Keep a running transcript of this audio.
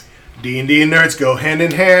D&D and nerds go hand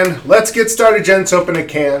in hand. Let's get started, gents. Open a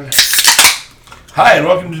can. Hi, and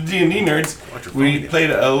welcome to D&D Nerds. We played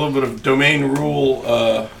a little bit of domain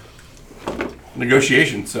rule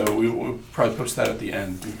negotiation, so we'll probably post that at the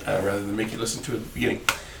end rather than make you listen to it at the beginning.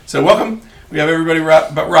 So welcome. We have everybody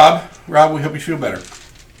but Rob. Rob, we hope you feel better.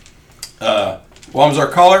 Walm's our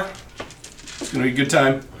caller. It's going to be a good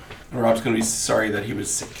time. And Rob's going to be sorry that he was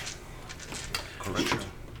sick. Correct.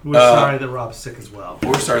 We're sorry that Rob's sick as well.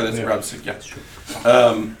 We're sorry that Rob's sick, yeah.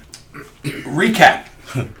 Recap.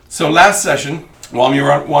 So last session, Walm, you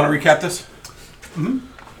want to recap this? Mm-hmm.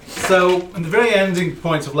 So, in the very ending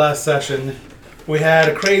points of last session, we had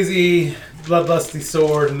a crazy, bloodlusty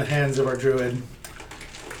sword in the hands of our druid.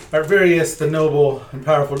 Artvirous, the noble and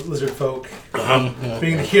powerful lizard folk,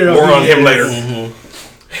 being the hero. More on him later.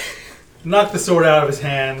 Knocked the sword out of his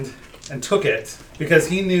hand and took it because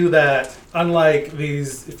he knew that, unlike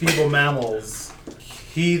these feeble mammals,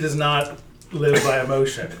 he does not live by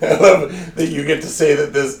emotion. I love that you get to say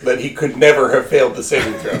that he could never have failed the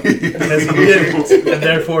saving throw. Because he didn't, and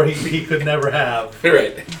therefore he could never have.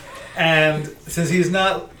 Right. And since he's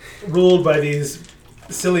not ruled by these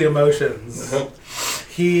silly emotions,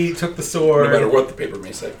 he took the sword, no matter what the paper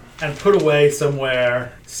may say, and put away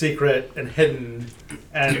somewhere secret and hidden,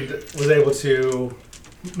 and was able to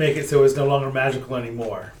make it so it was no longer magical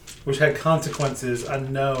anymore, which had consequences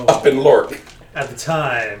unknown up in Lork at the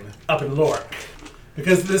time, up in Lork,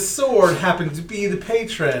 because this sword happened to be the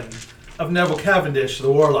patron of Neville Cavendish,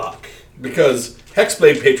 the warlock. Because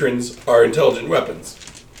Hexblade patrons are intelligent weapons.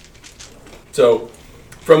 So,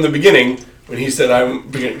 from the beginning, when he said,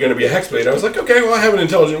 I'm going to be a Hexblade, I was like, okay, well, I have an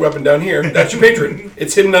intelligent weapon down here. That's your patron.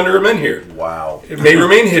 It's hidden under a menhir. Wow. It may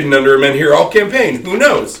remain hidden under a menhir all campaign. Who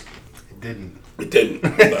knows? It didn't. It didn't.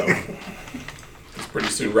 No. Pretty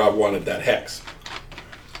soon, Rob wanted that Hex.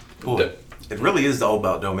 Boy, it really is all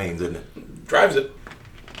about domains, isn't it? Drives it.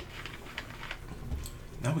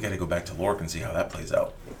 Now we got to go back to Lork and see how that plays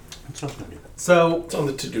out. So It's on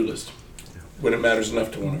the to-do list. When it matters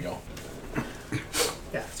enough to one of y'all.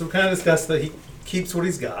 yeah, so we kind of discussed that he keeps what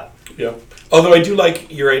he's got. Yeah. Although I do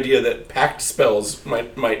like your idea that packed spells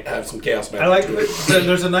might have some chaos magic. I like to it. that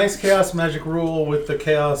there's a nice chaos magic rule with the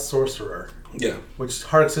chaos sorcerer, Yeah. which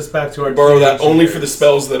harks us back to our. Borrow that only for the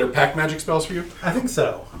spells that are pack magic spells for you? I think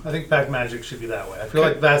so. I think pack magic should be that way. I feel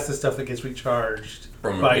like that's the stuff that gets recharged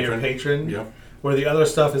From a by patron? your patron. Yeah. Where the other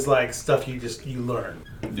stuff is like stuff you learn,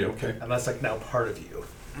 Yeah, okay. and that's like now part of you.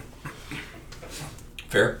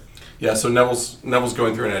 Fair. Yeah, so Neville's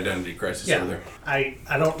going through an identity crisis over there. I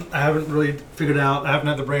haven't really figured out. I haven't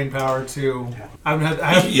had the brain power to. I haven't had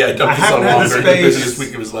the space busiest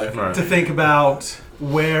week of his life. Right. to think about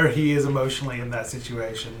where he is emotionally in that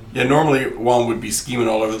situation. Yeah, normally Walm would be scheming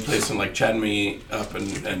all over the place and like chatting me up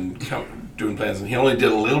and doing plans, and he only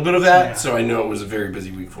did a little bit of that, Yeah. so I know it was a very busy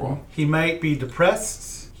week for Walm. He might be depressed.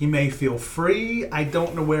 He may feel free. I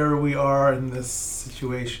don't know where we are in this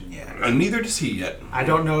situation yet. Neither does he yet. I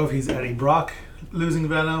don't know if he's Eddie Brock losing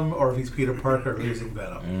Venom or if he's Peter Parker losing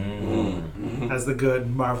Venom. Mm-hmm. As the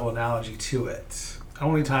good Marvel analogy to it.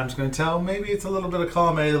 Only time's going to tell. Maybe it's a little bit of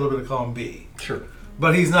column A, a little bit of column B. Sure.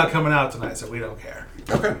 But he's not coming out tonight, so we don't care.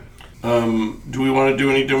 Okay. Do we want to do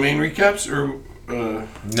any domain recaps or?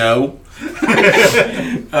 No.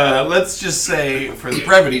 Let's just say, for the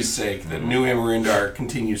brevity's sake, that New Amarindar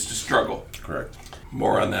continues to struggle. Correct.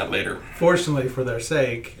 More on that later. Fortunately for their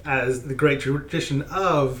sake, as the great tradition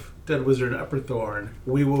of Dead Wizard and Upperthorn,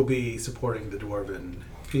 we will be supporting the Dwarven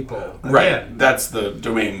people again. Right. That's the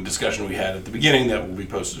domain discussion we had at the beginning that will be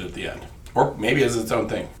posted at the end. Or maybe as its own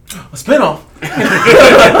thing. A spinoff.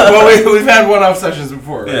 Well, we've had one-off sessions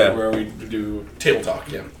before, right, Yeah. where we do table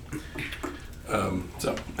talk, yeah.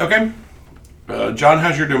 Okay. John,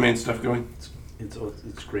 how's your domain stuff going?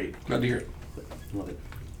 It's great. Glad to hear it. Love it.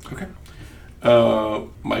 Okay.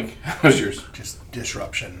 Mike, how's yours? Just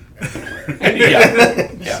disruption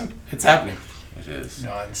everywhere. Yeah. It's happening. It is.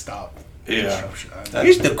 Non-stop Yeah. disruption.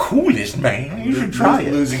 He's the coolest, man. You should try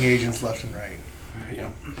it. Losing agents left and right. Yeah.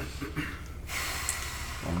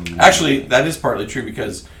 Actually, that is partly true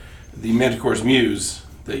because the Manticore's Muse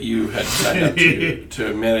that you had signed up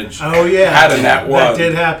to manage Oh yeah, had a nat 1 that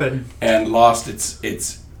did happen. and lost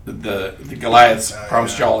the Goliaths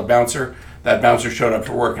promised y'all a bouncer. That bouncer showed up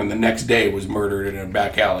for work and the next day was murdered in a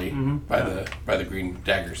back alley by the green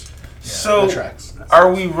daggers. Yeah, So, that tracks.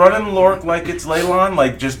 are we running Lork like it's Leylon?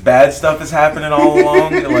 Like, just bad stuff is happening all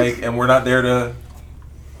along? And we're not there to...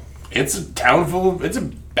 It's a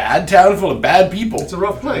bad town full of bad people. It's a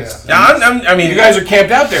rough place. Yeah, I mean... You guys are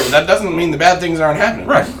camped out there, but that doesn't mean the bad things aren't happening.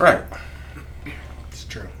 Right. It's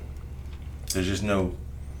true. There's just no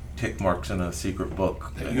tick marks in a secret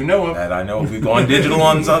book. That you know of. That I know of. We've gone digital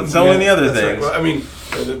on so many other That's right. things. Well, I mean,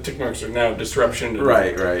 the tick marks are now disruption and,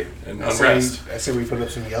 Right. and I unrest. say we put up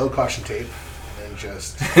some yellow caution tape and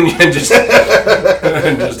just. and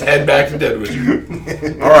just head back to Deadwood.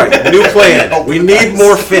 All right, new plan. We need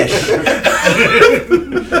more fish.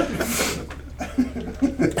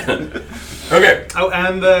 Okay. Oh,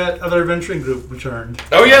 and the other adventuring group returned.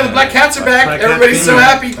 Oh yeah, the black cats are back. Black Cats Everybody's so came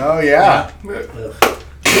happy. Oh yeah.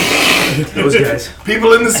 Those guys.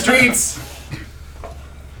 People in the streets.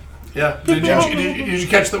 Yeah. Did you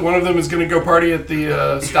catch that one of them is going to go party at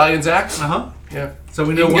the Stallion's Axe? Uh huh. Yeah. So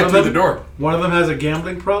we He know can one get of through them. the door. One of them has a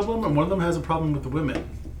gambling problem, and one of them has a problem with the women.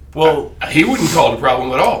 Well, He wouldn't call it a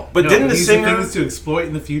problem at all. but No, didn't the these are singer things to exploit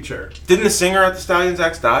in the future? at the Stallion's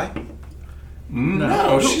Axe die?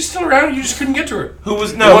 No, she's still around. You just couldn't get to her. Who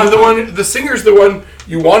was The singer's the one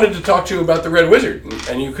you wanted to talk to about the Red Wizard,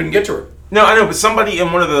 and you couldn't get to her. No, I know, but somebody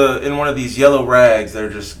in one of these yellow rags, they're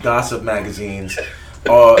just gossip magazines.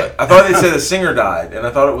 I thought they said a singer died, and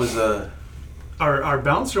I thought it was Our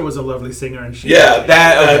bouncer was a lovely singer, and she Yeah,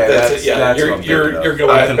 that's it. Yeah, that's your what I'm thinking of.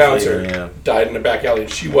 Goliath I'm bouncer conflating, yeah. died in a back alley.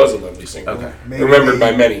 She was a lovely singer, Okay. Maybe remembered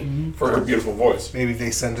they- by many for her beautiful voice. Maybe if they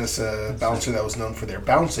sent us a bouncer that was known for their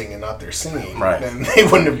bouncing and not their singing, Right. then they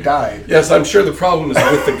wouldn't have died. Yes, I'm sure the problem is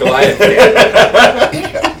with the Goliath.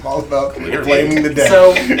 I'm all about blaming the dead.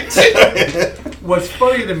 So, what's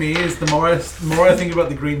funny to me is the more I think about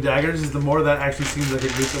the green daggers, is the more that actually seems like a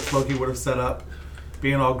group that Floki would have set up,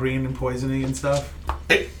 being all green and poisony and stuff.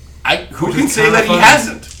 Who Which can is say kinda that he funny.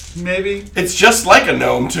 hasn't? Maybe It's just like a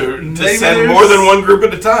gnome to Maybe send there's- more than one group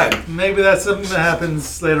at a time. that's something that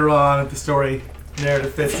happens later on if the story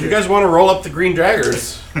narrative fits. If you guys want to roll up the Green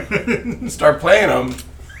Daggers and start playing them,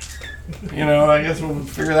 I guess we'll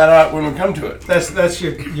figure that out when we come to it. That's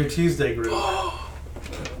your Tuesday group.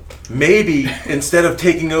 maybe instead of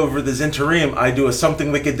taking over the Zentarium, I do a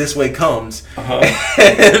Something Wicked This Way Comes Uh-huh.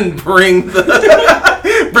 and bring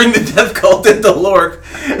the Death Cult into Lork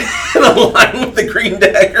and align with the Green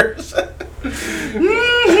Daggers.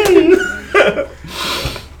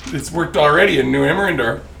 It's worked already in New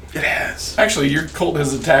Emerindor. It has. Actually, your cult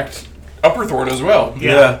has attacked Upperthorn as well.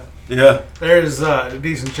 Yeah. There's a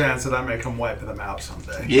decent chance that I may come wiping them out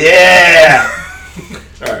someday. Yeah!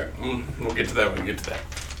 All right, we'll get to that when we get to that.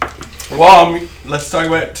 Well, let's talk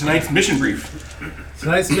about tonight's mission brief.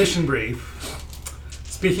 Tonight's mission brief.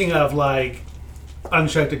 Speaking of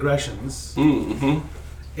unchecked aggressions,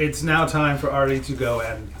 it's now time for Arty to go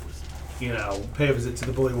and pay a visit to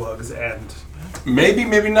the bullywugs, and Maybe,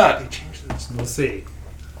 maybe not. we'll see.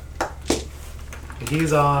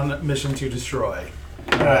 He's on mission to destroy.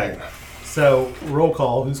 Alright. So roll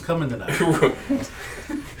call. Who's coming tonight?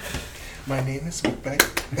 My name is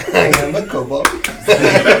MikMek. I am a kobold.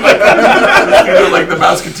 Like the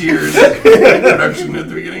Mouseketeers introduction at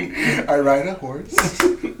the beginning. I ride a horse.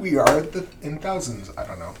 We are in thousands. I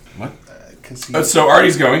don't know. What? Cause So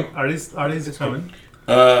Arty's going. Arty's coming.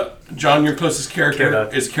 John, your closest character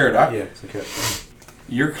Caradoc. is Caradoc. Yeah, it's okay.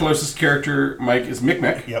 Your closest character, Mike, is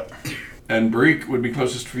MikMek. Yep. And Bariq would be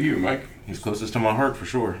closest for you, Mike. He's closest to my heart for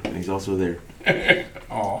sure, and he's also there.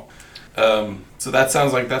 Aw. So that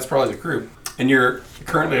sounds like that's probably the crew. And you're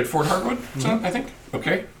currently at Fort Hartwood, I think?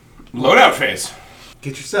 Okay. Loadout phase.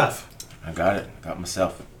 Get your stuff. I got it. Got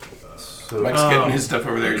myself. So Mike's getting his stuff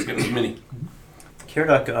over there. He's getting his mini.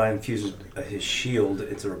 Caradoc infuses his shield.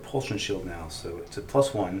 It's a repulsion shield now, so it's a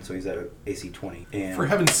 +1, so he's at AC 20. And For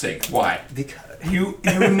heaven's sake, why? because, You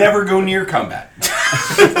never go near combat.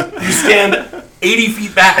 You stand 80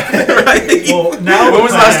 feet back. Right? Well, now When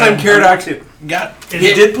was the last time Caradoc? Caradoc got He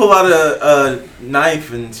hit? did pull out a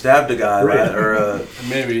knife and stabbed a guy, Right. or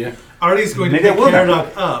Maybe, yeah. Arty's going to Maybe pick I will now.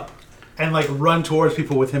 Caradoc up and run towards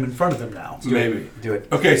people with him in front of him now. Maybe. do it.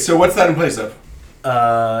 Okay, so what's that in place of?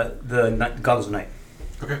 The Goggles of Night.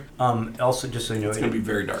 Okay. Also, just so you know, It's going to be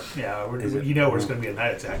very dark. Yeah, Is it? it's going to be a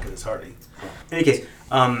night attack because it's Hardy. in any case,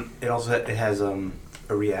 it also has a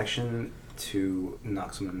reaction to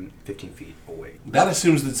knock someone 15 feet away. That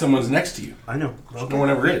assumes that someone's next to you. I know. No one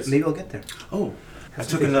ever is. Maybe I'll get there. oh, I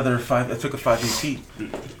took another 5. I took a 5 AC.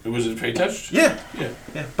 Was it fey touched? Yeah, Yeah.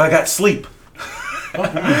 but I got sleep.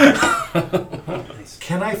 Nice.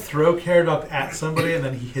 Can I throw Caradoc at somebody and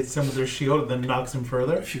then he hits them with their shield and then knocks him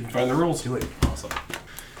further? If you can find the rules. Do it. Awesome.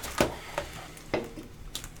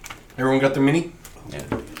 Everyone got their mini? Yeah.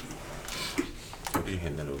 You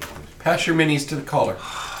hand that over, please. Pass your minis to the caller.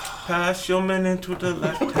 Pass your minute to the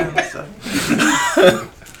left hand side.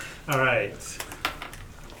 All right.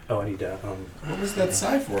 Oh, I need What was that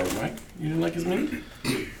sigh for, Mike? You didn't like his mini?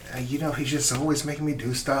 He's just always making me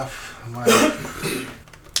do stuff. I'm like,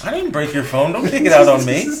 I didn't break your phone. Don't take it out on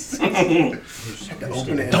me.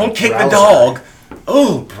 Open it. Don't kick the dog.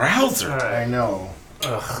 Oh, browser. All I right. know.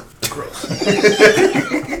 Ugh, gross.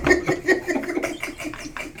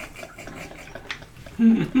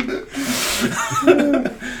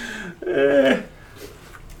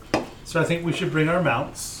 So I think we should bring our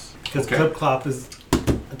mounts because Okay. Clip Clop is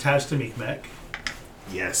attached to MikMek.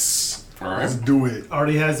 Yes. All Let's right. do it.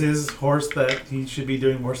 Arty has his horse that he should be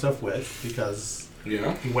doing more stuff with because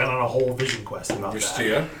Yeah. he went on a whole vision quest about Just that.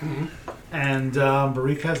 yeah. And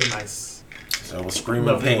Bariq has a nice. So we'll scream in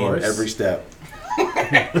Lovely pain horse. every step.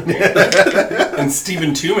 And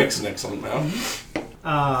Stephen too makes an excellent mount.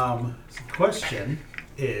 So the question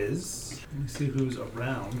is, let me see who's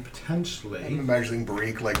around I'm potentially. imagining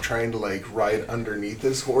Bariq like trying to like ride underneath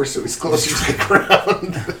this horse so he's closer to the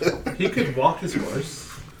ground. He could walk his horse.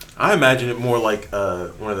 I imagine it more like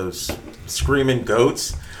one of those screaming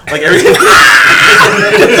goats. Like everything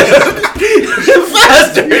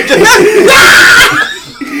faster.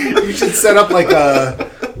 You should set up like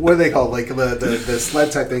what are they called? Like the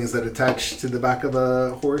sled type things that attach to the back of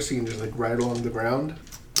a horse. You can just like ride along the ground.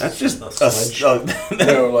 That's just A sledge.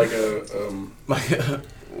 No, like a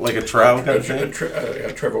like a trout. a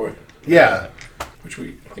Trevoy, Yeah, which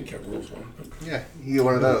I think have rules on. But yeah. You get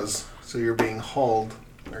one of those, so you're being hauled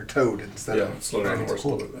or towed instead yeah, of slow down the riding horse a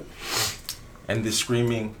cool. little bit. And the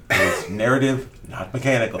screaming is narrative, not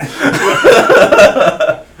mechanical.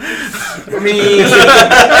 I mean,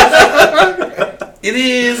 it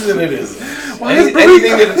is and it isn't.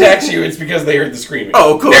 Anything that attacks you, it's because they heard the screaming.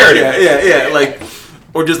 Oh, cool. Narrative. Yeah. Like,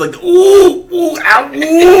 or just like, ooh, ooh, ow,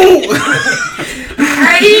 ooh.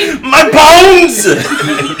 My bones!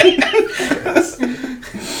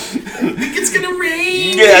 It's gonna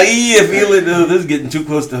rain. Yeah, feel it. This is getting too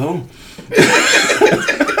close to home. Feel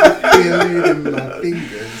it in my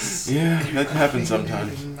fingers. Yeah, that happens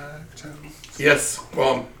sometimes. In my toes. Yes.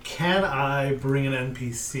 Well, Can I bring an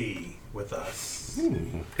NPC with us?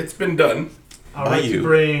 it's been done. I'd By like you. to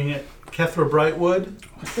bring Kethra Brightwood,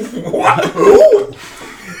 What?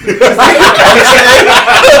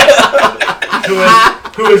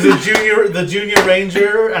 who is the junior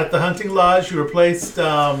ranger at the hunting lodge who replaced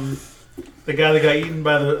the guy that got eaten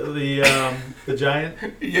by the giant.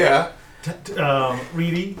 Yeah.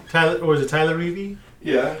 Reedy, Tyler, or was it Tyler Reedy?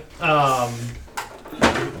 Yeah.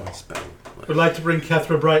 Would like to bring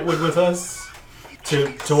Kethra Brightwood with us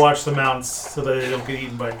to watch the mounts so that they don't get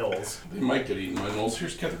eaten by gnolls. They might get eaten by gnolls.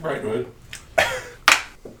 Here's Catherine Brightwood.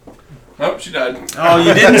 Oh, she died. Oh,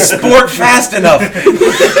 you didn't sport fast enough.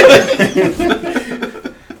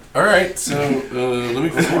 All right, so let me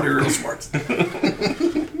find her real smart.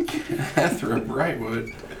 Catherine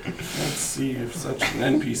Brightwood. Let's see if such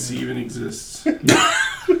an NPC even exists.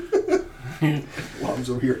 Mom's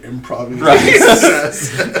over here improvising. Right.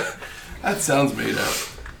 Success. That sounds made up.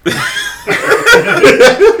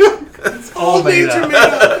 All made up.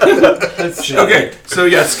 Let's see. Okay, so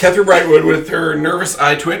yes, Catherine Brightwood with her nervous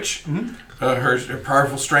eye twitch, her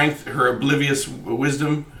powerful strength, her oblivious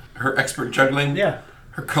wisdom, her expert juggling, Yeah.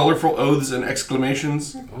 her colorful oaths and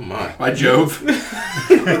exclamations. Oh my. By Jove.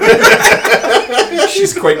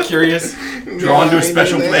 She's quite curious, drawn to a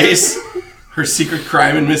special place. Her secret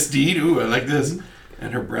crime and misdeed. Ooh, I like this.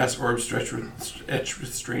 And her brass orb etched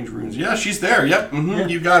with strange runes. Yeah, she's there. Yep,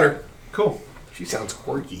 you got her. Cool. She sounds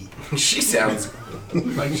quirky. She sounds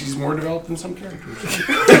like she's more developed than some characters.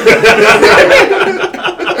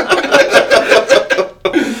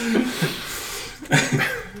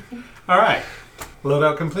 All right.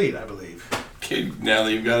 Loadout complete, I believe. Okay, now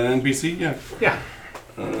that you've got an NPC, yeah. Yeah.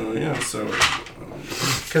 Yeah, so...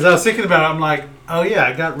 Because I was thinking about it, I'm like, oh yeah,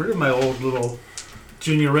 I got rid of my old little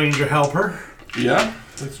junior ranger helper yeah,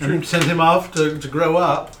 that's true. and sent him off to grow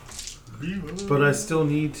up. But I still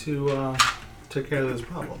need to take care of those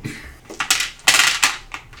problems.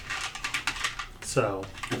 So,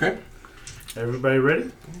 Okay. everybody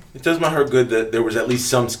ready? It does my heart good that there was at least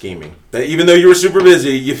some scheming. That even though you were super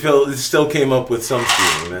busy, you feel it still came up with some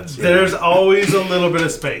scheming. That's There's always a little bit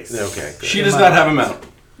of space. okay. Good. She does not have a mount.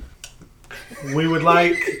 We would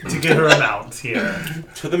like to get her a mount here.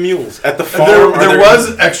 To the mules at the farm. There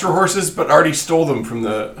was extra horses, but Arty stole them from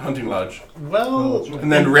the hunting lodge Well,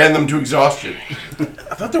 and then ran them to exhaustion.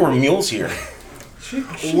 I thought there were mules here.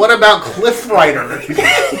 What about Cliff Rider? He's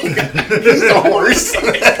a horse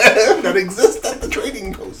that exists at the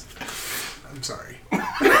trading post. I'm sorry.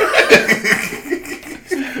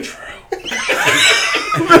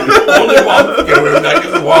 Only Wom can get away with that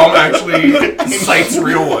because Wom actually cites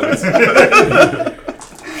real ones.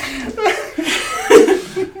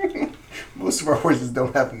 Most of our horses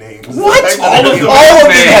don't have names. What? All of them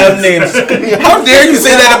have names. How dare you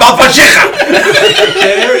say that about Pacheca?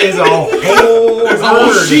 There is a whole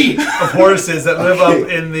herd sheep of horses that live up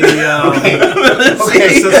in the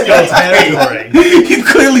Okay. Cisco territory. You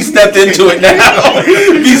clearly stepped into it now.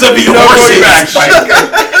 Vis-a-vis horses.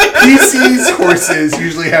 PC's horses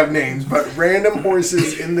usually have names, but random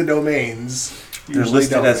horses in the domains They're usually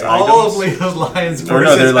listed don't. as All of items. Leo's lions' Or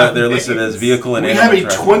horses. no, have they're listed names. as vehicle and We animal have a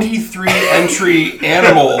traffic. 23 entry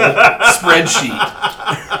animal spreadsheet,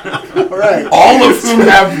 All right. all of whom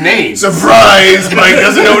have names. Surprise! Mike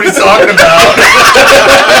doesn't know what he's talking about.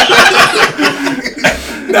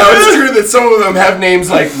 Now, it's true that some of them have names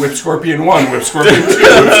like Whip Scorpion 1, Whip Scorpion 2,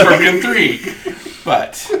 Whip Scorpion 3.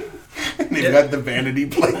 But They've got the vanity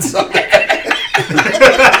plates on it.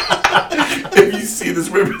 if you see this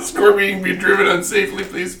Whip Scorpion be driven unsafely,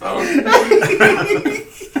 please phone.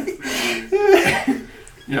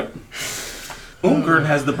 Yep. Ungern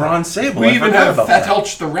has the bronze sable. We I even forgot have about that.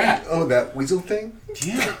 Fatalch the rat. Oh, that weasel thing?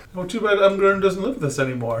 Yeah, Oh, too bad Umgurn doesn't live with us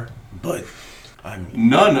anymore. but I mean,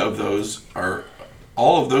 None of those are,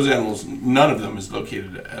 all of those animals, none of them is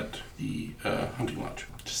located at the hunting lodge.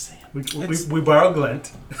 Just saying. We borrow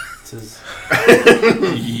Glint. Says,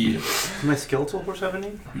 Yeah. does my skeletal horse have a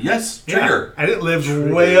name? Yes, Trigger. Yeah, and it lives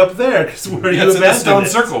way up there because where Yeah, you it's in the abandoned stone it.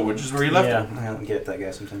 circle, which is where you left Yeah, it. I'll get that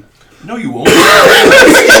guy sometime. No, you won't.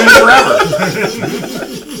 Forever.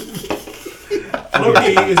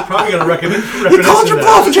 Loki is probably going to recommend Called your that.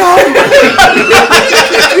 bluff, John!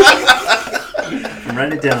 I'm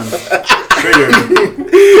writing it down. Trigger.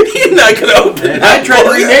 you're not gonna open it. I tried to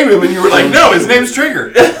rename him, and you were like, "No, his name's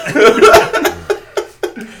Trigger."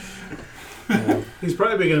 He's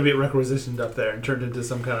probably going to be requisitioned up there and turned into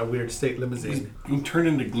some kind of weird state limousine. You turn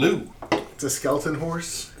into glue. It's a skeleton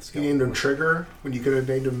horse. You named him Trigger when you could have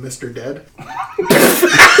named him Mr. Dead.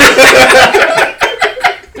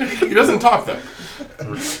 He doesn't talk though.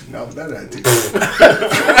 No, that had to.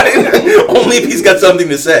 Only if he's got something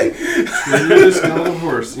to say. Trigger the skeleton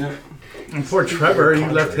horse. Yeah. And poor Trevor, you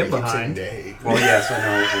left him behind. Well, yes, I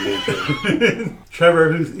know. I mean,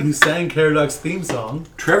 Trevor, who sang Caradoc's theme song.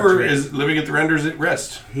 Trevor is living at the Renders at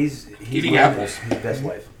rest. he's Eating living apples. His best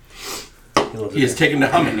life. He loves He it is taken to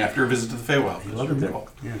humming after a visit to the Feywild. He loves it there.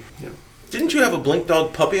 Yeah. Didn't you have a blink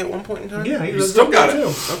dog puppy at one point in time? Yeah, he You lives still up got there,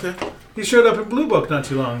 it. too. Okay. He showed up in Blue Book not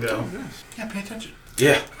too long ago. Yeah, pay attention.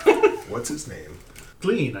 Yeah. What's his name?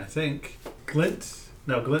 Glean, I think. Glint?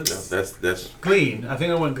 No, Glint. No, that's. Glean. I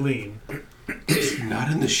think I went Glean. Not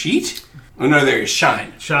in the sheet. Oh no, there is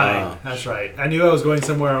Shine. Shine. That's right. I knew I was going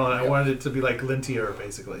somewhere and I wanted it to be like Glintier,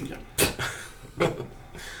 basically. Yeah.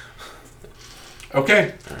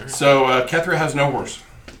 Okay, so Kethra has no horse.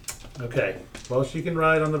 Okay. Well, she can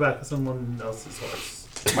ride on the back of someone else's horse.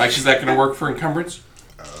 Mike, is that going to work for encumbrance?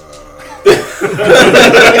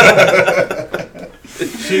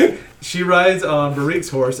 She rides on Bariq's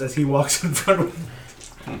horse as he walks in front of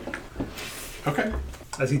him. Okay.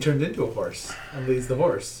 As he turned into a horse and leads the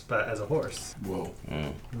horse but as a horse. Whoa.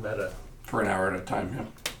 Meta. For an hour at a time, yeah.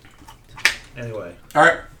 Anyway. All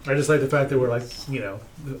right. I just like the fact that we're like,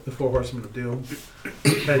 the four horsemen of doom.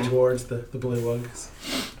 Head towards the bullywugs.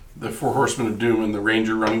 The four horsemen of doom and the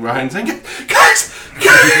ranger running behind saying, "Guys!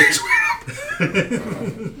 Guys!"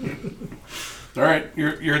 All right,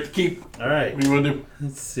 you're at the keep. All right. What do you want to do?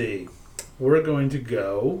 Let's see. We're going to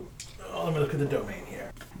go. Oh, let me look at the domain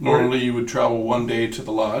here. Normally you would travel one day to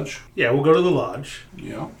the lodge. Yeah, we'll go to the lodge.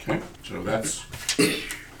 Yeah, okay. So that's...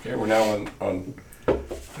 Okay, we're now on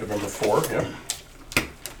November 4, yeah.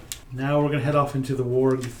 Now we're going to head off into the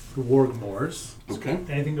Warg Moors. Okay.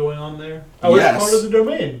 Anything going on there? Oh, Yes. it's part of the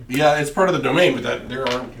domain. Yeah, it's part of the domain, but that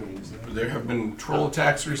there have been troll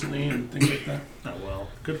attacks recently and things like that. Oh, well.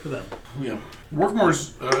 Good for them. Yeah.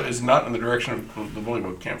 Workmore's is not in the direction of the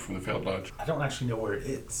bullywug camp from the failed lodge. I don't actually know where it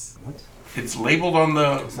is. What? It's labeled on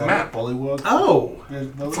the map. Bullywug? Oh!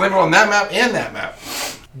 It's labeled on that map and that map.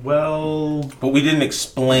 Well, But we didn't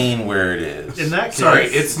explain where it is. in that case... Sorry,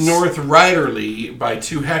 it's North Riderly by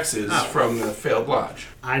 2 hexes Oh. from the failed lodge.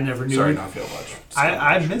 I never knew. Sorry, not failed lodge.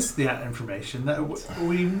 I missed that information. That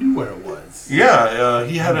we knew where it was. Yeah,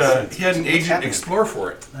 he had an agent explore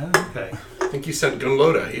for it. Oh, okay. I think he sent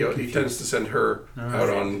Gunloda. He tends to send her out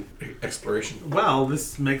on exploration. Well,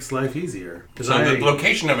 this makes life easier. So the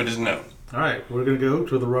location of it is known. All right, we're going to go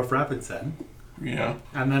to the Rough Rapids then. Yeah.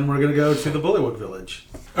 And then we're going to go to the Bullywug Village.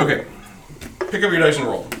 Okay. Pick up your dice and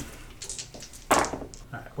roll. All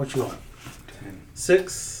right, what you want?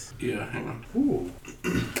 6. Yeah, hang on. Ooh.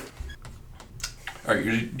 All right,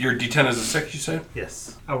 your D10 is a 6, you say?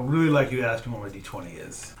 Yes. I would really like you to ask me what my D20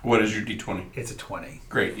 is. What is your D20? It's a 20.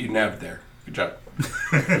 Great, you nabbed there. Good job.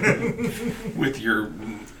 With your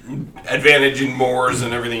advantage in moors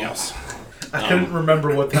and everything else. I couldn't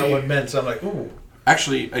remember what that one meant, so I'm like, ooh.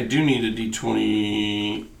 Actually, I do need a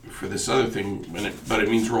d20 for this other thing, but it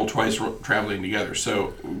means roll twice traveling together.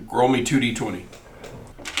 So roll me 2d20.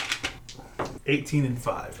 18 and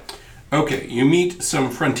 5. Okay, you meet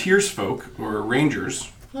some frontiers folk, or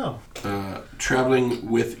rangers, Oh. traveling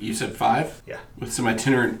with, you said 5? Yeah. With some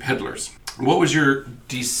itinerant peddlers. What was your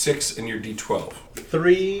d6 and your d12?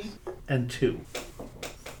 3 and 2.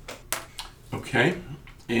 Okay,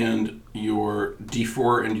 and your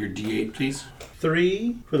d4 and your d8, please.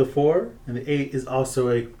 3 for the 4, and the 8 is also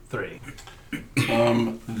a 3.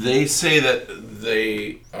 They say that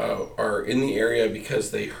they are in the area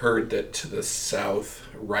because they heard that to the south,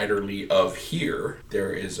 riderly of here,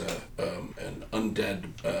 there is an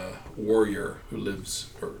undead warrior who lives,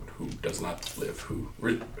 or who does not live, who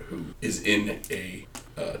is in a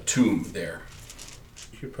tomb there.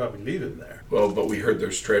 You should probably leave him there. Well, but we heard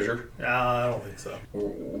there's treasure. No, I don't think so.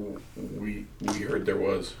 We heard there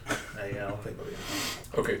was. I don't think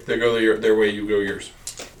so. Okay, they go their way, you go yours.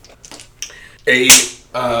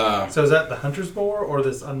 So is that the Hunter's Moor or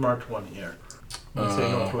this unmarked one here? When you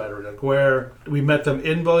say North Rider, like where we met them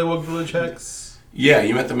in Bullywug Village Hex? Yeah,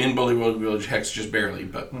 you met them in Bullywug Village Hex just barely,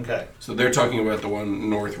 but Okay. so they're talking about the one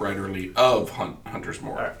north riderly of Hunter's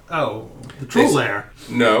Moor. All right. Oh, the Troll Lair.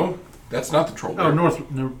 No, that's not the troll. Oh, Lair.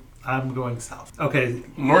 no, I'm going south. Okay.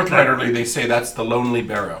 North riderly, they say that's the Lonely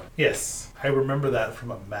Barrow. Yes, I remember that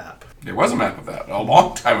from a map. There was a map of that a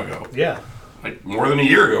long time ago, Yeah. like more than a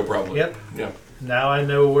year ago, probably. Yep. Yeah. Now I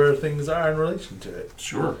know where things are in relation to it.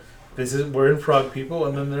 Sure. We're in Frog People,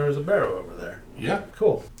 and then there's a Barrow over there. Yeah.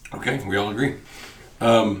 Cool. Okay, we all agree.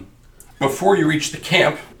 Before you reach the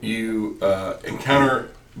camp, you encounter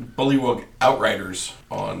Bullywug outriders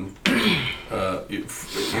on.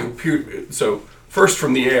 So first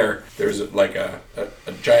from the air, there's a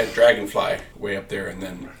giant dragonfly way up there, and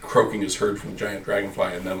then croaking is heard from the giant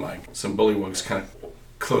dragonfly, and then like some Bullywugs kind of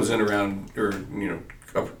close in around, or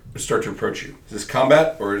start to approach you. Is this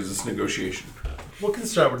combat or is this negotiation? We can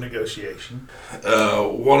start with negotiation.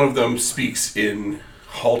 One of them speaks in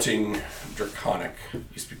halting Draconic. You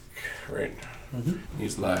speak, right? Mm-hmm.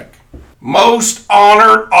 He's like, "Most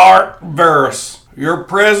honored Artvirous, your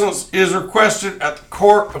presence is requested at the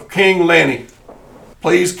court of King Lenny.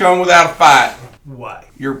 Please come without a fight." Why?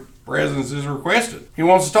 Your presence is requested. He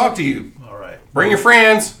wants to talk to you. All right. Bring your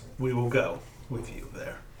friends. We will go with you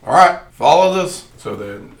there. All right, follow this. So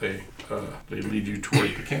then they lead you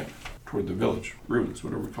toward the camp, toward the village, ruins,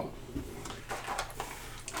 whatever we call it.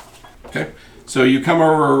 Okay, so you come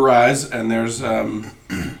over a rise, and there's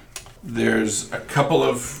a couple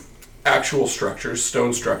of actual structures,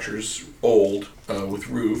 stone structures, old, with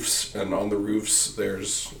roofs, and on the roofs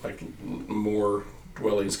there's like more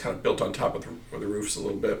dwellings kind of built on top of the roofs a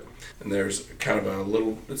little bit. And there's kind of a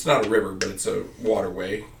little, it's not a river, but it's a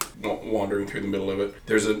waterway wandering through the middle of it.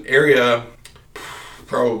 There's an area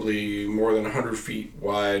probably more than 100 feet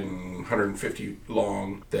wide and 150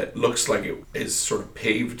 long that looks like it is sort of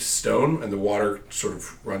paved stone, and the water sort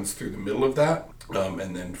of runs through the middle of that.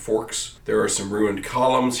 And then forks. There are some ruined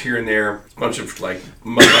columns here and there, a bunch of like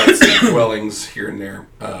mud huts and dwellings here and there,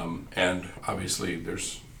 and obviously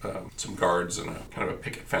there's some guards and a kind of a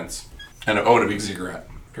picket fence, and a big ziggurat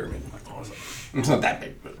pyramid. Awesome. It's not that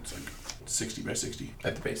big, but it's like 60 by 60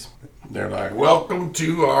 at the base. They're like, "Welcome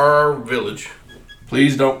to our village.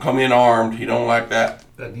 Please don't come in armed. He don't like that."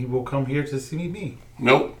 Then he will come here to see me.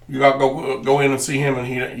 Nope. You got to go in and see him,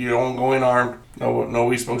 and you don't go in armed. No,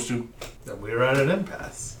 he's supposed to. Then we're at an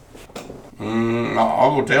impasse.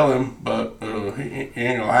 I'll go tell him, but he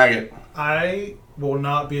ain't gonna like it. I will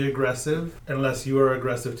not be aggressive unless you are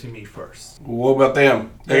aggressive to me first. What about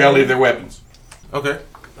them? They gotta leave their weapons. Okay.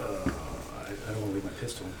 I don't want to leave my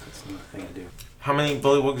pistol. That's not a thing I do. How many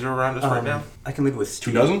bullywugs are around us right now? I can leave with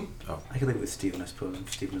Steve. 2 dozen? Oh. I can leave with Steven, I suppose,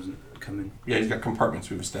 if Steven doesn't come in. Yeah, he's got compartments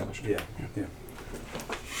we've established. Yeah.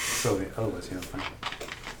 So otherwise, fine.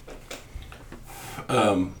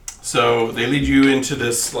 So they lead you into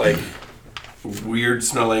this like weird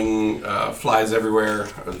smelling flies everywhere.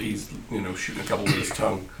 He's shooting a couple with his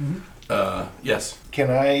tongue. Mm-hmm. Yes.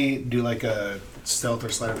 Can I do like a stealth or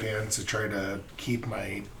sleight of hand to try to keep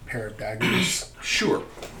my pair of daggers? Sure.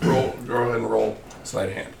 Roll. Go ahead and roll sleight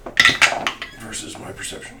of hand versus my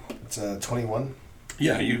perception. It's a 21.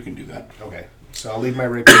 Yeah, you can do that. Okay. So I'll leave my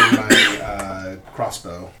rapier and my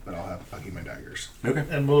crossbow, but I'll keep my daggers. Okay.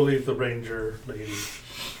 And we'll leave the ranger lady,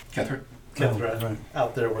 Catherine. Kethra,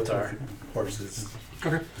 out there with our horses.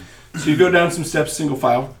 Okay. So you go down some steps, single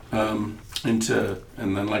file, and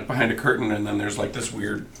then like behind a curtain, and then there's like this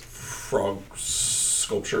weird frog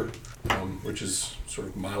sculpture, which is sort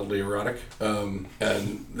of mildly erotic. And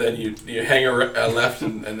then you hang a left,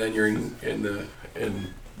 and then you're in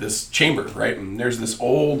this chamber, right? And there's this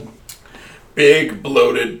old, big,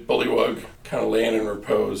 bloated bullywug kind of laying in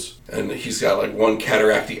repose, and he's got like one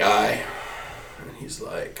cataracty eye, and he's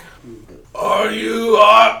like, "Are you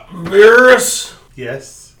Artvirous?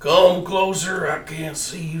 Yes. Come closer, I can't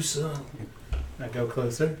see you, son." I go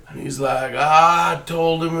closer. And he's like, "I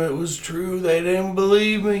told him it was true, they didn't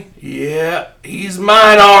believe me. Yeah, he's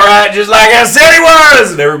mine all right, just like I said he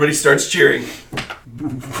was." And everybody starts cheering.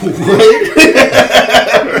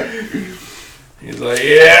 He's like,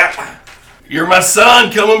 "Yeah, you're my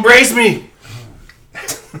son, come embrace me."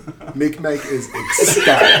 MikMek is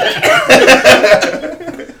ecstatic.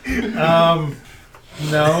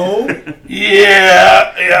 No.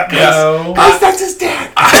 Yeah. No. That's his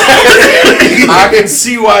dad. I can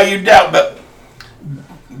see why you doubt,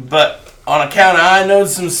 but on account of I know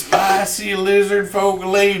some spicy lizard folk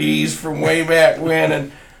ladies from way back when,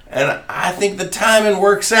 and I think the timing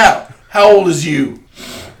works out. How old is you?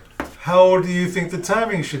 How old do you think the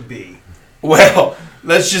timing should be? Well,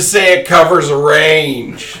 let's just say it covers a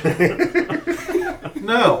range.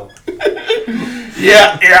 No.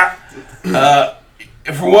 Yeah.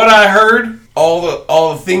 From what I heard, all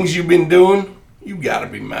the things you've been doing, you gotta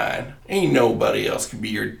be mine. Ain't nobody else can be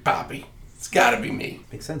your poppy. It's gotta be me.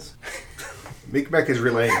 Makes sense. MikMek is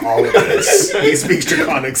relaying all of this. He speaks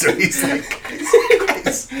Draconic, so he's like,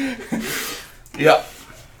 Yeah.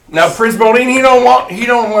 Now Prince Bodean, he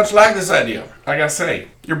don't much like this idea. Like I say,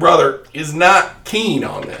 your brother is not keen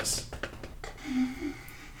on this.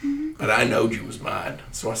 But I knowed you was mine,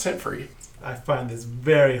 so I sent for you. I find this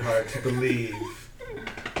very hard to believe.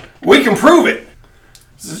 We can prove it.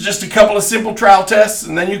 This is just a couple of simple trial tests,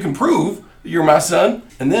 and then you can prove that you're my son,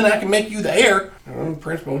 and then I can make you the heir.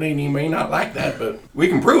 Prince Bodean, he may not like that, but we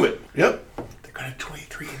can prove it. Yep. they're gonna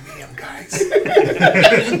 23andMe him, guys.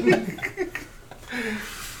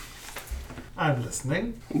 I'm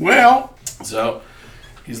listening. Well, so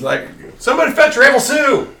he's like, "Somebody fetch Rebel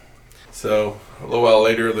Sue." So a little while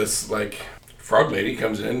later, this like frog lady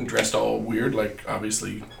comes in, dressed all weird, like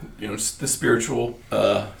obviously, the spiritual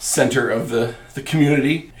center of the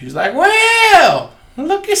community. She's like, "Well,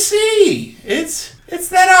 look you see, it's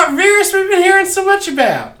that Artvirous we've been hearing so much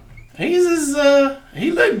about. He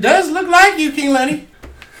does look like you, King Lenny."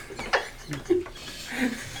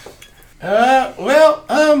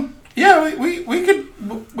 Yeah, we could.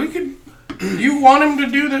 You want him to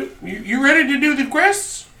do you ready to do the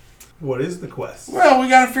quests? What is the quest? Well, we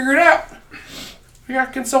gotta figure it out. We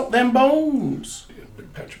gotta consult them bones.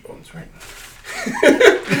 Big patch of bones, right?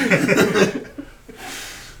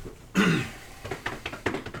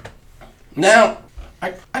 Now,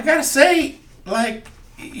 I gotta say, like,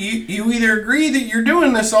 you either agree that you're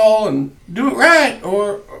doing this all and do it right,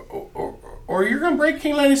 or you're gonna break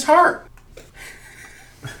King Lenny's heart.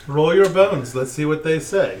 Roll your bones. Let's see what they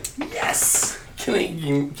say. Yes!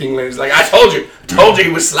 King Lenny's like, I told you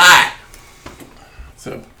he was sly.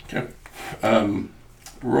 So, okay.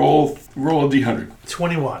 Roll a d100.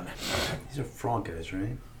 21. These are frog guys,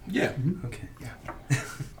 right? Yeah. Okay. Yeah.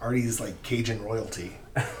 Arty's like Cajun royalty.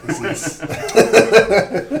 This is...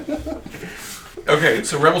 Okay,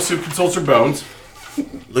 so Rebel Soup consults her bones.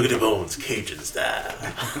 Look at the bones, Cajun style.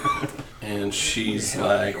 And she's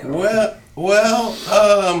like, well,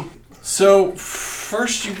 so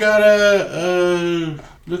first you gotta,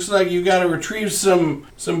 looks like you gotta retrieve some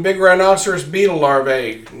big rhinoceros beetle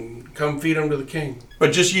larvae and come feed them to the king.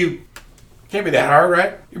 But just you. Can't be that hard,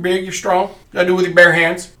 right? You're big, you're strong. Gotta do it with your bare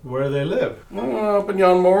hands. Where do they live? Up in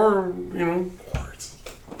yon moor,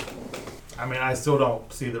 I mean, I still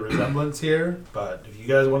don't see the resemblance here, but if you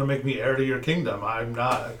guys want to make me heir to your kingdom, I'm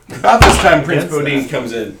not. About this time, Prince Against Bodean that.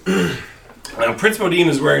 comes in. Now, Prince Bodean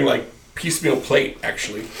is wearing like piecemeal plate,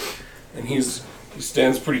 actually, and he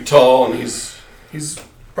stands pretty tall, and he's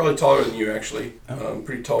probably taller than you, actually.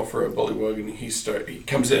 Pretty tall for a bullywug, and he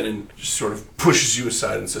comes in and just sort of pushes you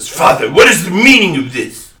aside and says, "Father, what is the meaning of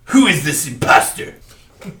this? Who is this imposter?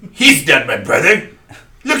 He's not my brother.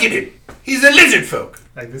 Look at him. He's a lizard folk.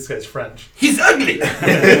 Like, this guy's French. He's ugly.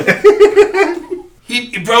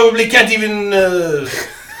 He probably can't even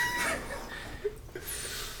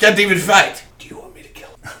fight. Do you want me to kill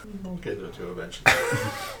him? We'll get to it too eventually.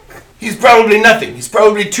 He's probably nothing. He's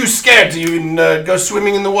probably too scared to even go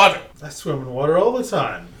swimming in the water. I swim in water all the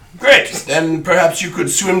time. Great. Then perhaps you could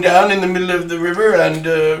swim down in the middle of the river and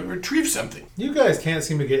retrieve something. You guys can't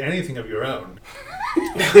seem to get anything of your own.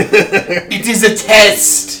 It is a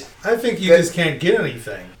test. I think you just can't get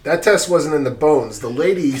anything. That test wasn't in the bones. The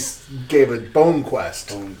ladies gave a bone quest.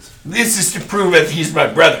 Bones. This is to prove that he's my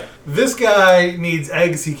brother. This guy needs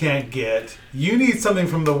eggs he can't get. You need something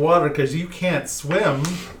from the water because you can't swim.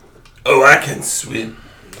 Oh, I can swim.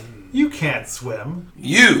 You can't swim.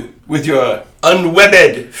 You, with your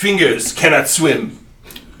unwebbed fingers, cannot swim.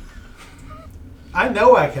 I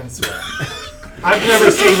know I can swim. I've never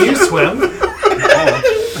seen you swim.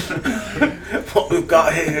 What we've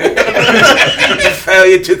got here is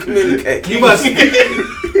failure to communicate. You must.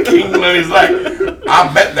 King Lenny's like,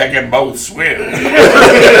 I bet they can both swim. They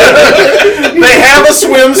have a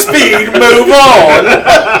swim speed. Move on.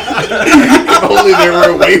 If only there were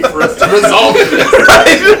a way for us to resolve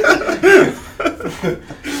it.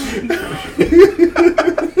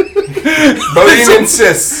 Bodean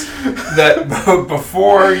insists that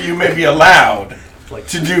before you may be allowed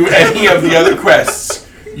to do any of the other quests,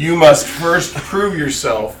 you must first prove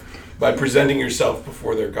yourself by presenting yourself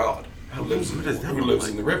before their god, who lives in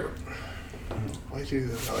the river. Why do you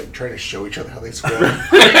like trying to show each other how they swim?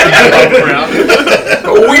 But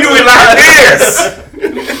we do it like this.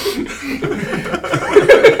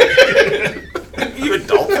 You a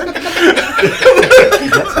dolphin?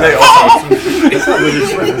 They all. That's how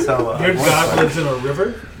lizards swim. That's how. Your god lives in a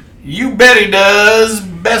river? You bet he does.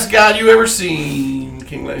 Best god you ever seen,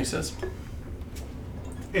 King Lenny says.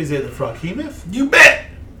 Is it the froghemoth? You bet.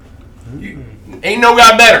 You, ain't no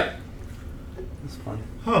god better. That's fun.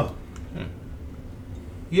 Huh.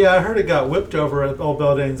 Yeah, I heard it got whipped over at Old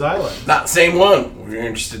Beldane's Island. Not the same one. We're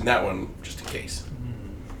interested in that one just in case.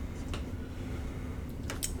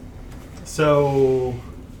 So,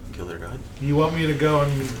 Kill their god. you want me to go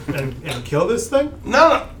and kill this thing?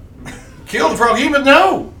 No. Kill the froghemoth?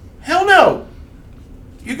 No. Hell no.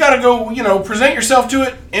 You gotta go, present yourself to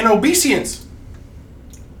it in obeisance.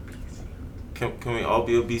 Can we all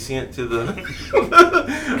be obedient to the...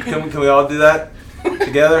 can we all do that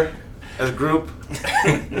together as a group?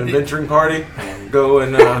 An adventuring party? Go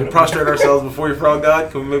and prostrate ourselves before your frog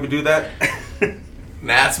god? Can we maybe do that?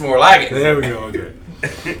 That's more like it. There we go. Okay.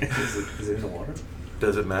 Is it in the water?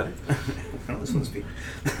 Does it matter? No, this one's speed.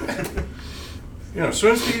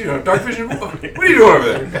 Swim speed, dark vision. What are you doing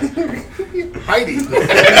over there? Hiding.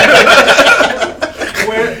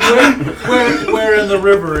 Where in the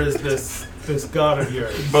river is this god of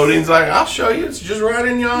yours? Bodean's like, I'll show you. It's just right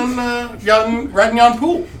in yon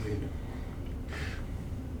pool.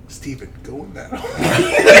 Steven, go in that.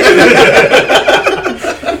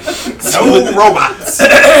 No robots.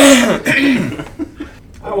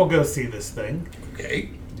 I will go see this thing. Okay.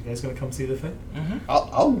 You guys gonna come see the thing?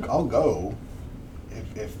 I'll go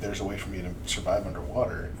if there's a way for me to survive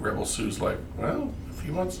underwater. Rebel Sue's like, well, if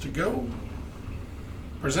he wants to go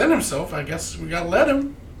present himself, I guess we gotta let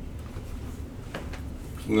him.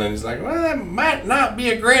 King Lenny's like, well, that might not be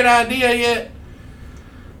a great idea yet.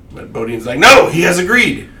 But Bodean's like, no, he has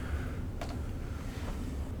agreed.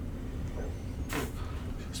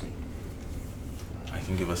 I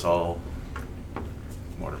can give us all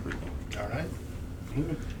water breathing. All right.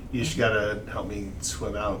 You just gotta help me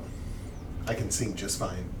swim out. I can sing just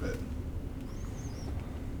fine, but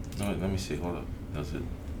No, let me see. Hold up. Does it?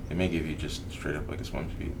 It may give you just straight up like a swim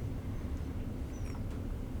speed.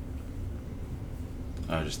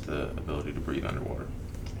 Just the ability to breathe underwater.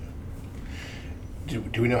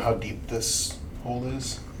 do we know how deep this hole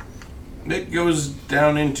is? It goes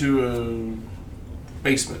down into a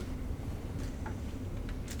basement.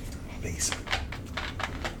 Basement.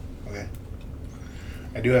 Okay.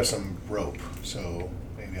 I do have some rope, so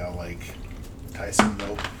maybe I'll tie some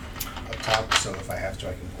rope up top, so if I have to,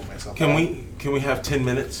 I can pull myself out. Can we have 10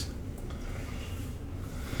 minutes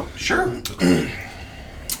Sure.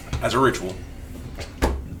 as a ritual?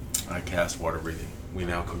 I cast water breathing. We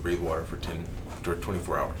now can breathe water for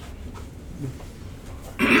 24 hours.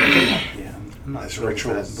 Yeah, I'm not As sure with that,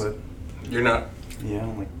 rituals. but You're not. yeah, I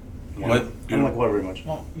don't like. What? I don't like water very much.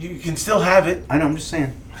 Well, you can still have it. I know. I'm just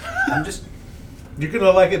saying. I'm just. You're gonna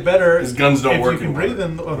like it better. His guns don't if work you can in breathe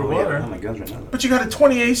water. in Oh, underwater. yeah, my guns right now. But you got a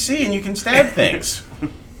 20 AC and you can stab things.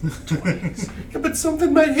 Yeah, but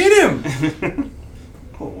something might hit him.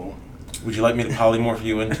 Oh well. Would you like me to polymorph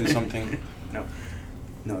you into something? No.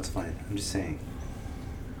 No, it's fine. I'm just saying.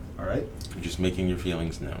 All right. You're just making your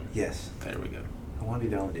feelings known. Yes. There we go. I want to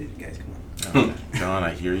be validated, guys. Come on. John,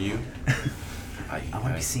 I hear you. I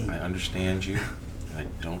wanna be seen. I understand you. I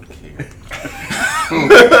don't care.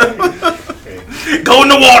 Okay. Go in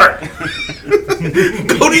the water!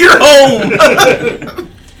 Go to your home!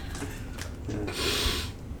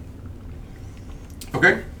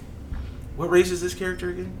 Okay. What race is this character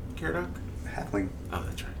again? Caradoc? Halfling. Oh,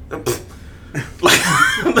 that's right.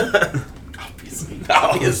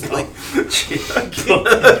 Obviously.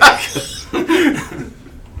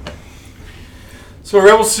 So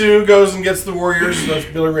Rebel Sue goes and gets the warriors. That's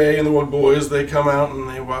Billy Ray and the Wood Boys. They come out and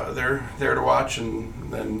they're there to watch.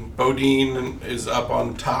 And then Bodean is up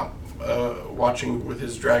on top, watching with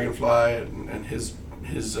his dragonfly and his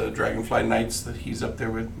dragonfly knights that he's up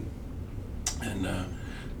there with. And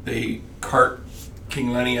they cart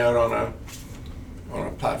King Lenny out on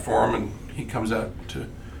a platform, and he comes out to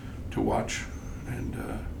watch.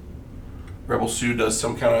 And Rebel Sue does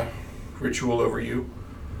some kind of ritual over you.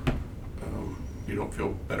 You don't feel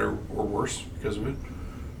better or worse because of it.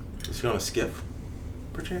 Is he on a skiff,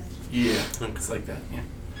 perchance? Yeah, it's like that. Yeah.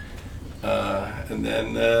 And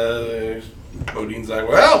then Bodine's like,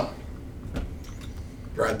 "Well,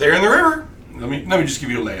 right there in the river. Let me just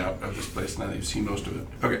give you a layout of this place now that you've seen most of it."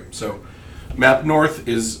 Okay, so map north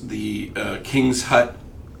is the King's Hut,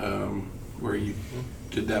 where you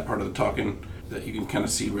did that part of the talking. That you can kind of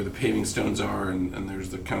see where the paving stones are, and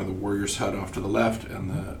there's the kind of the warrior's hut off to the left,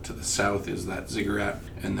 and to the south is that ziggurat,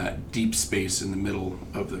 and that deep space in the middle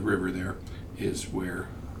of the river there is where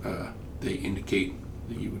they indicate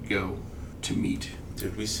that you would go to meet.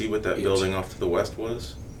 Did we see what that building off to the west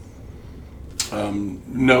was?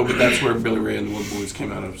 No, but that's where Billy Ray and the Wood Boys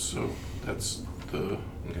came out of, so that's the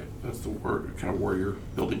kind of warrior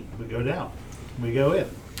building. We go down. We go in.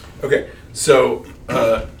 Okay, so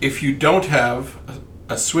if you don't have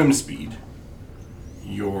a swim speed,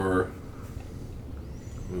 your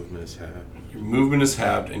Movement is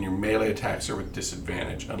halved. And your melee attacks are with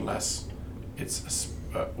disadvantage unless it's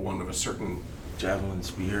one of a certain Javelin,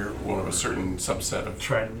 spear, one of a certain subset of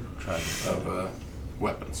Trident. of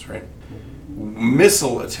weapons, right?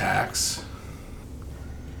 Missile attacks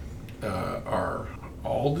are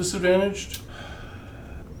all disadvantaged.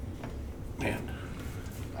 Man.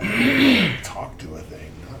 Talk to a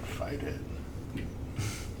thing, not fight it.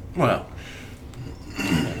 Well,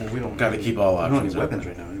 We don't gotta keep all we don't have options any weapons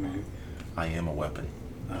open. right now. Anyway. I am a weapon.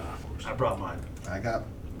 I brought mine. I got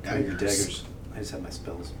I have daggers. daggers. I just have my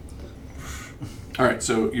spells. All right,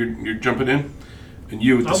 so you're jumping in, and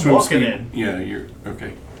you with the I'm swim walking speed. in. Yeah, you're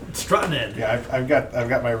okay. Strutting in. Yeah, I've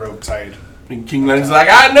got my rope tied. And King Lenny's like,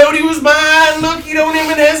 "I knowed he was mine. Look, you don't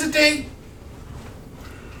even hesitate."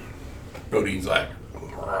 Bodine's like,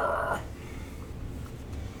 "Rrr."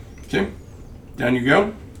 Okay, down you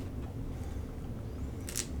go.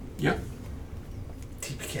 Yeah.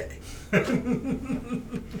 TPK.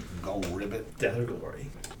 Go ribbit. Death or glory.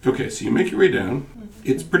 Okay, so you make your way down.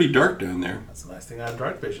 It's pretty dark down there. That's the nice thing. I have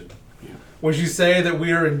dark vision. Yeah. Would you say that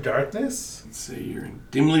we are in darkness? Let's say you're in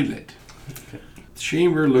dimly lit. The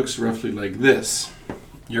chamber looks roughly like this.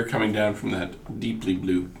 You're coming down from that deeply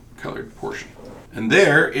blue colored portion. And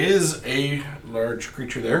there is a large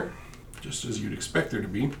creature there, just as you'd expect there to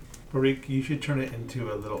be. Bariq, you should turn it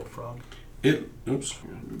into a little frog. Oops,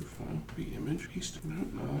 move file, the image, no,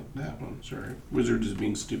 not that one, sorry. Wizard is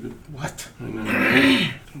being stupid. What? I know,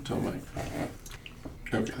 don't tell Mike.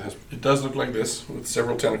 Okay, it does look like this, with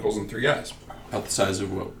several tentacles and 3 eyes. About the size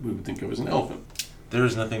of what we would think of as an elephant. There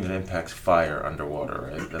is nothing that impacts fire underwater,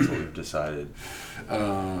 right? That's what we've decided.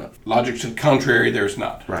 Logic to the contrary, there's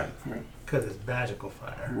not. Right. Because it's magical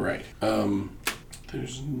fire. Right.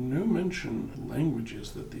 There's no mention of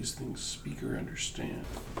languages that these things speak or understand.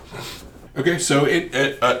 Okay, so it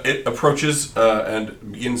approaches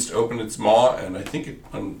and begins to open its maw, and I think it.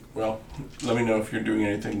 Well, let me know if you're doing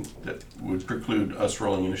anything that would preclude us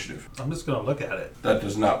rolling initiative. I'm just going to look at it. That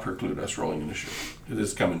does not preclude us rolling initiative. It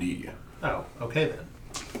is coming to eat you. Oh, okay then.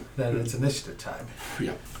 Then it's initiative time.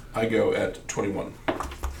 Yeah, I go at 21.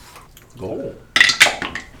 Goal.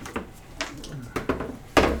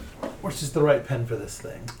 Which is the right pen for this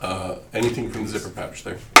thing? Anything from the zipper pouch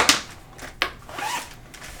there.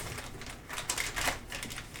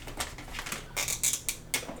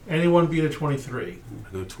 Anyone beat a 23?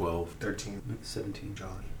 I go 12. 13. 17.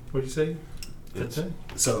 John. What'd you say? It's 15?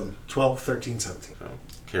 So 12, 13, 17.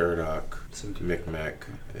 Caradoc, 17. MikMek,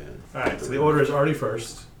 and... Alright, so the order is Arty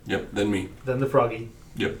first, Yep, then me. then the Froggy,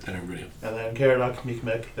 Yep, then everybody else. and then Caradoc,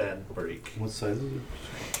 MikMek, then Bariq. What size is it?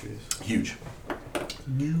 Curious. Huge.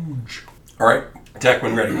 Huge. All right, attack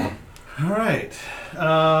when ready. Alright.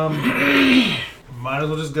 Might as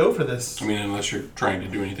well just go for this. I mean, unless you're trying to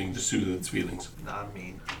do anything to soothe its feelings. Not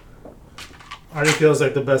mean. Arty feels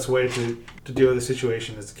like the best way to deal with the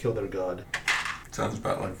situation is to kill their god. Sounds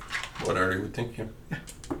about like what Arty would think, yeah.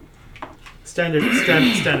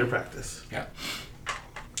 Standard practice. Yeah.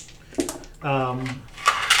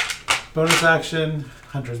 Bonus action,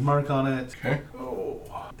 Hunter's Mark on it. Okay. Oh,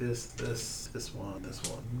 this one,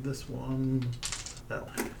 that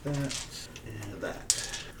one, that, and that.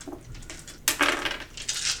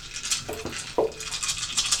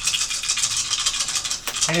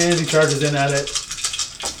 And he charges in at it.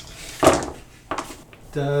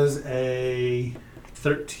 Does a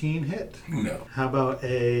 13 hit? No. How about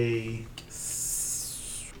a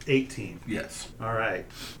 18? Yes. All right.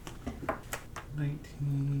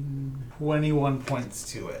 19, 21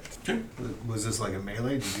 points to it. Okay. Was this like a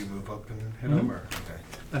melee? Did you move up and hit him? Or okay.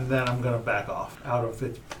 And then I'm going to back off out of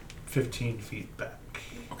it 15 feet back.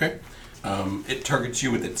 Okay. It targets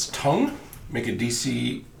you with its tongue. Make a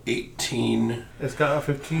DC 18. It's got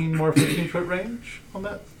a 15-foot range on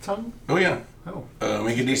that tongue? Oh, yeah. Oh.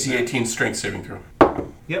 Make a DC 18 strength saving throw.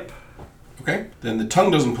 Yep. Okay. Then the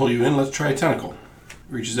tongue doesn't pull you in. Let's try a tentacle.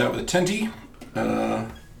 Reaches out with a tenty.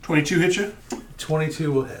 22 hit you.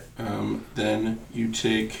 22 will hit. Then you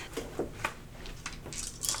take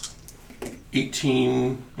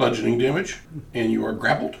 18 bludgeoning damage, and you are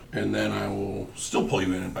grappled. And then I will still pull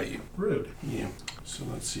you in and bite you. Rude. Yeah. So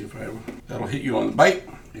let's see if that'll hit you on the bite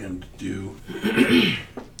and do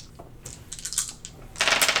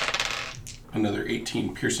another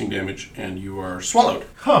 18 piercing damage, and you are swallowed.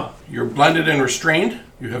 Huh. You're blinded and restrained.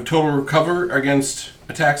 You have total recover against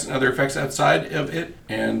attacks and other effects outside of it,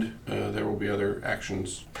 and there will be other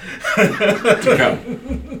actions to come.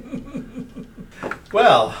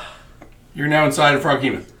 Well. You're now inside of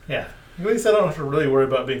froghemoth. Yeah. At least I don't have to really worry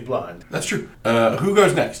about being blind. That's true. Who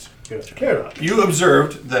goes next? Caradoc. You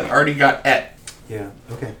observed that Arty got et. Yeah.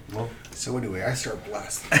 Okay. Well. So anyway, I start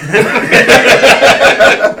blasting.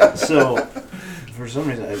 So, for some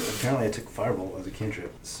reason, apparently I took Fireball as a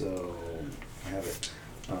cantrip, so I have it.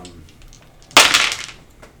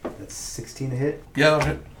 That's 16 to hit. Yeah, that'll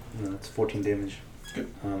hit. No, that's 14 damage. Good.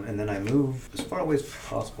 And then I move as far away as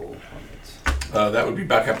possible from it. That would be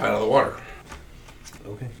back up out of the water.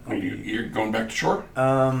 Okay. You're going back to shore?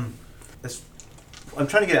 I'm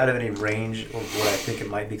trying to get out of any range of what I think it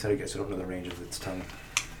might be, because I don't know the range of its tongue.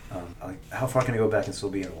 How far can I go back and still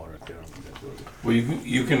be in water? Well,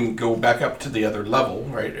 you can go back up to the other level,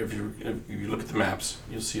 right? If you look at the maps,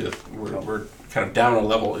 you'll see that we're kind of down a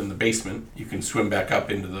level in the basement. You can swim back up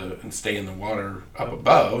and stay in the water up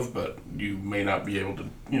above, but you may not be able to,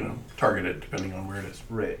 target it depending on where it is.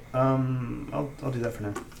 Right. I'll do that for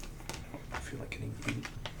now. I feel like getting beat.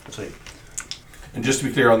 Sorry. And just to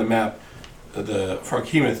be clear on the map, the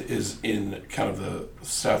froghemoth is in kind of the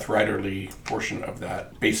south riderly portion of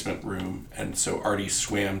that basement room, and so Arty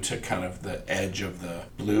swam to kind of the edge of the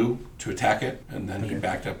blue to attack it, and then he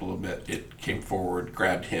backed up a little bit. It came forward,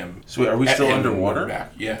 grabbed him. So wait, are we still and underwater?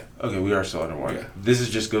 Back. Yeah. Okay, we are still underwater. Yeah. This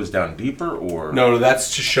just goes down deeper, or No,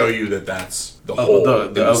 that's to show you that that's the hole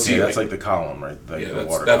in the okay, ceiling. that's like the column, right? Like Yeah, the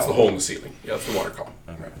water that's the column. hole in the ceiling. Yeah, that's the water column.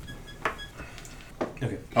 Okay.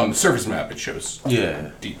 Okay. On the surface map, it shows Yeah.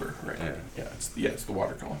 deeper, right? Yeah. It's the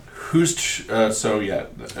water column. Who's who's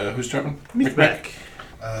turn? MikMek.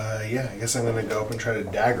 Yeah, I guess I'm gonna go up and try to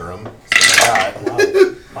dagger him.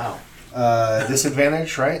 So Wow.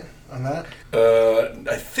 disadvantage, right, on that?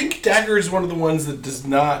 I think dagger is one of the ones that does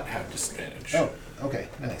not have disadvantage. Oh, okay,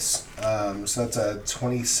 nice. So that's a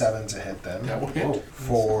 27 to hit then. That will hit.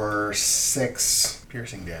 For 6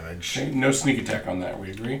 piercing damage. Okay, no sneak attack on that. We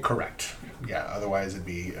agree. Correct. Yeah, otherwise it'd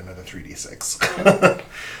be another 3d6.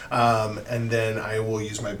 And then I will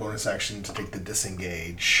use my bonus action to take the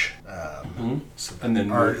disengage. So And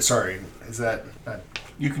then sorry, is that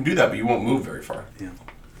you can do that, but you won't move very far. Yeah.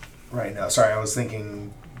 right? No, sorry, I was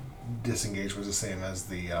thinking disengage was the same as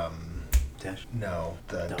the Dash. no,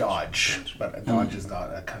 the Dodge. dodge. But a dodge is not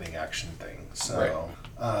a cunning action thing. So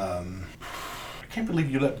I can't believe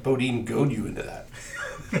you let Bodean goad you into that.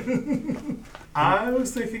 I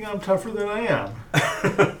was thinking I'm tougher than I am.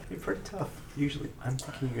 You're pretty tough, usually. I'm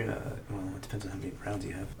thinking you're gonna. Well, it depends on how many rounds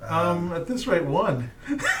you have. At this rate, 1.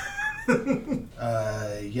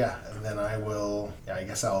 yeah, and then I will. Yeah, I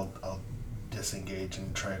guess I'll disengage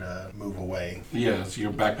and try to move away. Yeah, so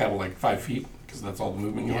you'll back pedal like 5 feet because that's all the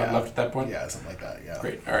movement you have left at that point. Yeah, something like that. Yeah.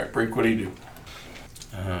 Great. All right, Brink. What do you do?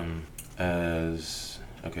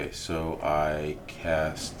 So I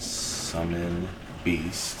cast Summon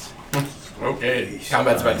Beast. Okay,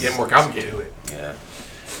 combat's about to get more complicated. Yeah.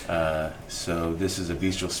 So this is a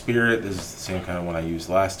bestial spirit. This is the same kind of one I used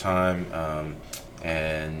last time,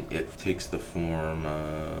 and it takes the form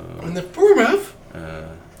of. In the form of.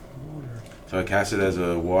 So I cast it as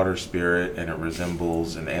a water spirit, and it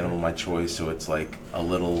resembles an animal of my choice. So it's like a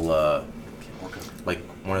little, like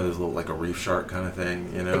one of those little, like a reef shark kind of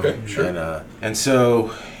thing, Okay, sure. And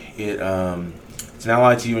so it. It's an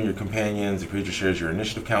ally to you and your companions. The creature shares your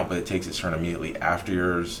initiative count, but it takes its turn immediately after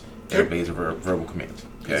yours and obeys a verbal command.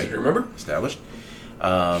 Easy to remember. Established.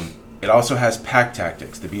 It also has pack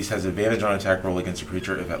tactics. The beast has advantage on attack roll against a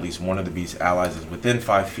creature if at least one of the beast's allies is within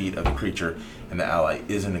 5 feet of the creature and the ally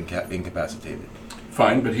isn't incapacitated.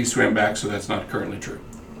 Fine, but he swam back, so that's not currently true.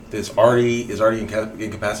 Is Arty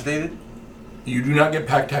incapacitated? You do not get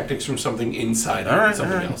pack tactics from something inside of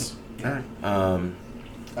something else. All right.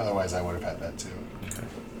 Otherwise, I would have had that too.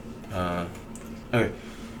 Okay.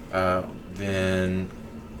 Then,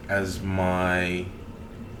 as my...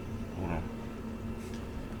 Hold on.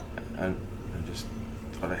 I just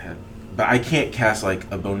thought I had... But I can't cast, like,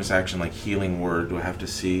 a bonus action, like Healing Word. Do I have to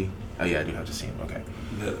see? Oh, yeah, I do have to see him. Okay.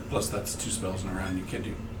 Plus, that's 2 spells in a round you can't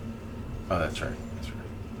do. Oh, that's right.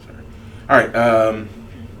 Sorry. All right.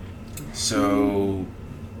 So...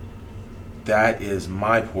 That is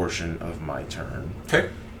my portion of my turn. Okay.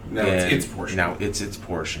 Now And it's its portion. Now it's its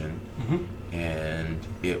portion. Mm-hmm. And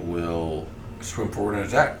it will... Swim forward and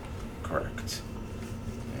attack. Correct.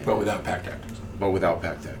 But without pack tactics. But without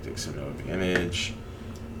pack tactics, so no advantage.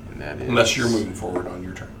 And that is... Unless you're moving forward on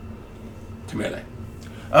your turn. To melee.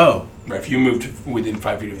 Oh. Right, if you move to within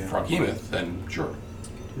 5 feet of the froghemoth, then sure.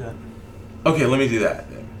 Do that. Okay, let me do that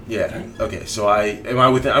then. Yeah. Okay, so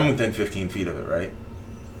I'm within 15 feet of it, right?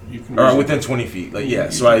 You can Or use within it. 20 feet. Like, You yeah,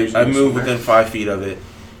 can so use I it move somewhere. within 5 feet of it.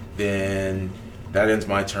 Then that ends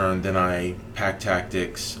my turn. Then I pack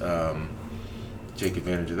tactics, take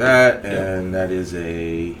advantage of that, and that is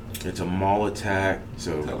it's a maul attack.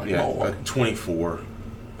 So Is that like yeah, maul a walk? 24.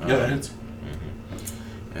 Yeah, that hits.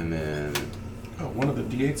 Mhm. And then Oh, one of the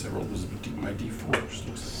d8s I rolled was my d4s.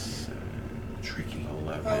 Looks tricky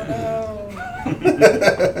 11. Oh,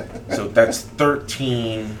 So that's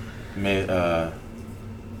 13 melee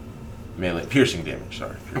piercing damage.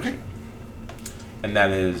 Sorry. like... Okay. And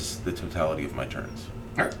that is the totality of my turns.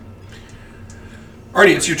 All right.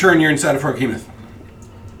 Arty, it's your turn. You're inside of froghemoth.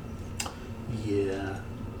 Yeah.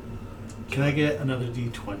 Can I get another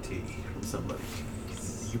D20 from somebody?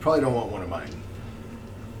 you probably don't want one of mine.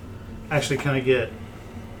 Actually, can I get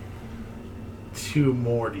 2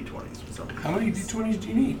 more D20s from somebody? How many d20s do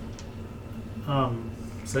you need?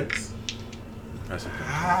 6? That's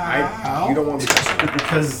okay. You don't want me to.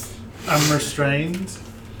 Because I'm restrained,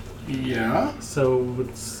 Yeah. so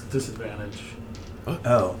it's disadvantage.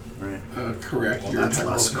 Oh, right. Correct. Well, Your that's attack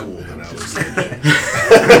less roll cool is than I was disadvantage.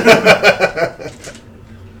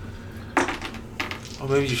 Oh,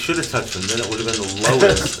 maybe you should have touched him. Then it would have been the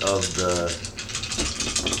lowest of the.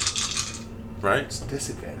 Right? It's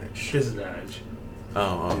disadvantage. Disadvantage.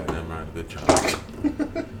 Oh, Yeah. never mind. Good job.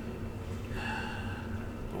 But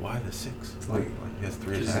why the 6? Like, He has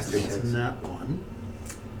 3 Just attacks. six. And that one.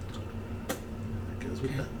 That goes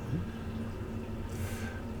with that one.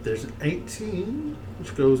 There's an 18,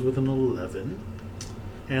 which goes with an 11,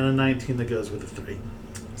 and a 19 that goes with a 3.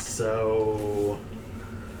 So,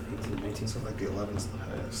 18, 19. So like the 11's the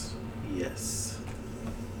highest. yes.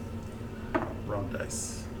 Wrong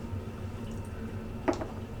dice.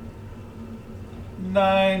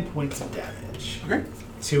 9 points of damage Okay.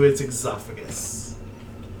 to its esophagus.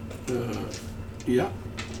 Yeah.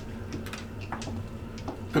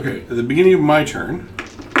 Okay, at the beginning of my turn,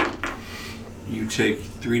 you take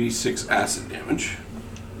 3d6 acid damage,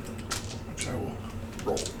 which I will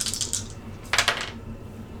roll.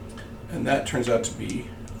 And that turns out to be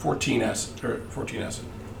 14 acid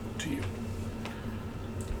to you.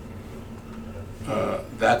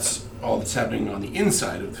 That's all that's happening on the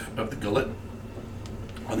inside of the gullet.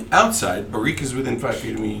 On the outside, Bariq is within 5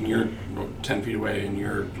 feet of me, and you're 10 feet away, and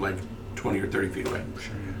you're like 20 or 30 feet away.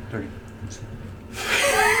 30.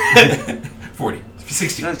 40.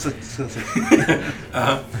 60. That's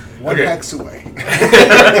One Okay. hex away.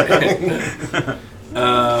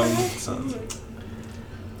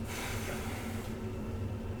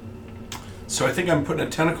 So I think I'm putting a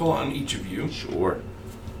tentacle on each of you. Sure.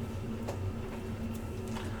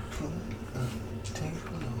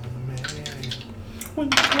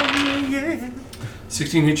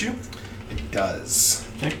 16 hit you? It does.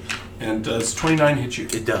 Okay. And does 29 hit you?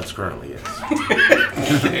 It does currently,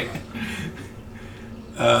 yes. Okay.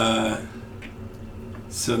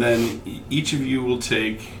 So then each of you will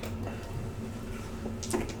take...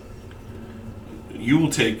 You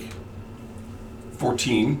will take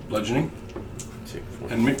 14 bludgeoning. Take 4.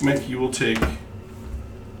 And MikMek, you will take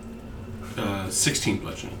 16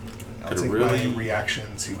 bludgeoning. I'll Could it take really- my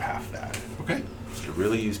reaction to half that. Okay. Could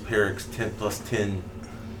really use Peric's 10 plus 10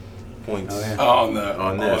 points. Oh, yeah.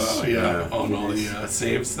 On this, yeah. on all the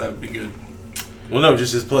saves, that would be good. Well, no,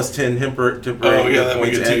 just his plus 10 temporary Oh, yeah, that'd be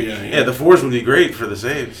points. good too, and- yeah. the 4s would be great for the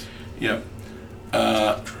saves. Yep.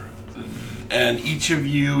 And each of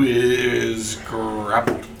you is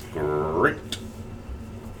grappled. Great.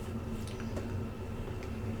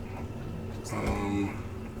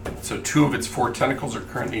 So 2 of its 4 tentacles are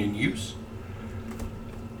currently in use.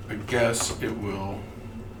 I guess it will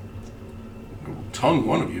tongue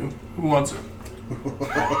one of you. Who wants it?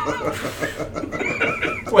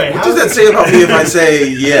 Wait, What does that say about me if I say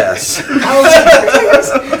yes?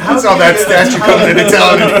 That's how that statue comes into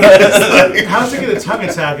town. How does it get a tongue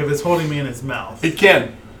attack if it's holding me in its mouth? It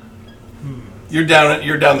can. You're down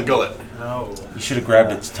the gullet. Oh. You should have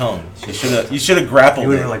grabbed its tongue. You should have grappled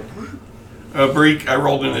You it. were like, Bariq, I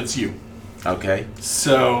rolled and it's you. Okay.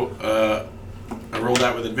 So, I rolled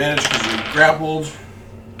that with advantage because you grappled.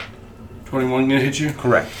 21 gonna hit you?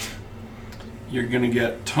 Correct. You're gonna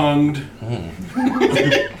get tongued.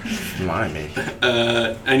 Blimey.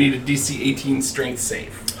 I need a DC 18 strength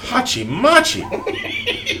save. Hachi machi.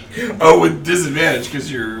 Oh, with disadvantage because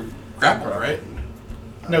you're grappled, right?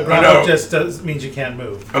 No, grapple no. just means you can't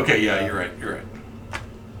move. Okay, yeah, you're right. You're right.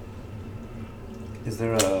 is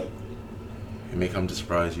there a... It may come to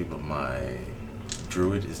surprise you, but my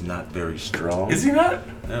druid is not very strong. Is he not?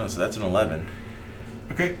 No, so that's an 11.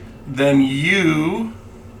 Okay. Then you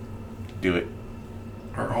Do it.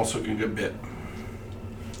 are also gonna get bit.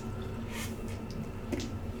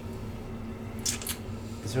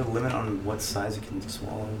 Is there a limit on what size it can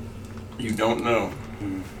swallow? You don't know.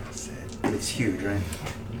 It's huge, right?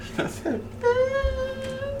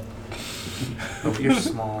 Oh, you're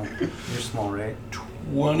small. You're small, right?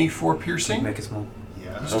 24 piercing. Make it small.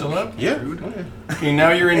 Yeah. Still up? Yeah. Okay,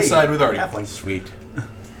 now you're inside with Arty. Halfling. Sweet.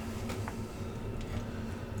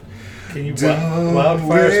 Can you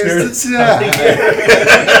wildfire spirits? My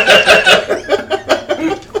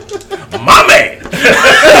man!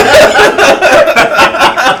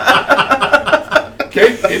 Okay,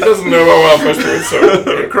 it doesn't know about wildfire spirits,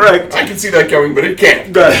 so correct. I can see that coming, but it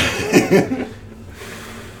can't.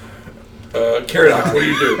 Caradoc, what do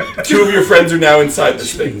you do? 2 of your friends are now inside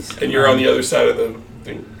this thing, and you're on the other side of the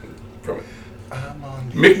thing from it. I'm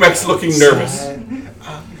on MikMek's looking nervous. I'm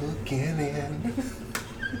looking in.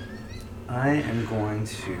 I am going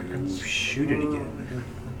to shoot it again.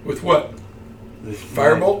 With what? With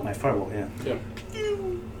Firebolt? My firebolt, yeah. Yeah.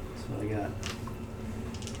 That's what I got.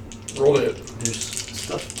 Roll to hit. There's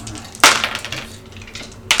stuff.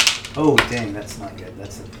 Oh, dang, that's not good.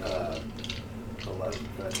 That's 11,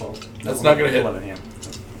 12. That's not gonna hit. 11, yeah.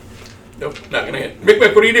 Nope, not gonna hit.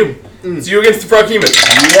 MikMek, what do you do? It's you against the froghemoth.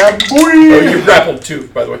 Yeah, boy. Oh, you're grappled too,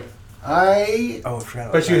 by the way. Oh, I forgot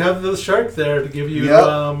about But you that. have the shark there to give you. Yep.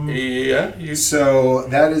 Yeah, you. So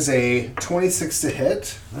that is a 26 to hit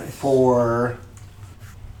for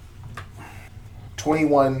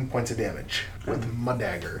 21 points of damage with my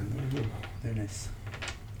dagger. Very nice.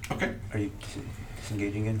 Okay. Are you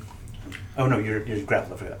disengaging again? Oh no, you're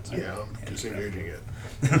grappled for that. Sorry. Yeah, I'm disengaging it.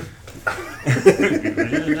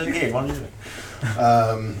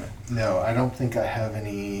 No, I don't think I have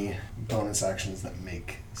any bonus actions that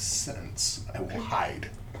make sense. I will hide.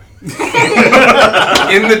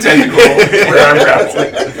 In the tentacle where I'm grappled.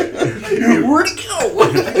 Where'd it go?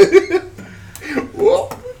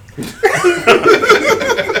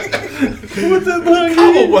 What's that behind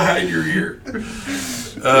you? Behind your ear.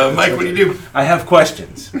 Mike, what do you do? I have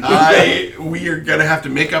questions. We are gonna have to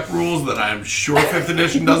make up rules that I'm sure 5th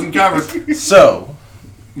edition doesn't cover. So,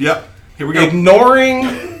 Yep. Here we go. ignoring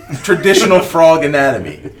traditional frog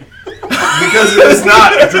anatomy. Because it is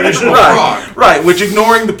not a traditional frog. Right, which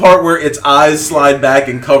ignoring the part where its eyes slide back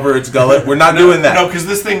and cover its gullet, we're not doing that. No, because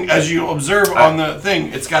this thing, as you observe on the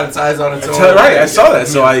thing, it's got its eyes on its own. Right, I saw that,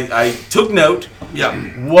 so I took note. Yeah.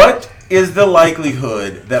 What is the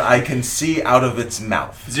likelihood that I can see out of its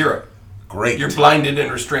mouth? 0. Great. You're blinded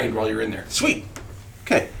and restrained while you're in there. Sweet.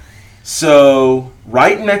 Okay. So,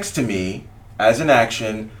 right next to me, as an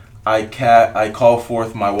action, I call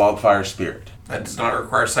forth my wildfire spirit. That does not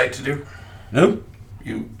require sight to do. Nope.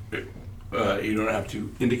 You don't have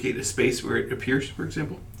to indicate a space where it appears, for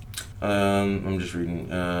example. I'm just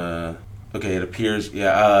reading. Okay, it appears,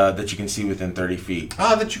 that you can see within 30 feet.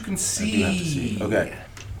 Ah, that you can see. I do have to see. Okay.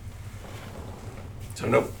 So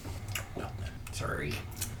nope. Well, sorry.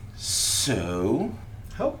 So,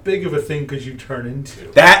 How big of a thing could you turn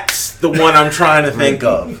into? that's the one I'm trying to think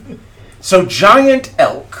of. So, giant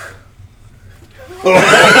elk.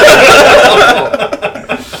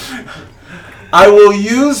 I will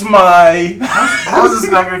use my How is this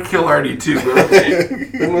not going to kill Arty too? But okay.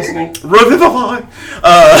 I'm listening. revivify.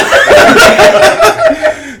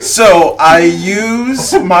 So I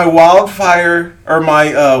use my wildfire or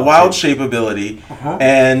my wild shape ability,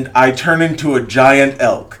 and I turn into a giant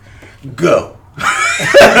elk. Go. Okay.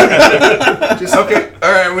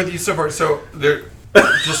 All right, I'm with you so far. So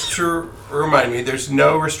Just to remind me, there's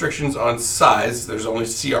no restrictions on size. There's only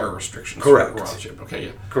CR restrictions. Correct. For wild shape. Okay,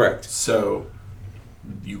 yeah. Correct. So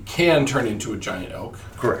you can turn into a giant elk.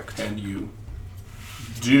 Correct. And you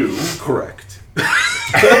do. Correct.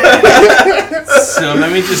 So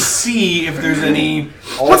let me just see if there's any.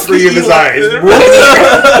 All three of his eyes. Let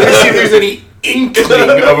me see if there's any inkling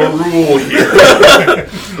of a rule here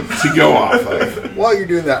to go off of. While you're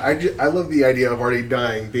doing that, I love the idea of Arty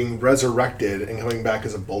dying, being resurrected, and coming back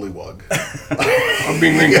as a bullywug. I'm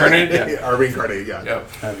being reincarnated? Yeah. Or reincarnated, yeah. Yeah.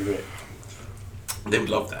 That'd be great. They would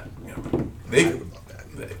love that. Yeah. They would love that.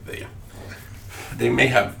 Yeah.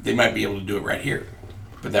 They might be able to do it right here,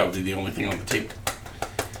 but that would be the only thing on the table.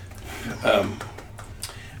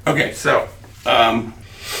 Okay, so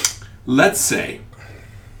let's say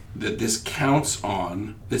that this counts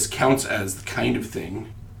as the kind of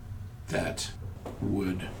thing that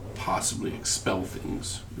would possibly expel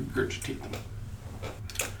things, regurgitate them.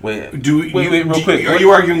 Wait, Wait, real quick. Are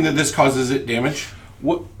you arguing that this causes it damage?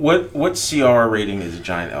 What CR rating is a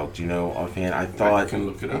giant elk? Do you know offhand? I thought. I can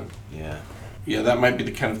look it up. Yeah. Yeah, that might be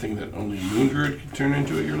the kind of thing that only a moon druid can turn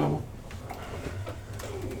into at your level.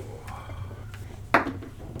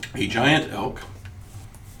 A giant elk,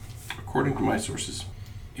 according to my sources,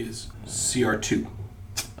 is CR2.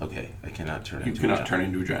 Okay, I cannot turn. You cannot turn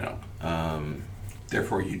into a giant elk.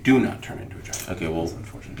 Therefore, you do not turn into a giant elk. Okay, well,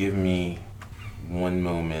 give me one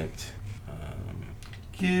moment.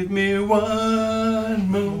 Give me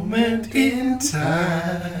one moment in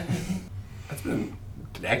time. That's been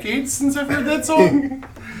decades since I've heard that song.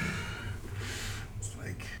 It's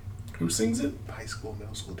like, Who sings it? high school,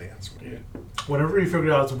 middle school dance. Yeah. Whenever you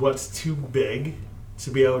figure out what's too big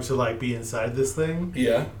to be able to like be inside this thing,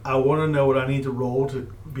 Yeah. I want to know what I need to roll to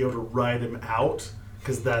be able to ride him out,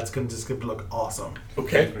 because that's going to look awesome.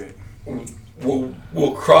 Okay.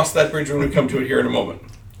 We'll cross that bridge when we come to it here in a moment.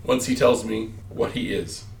 Once he tells me what he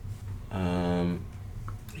is. A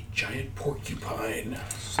giant porcupine.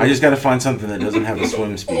 I just got to find something that doesn't have a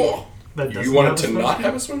swim speed. Oh, That you doesn't want have it a to swim not speed?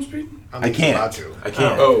 have a swim speed? I can't. Not to. I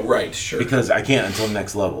can't. Oh, right, sure. Because I can't until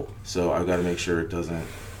next level. So I've got to make sure it doesn't.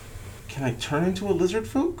 Can I turn into a lizard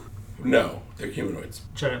folk? No, they're humanoids.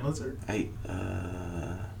 Giant lizard.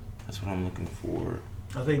 That's what I'm looking for.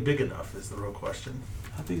 Are they big enough is the real question.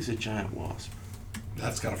 How big is a giant wasp?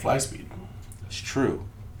 That's got a fly speed. It's true.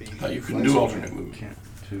 I thought you couldn't do alternate movement. Can't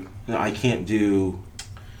do. No, I can't do.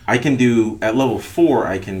 I can do at level 4.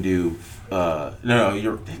 I can do. No,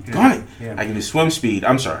 you're. Got it. Yeah. I can do swim speed.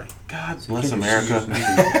 I'm sorry. God bless Can't do America. swim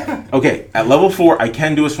speed. Okay, at level 4, I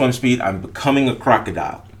can do a swim speed. I'm becoming a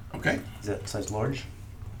crocodile. Okay. Is that size large?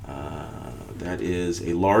 That is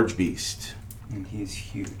a large beast. And he's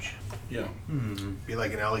huge. Yeah. Be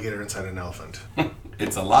like an alligator inside an elephant.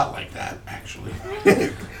 It's a lot like that, actually.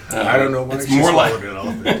 I don't know why it's she more like.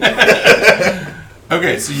 swallowed an elephant.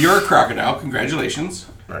 Okay, so you're a crocodile. Congratulations.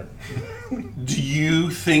 Right. Do you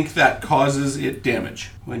think that causes it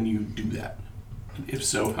damage when you do that? If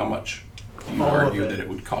so, how much do you All of argue it. that it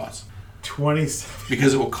would cause? 27.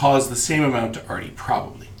 Because it will cause the same amount to Arty,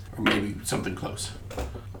 probably. Or maybe something close.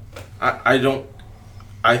 I don't.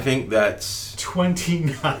 I think that's.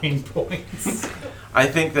 29 points. I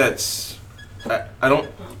think that's. I don't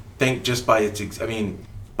think just by its.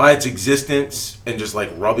 By its existence and just like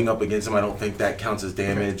rubbing up against him, I don't think that counts as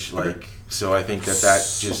damage. Okay. Like, so I think that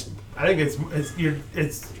just. I think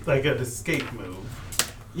it's like an escape move.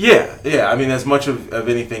 Yeah. I mean, as much of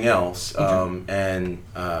anything else,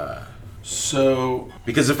 So,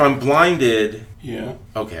 because if I'm blinded, yeah,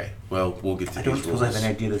 okay. Well, we'll get to I these don't suppose I rules. have an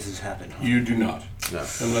idea this has happened. you do not. No.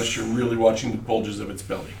 Unless you're really watching the bulges of its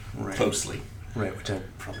belly Right. closely. Right, which I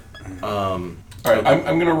probably. All right,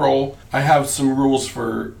 I'm going to roll. I have some rules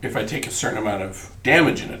for if I take a certain amount of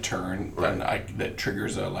damage in a turn, then that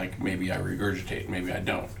triggers a, like, maybe I regurgitate, maybe I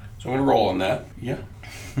don't. So I'm going to roll on that. Yeah.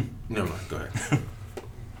 Never mind. Go ahead.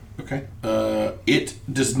 Okay. It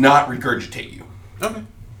does not regurgitate you. Okay.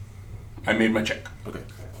 I made my check. Okay.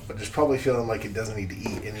 But it's probably feeling like it doesn't need to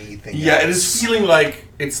eat anything Yeah, else. it is feeling like,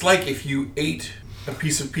 it's like if you ate a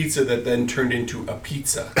piece of pizza that then turned into a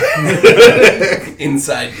pizza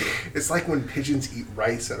inside you. It's like when pigeons eat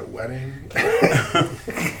rice at a wedding.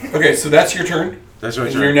 Okay, so that's your turn. That's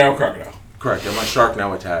right. And you're now crocodile. Correct. And my shark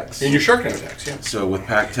now attacks. And your shark now attacks, yeah. So with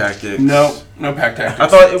pack tactics. No pack tactics. I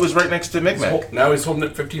thought it was right next to He's MikMek. now he's holding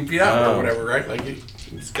it 15 feet out Oh. or whatever, right? Like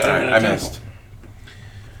he's got All it in right, a I tentacle. missed.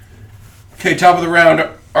 Okay, top of the round,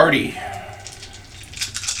 Arty.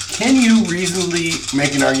 Can you reasonably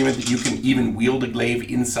make an argument that you can even wield a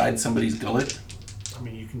glaive inside somebody's gullet? I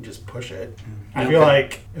mean, you can just push it. I Okay. feel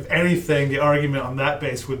like, if anything, the argument on that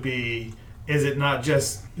base would be is it not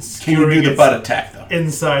just Can you do the butt attack, though?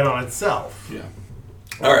 inside on itself? Yeah.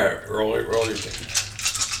 All right, roll your ticket.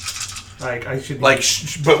 Like, I should...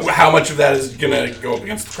 But how much of that is going to go up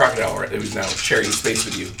against the crocodile, right? Who's now sharing space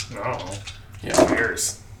with you? No. Yeah.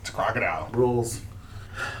 Here's it's a crocodile. rules.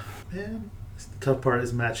 Man, the tough part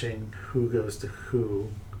is matching who goes to who.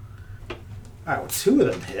 Alright, well, 2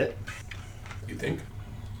 of them hit. You think?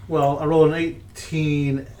 Well, I rolled an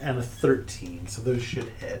 18 and a 13, so those should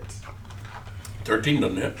hit. 13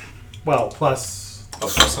 doesn't hit. Well, plus, Oh,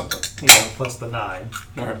 plus something. plus the 9.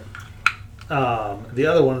 All right. The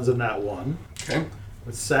other one is a nat 1. Okay.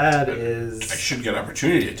 What's sad I is... should get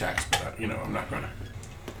opportunity attacks, but I'm not going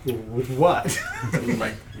to. With what? with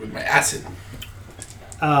my acid.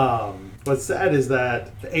 What's sad is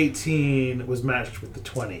that the 18 was matched with the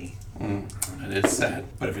 20. And it's sad.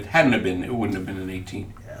 But if it hadn't have been, it wouldn't have been an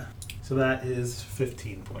 18. Yeah. So that is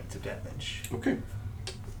 15 points of damage. Okay.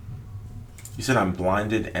 You said I'm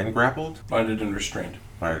blinded and grappled? Blinded and restrained.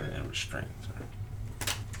 Blinded and restrained. Sorry.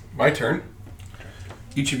 My turn.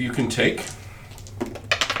 Each of you can take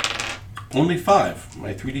only 5.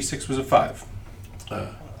 My 3d6 was a 5.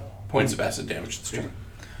 Points of acid damage this turn.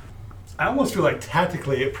 I almost feel like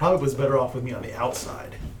tactically it probably was better off with me on the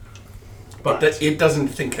outside. But it doesn't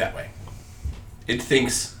think that way. It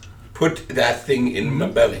thinks, put that thing in my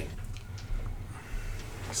belly.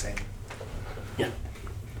 Same. Yeah.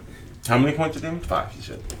 How many points of damage? 5, you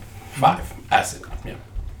said. 5. Acid. Yeah.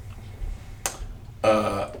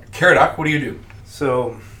 Caradoc, what do you do?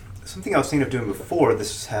 So, something I was thinking of doing before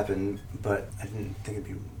this happened, but I didn't think it'd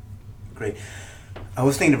be great. I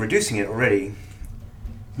was thinking of reducing it already.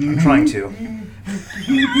 I'm trying to.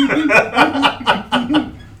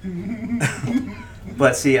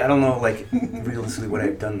 But see, I don't know, like, realistically would I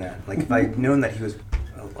have done that? Like, if I'd known that he was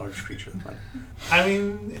a large creature. Like, I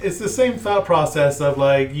mean, it's the same thought process of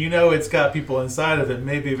like, it's got people inside of it.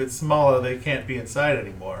 Maybe if it's smaller, they can't be inside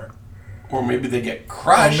anymore. Or maybe they get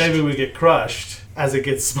crushed. And maybe we get crushed as it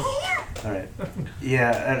gets smaller. all right.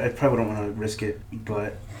 Yeah, I probably don't want to risk it,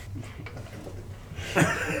 but...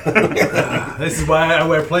 This is why I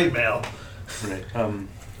wear plate mail. Right.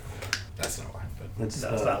 That's not why. But Let's,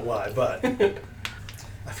 That's not why, but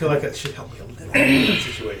I feel like that should help me a little in that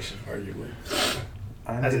situation. arguably.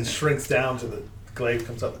 As it shrinks down to the glaive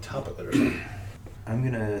comes out the top of it or something. I'm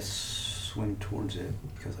gonna swim towards it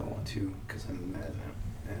because I want to, because I'm mad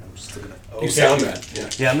now. And I'm still gonna... You sound mad. Yeah.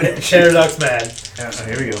 Yeah, I'm gonna... Caradoc's mad. Oh,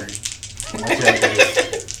 here we go.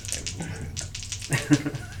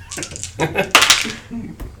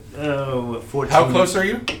 Oh, 14. How close are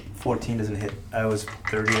you? 14 doesn't hit. I was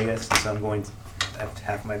 30, I guess, so I'm going to have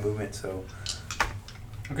half my movement, so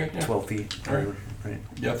Okay, yeah. 12 feet. All right. Right.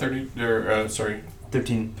 Yeah, 30, or, sorry,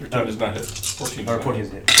 13. 13 does not hit. 14 does Or not 14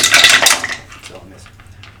 hit. doesn't hit. So I missed.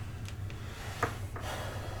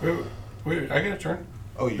 Wait, I get a turn.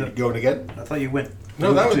 Oh, you're going again? I thought you went.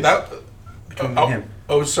 No, that was, Between me and him.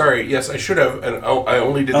 Oh, sorry, yes, I should have, and I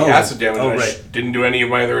only did the Oh. acid damage, Oh, and I right. didn't do any of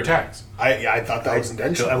my other attacks. I thought that was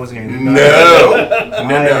intentional. I wasn't even. No, I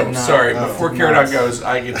no, have not- sorry, oh, before did Caradoc not. goes,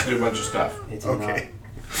 I get to do a bunch of stuff. It did Okay.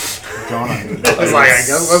 not dawn on me. I was like, I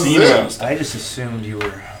guess that's Seen it. amount of stuff. I just assumed you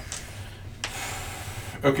were.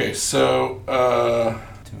 Okay, so, Do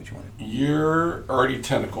what you wanted. you're already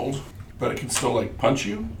tentacled, but it can still, like, punch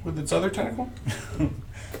you with its other tentacle?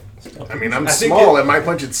 I mean, I'm I think small. It might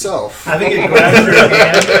punch itself. I think it grabs your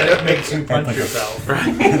hand and it makes you punch yourself.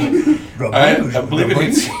 I believe it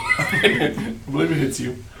hits you. I believe it hits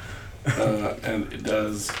you. And it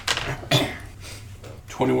does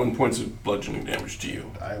 21 points of bludgeoning damage to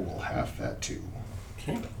you. I will have that too.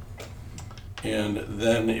 Okay. And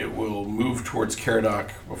then it will move towards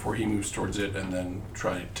Caradoc before he moves towards it, and then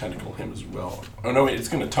try to tentacle him as well. Oh no, wait, it's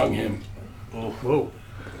going to tongue him. Oh, whoa.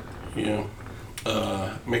 Yeah.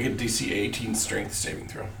 Make a DC 18 strength saving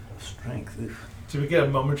throw. Strength. Oof. Do we get a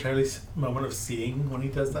moment of seeing when he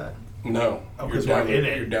does that? No. Oh, you're 'cause down we're in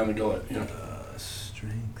the, it. You're down the gullet. Yeah.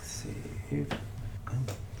 Strength save. Oh,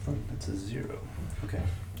 fuck, that's a 0. Okay.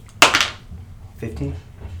 15?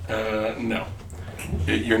 No.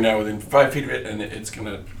 You're now within 5 feet of it, and it's going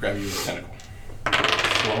to grab you with a tentacle.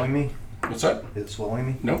 Swallowing me? What's that? Is it swallowing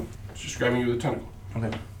me? No. It's just grabbing you with a tentacle.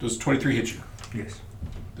 Okay. Does 23 hit you? Yes.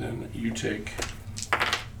 Then you take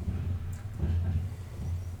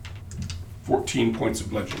 14 points of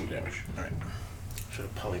bludgeoning damage. All right. Should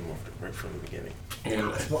have polymorphed it right from the beginning.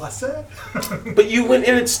 And That's what I said. But you went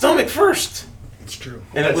in its stomach first, It's true.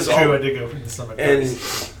 and That's it was true. all. I did go for the stomach And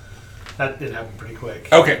first. That did happen pretty quick.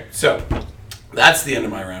 okay, so that's the end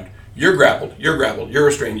of my round. You're grappled. You're grappled. You're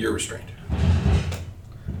restrained. You're restrained.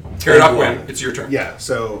 Caradoc win. It's your turn. Yeah,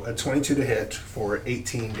 so a 22 to hit for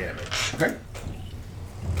 18 damage. Okay.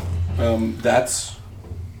 That's...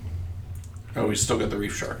 Oh, we still got the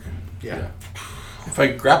reef shark. Yeah. If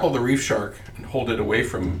I grapple the reef shark and hold you away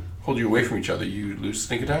from each other, you lose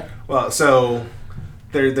sneak attack? Well, so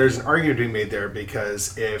there's an argument being made there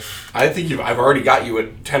because if... I think I've already got you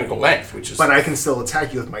at tentacle length, which is... But I can still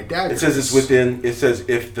attack you with my dagger. It says it's within. It says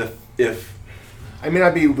if. I may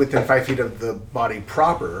not be within 5 feet of the body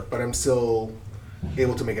proper, but I'm still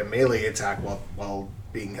able to make a melee attack while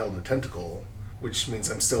being held in a tentacle, which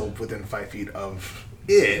means I'm still within 5 feet of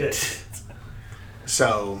it.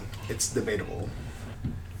 So it's debatable.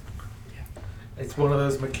 It's one of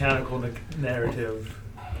those mechanical narrative.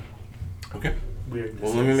 Okay. Weirdness.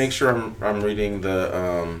 Well, let me make sure I'm reading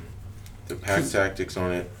the pack tactics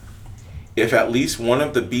on it. If at least one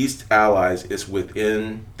of the beast allies is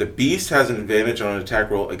within... The beast has an advantage on an attack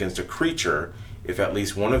roll against a creature if at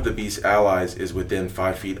least one of the beast allies is within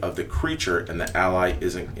 5 feet of the creature and the ally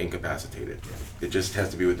isn't incapacitated. It just has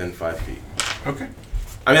to be within 5 feet. Okay.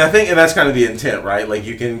 I mean, I think that's kind of the intent, right? Like,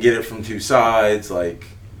 you can get it from two sides, like...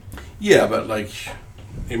 Yeah, but, like,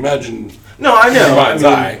 imagine... No, I know. In my mind's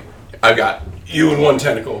eye, I've got you in one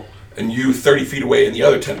tentacle and you 30 feet away in the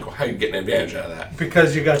other tentacle. How are you getting an advantage out of that?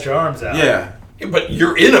 Because you got your arms out. Yeah. But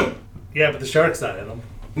you're in them. Yeah, but the shark's not in them.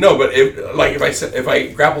 No, but if I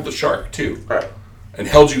grappled the shark too, Right. and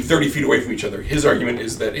held you 30 feet away from each other, his argument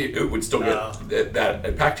is that it would still get that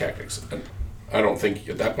at pack tactics. And I don't think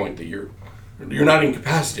at that point that you're not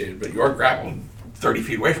incapacitated, but you are grappled 30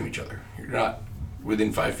 feet away from each other. You're not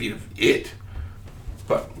within 5 feet of it.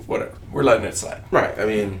 But whatever, we're letting it slide. Right, I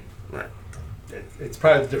mean... Right. It's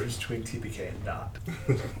probably the difference between TPK and not.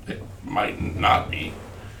 It might not be.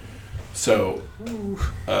 So,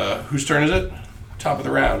 whose turn is it? Top of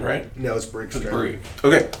the round, right? No, it's Brick's It's turn. Bariq.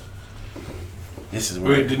 Okay. This is Wait,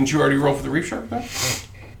 weird. didn't you already roll for the reef shark then?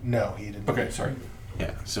 No, he didn't. Okay, sorry.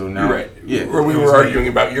 Yeah, so now... You're right. Yeah. Or we were arguing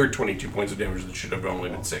about your 22 points of damage that should have only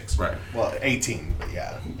been 6. Right. Well, 18, but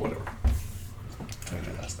yeah. Whatever.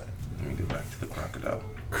 Let me go back to the crocodile.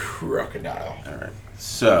 Crocodile. Alright.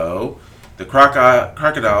 So, the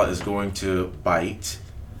crocodile is going to bite.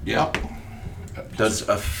 Yep. Does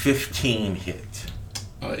a 15 hit?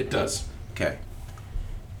 It does. Okay.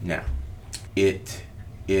 Now, it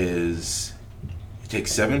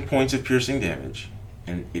takes 7 points of piercing damage,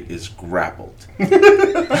 and it is grappled. You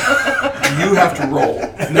have to roll.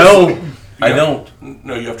 No, I don't.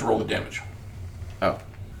 No, you have to roll the damage. Oh.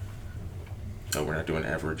 No, we're not doing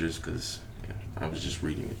averages because I was just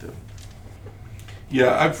reading it though.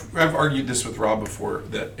 Yeah, I've argued this with Rob before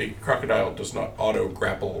that a crocodile does not auto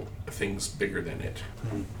grapple things bigger than it.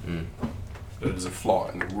 Mm. That is a flaw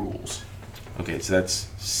in the rules. Okay, so that's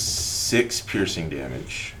 6 piercing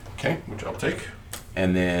damage. Okay, which I'll take.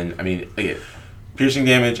 And then, I mean, again, piercing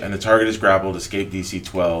damage and the target is grappled, escape DC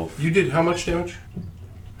 12. You did how much damage?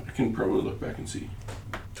 I can probably look back and see.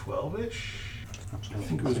 12-ish? I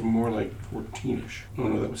think it was more like 14-ish. Oh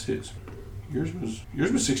no, that was his. Yours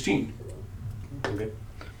was 16. Okay.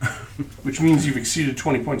 Which means you've exceeded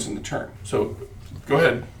 20 points in the turn. So, go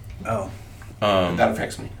ahead. Oh. That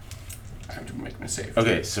affects me. I have to make my save.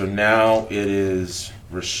 Okay, so now it is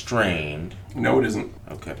restrained. No, it isn't.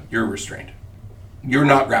 Okay. You're restrained. You're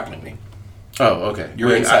not grappling me. Oh, okay.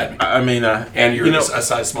 You're inside me. I mean, And you're a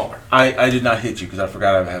size smaller. I did not hit you because I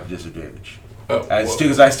forgot I have disadvantage. Oh,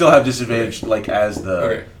 Because I still have disadvantage, like as the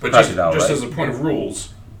okay. But crocodile, just right? as a point of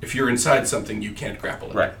rules, if you're inside something, you can't grapple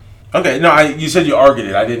it. Right. Okay. No, you said you argued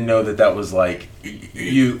it. I didn't know that was like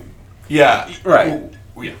you. Yeah. Right.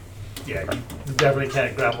 Oh, yeah. Yeah, you definitely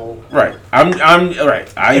can't grapple. Right. I'm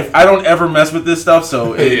right. I don't ever mess with this stuff.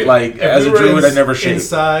 So like If as we a were druid, I never shake.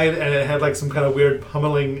 inside and it had like some kind of weird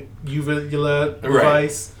pummeling uvula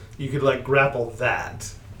device, you could like grapple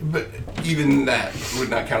that. But even that would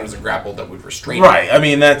not count as a grapple that would restrain Right. I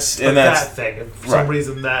mean that's But that's that thing, if for right. some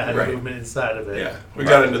reason that had Right. movement inside of it. Yeah, we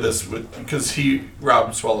got into this because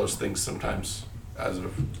Rob swallows things sometimes as a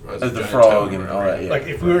the giant frog toad and or all whatever. that. Yeah. Like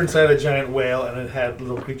if we were inside a giant whale and it had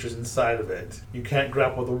little creatures inside of it, you can't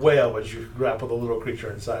grapple the whale, but you can grapple the little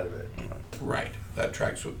creature inside of it. Right. That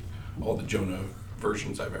tracks with all the Jonah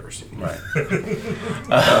versions I've ever seen. Right.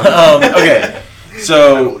 Okay.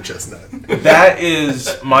 So Chestnut. that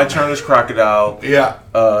is my turn as crocodile. Yeah.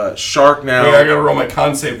 Shark now. I gotta roll my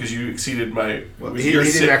con save because you exceeded my. Well, was he your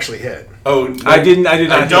didn't si- actually hit. Oh, no, I did not.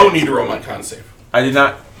 I don't hit. need to roll my con save, I did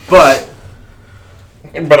not. But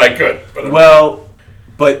but I could.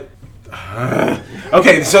 But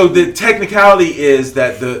okay. So the technicality is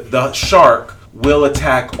that the shark will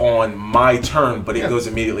attack on my turn, but it Yeah. goes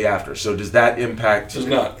immediately after. So does that impact? Does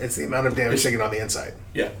not. It's the amount of damage taken on the inside.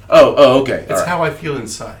 Yeah. Oh, okay. It's All right. how I feel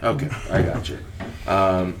inside. Okay, I got you.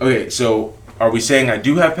 Okay, so are we saying I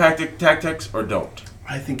do have tactics or don't?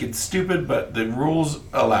 I think it's stupid, but the rules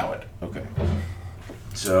allow it. Okay.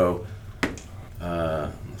 So, let's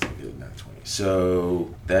look at that 20.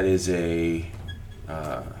 So that is a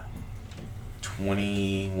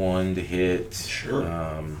 21 to hit. Sure.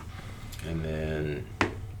 And then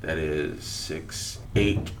that is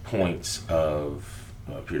 8 points of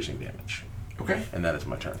piercing damage. Okay. And that is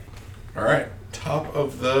my turn. All right. Top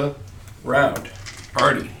of the round.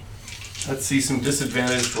 Arty. Let's see some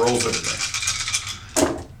disadvantaged rolls over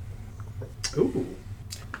there. Ooh.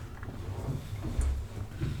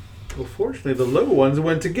 Well, fortunately, the low ones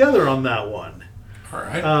went together on that one. All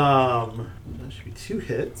right. That should be 2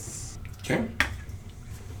 hits Okay.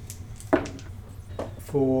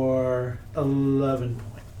 for 11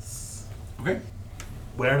 points. Okay.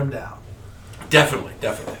 Wearing them down. Definitely.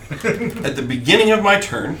 At the beginning of my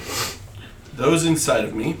turn, those inside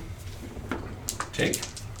of me take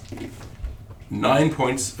 9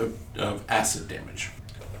 points of acid damage.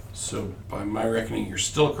 So, by my reckoning, you're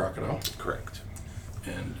still a crocodile. Correct.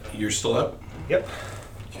 And you're still up? Yep.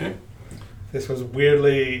 Okay. This was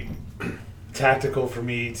weirdly tactical for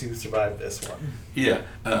me to survive this one. Yeah.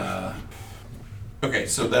 Okay,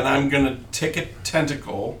 so then I'm going to take a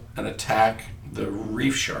tentacle and attack the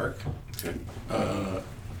reef shark. Okay.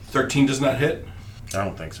 13 does not hit. I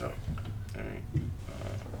don't think so. All right.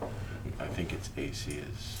 I think its AC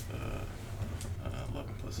is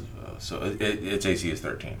 11 plus. So its AC is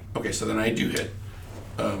 13. Okay, so then I do hit.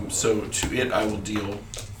 So to it, I will deal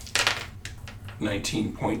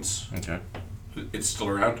 19 points. Okay. It's still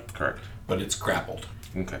around, Correct. but it's grappled.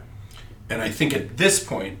 Okay. And I think at this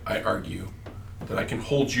point, I argue that I can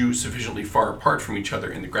hold you sufficiently far apart from each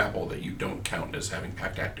other in the grapple that you don't count as having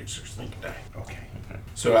packed tactics or sneak die. Okay.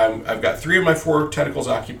 So I've got 3 of my 4 tentacles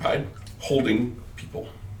occupied, holding people.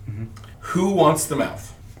 Mm-hmm. Who wants the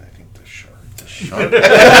mouth? I think the shark. The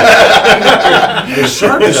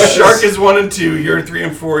shark. The shark is 1 and 2. You're 3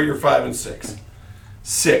 and 4. You're 5 and 6.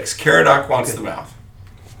 6. Caradoc wants the mouth.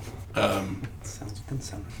 Sounds good.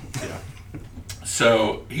 Sound. Yeah.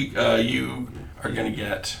 So you are going to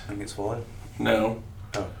get I'm gonna swallow. no.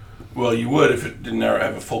 Oh. Well, you would if it didn't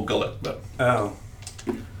have a full gullet, but Oh.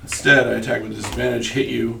 instead I attack with disadvantage, hit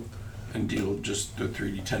you, and deal just the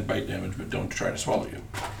 3d10 bite damage, but don't try to swallow you.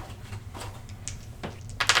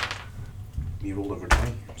 You rolled over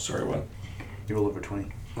 20. Sorry, what? You rolled over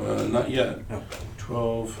 20. Not yet. No.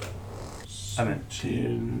 12. I'm in.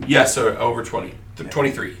 17. Yeah, so over 20.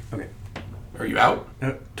 23. Okay. Are you out?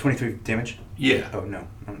 23 damage. Yeah. Oh no,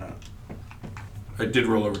 I'm not. I did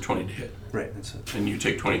roll over 20 to hit. Right. That's it. And you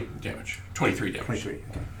take 20 damage. 23 damage. 23. Okay.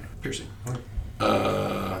 Piercing. Okay.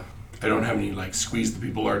 I don't have any, like, squeeze the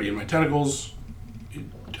people already in my tentacles.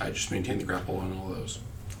 I just maintain the grapple on all those.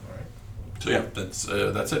 Alright. So yeah,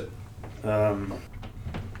 that's it.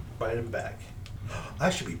 Bite him back. I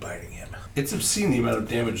should be biting him. It's obscene the amount of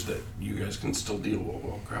damage that you guys can still deal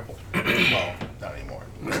while grappled. Well, not anymore.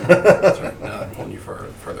 That's right. Now I'm holding you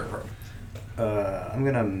further apart. I'm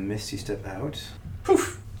gonna misty step out.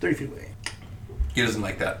 Poof. 30 feet away. He doesn't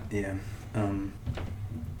like that. Yeah.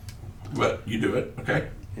 But you do it, okay?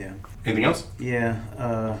 Yeah. Anything else? Yeah.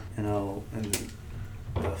 And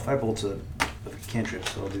 5 bolts of cantrip,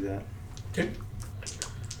 so I'll do that. Okay.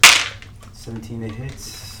 17 it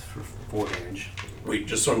hits for 4 damage. Wait,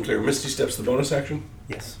 just so I'm clear, Misty Step's the bonus action?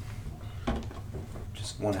 Yes.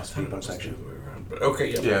 Just one has to be a bonus action. But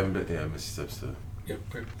okay, yeah. Yeah, but yeah, Misty Steps the. Yeah,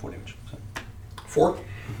 great. 4 damage. So. 4?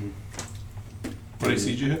 Mm-hmm. What AC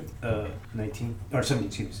did you hit? 19 or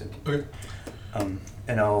 17. Excuse me, 17. Okay.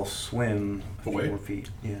 And I'll swim a few Away? more feet.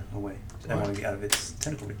 Yeah, away. I Why? want to get out of its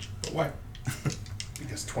tentacle reach. But why?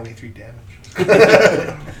 Because 23 damage.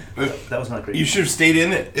 That was not great. You should have stayed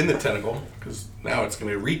in the tentacle, because now it's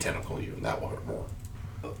going to re-tentacle you, and that will hurt more.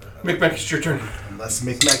 MikMek, it's your turn. Unless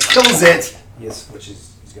MikMek kills it, Yes, which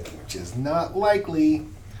is good. which is not likely.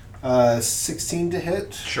 16 to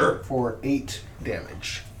hit. Sure. For 8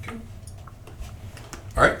 damage.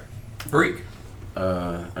 All right. Bariq.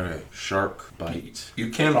 Okay. Shark bite. You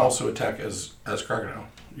can also attack as crocodile.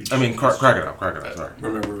 You I mean, just- crocodile. Sorry.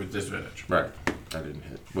 Remember with disadvantage. Right. I didn't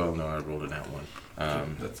hit. Well, no, I rolled an out one.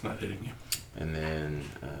 That's not hitting you. And then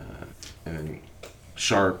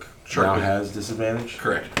shark Shark now would- has disadvantage.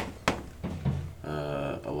 Correct.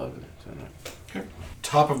 11. So no. Okay.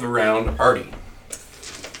 Top of the round, Arty.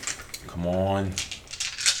 Come on.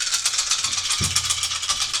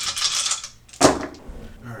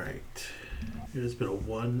 Alright. It has been a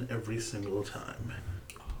 1 every single time.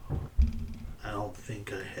 I don't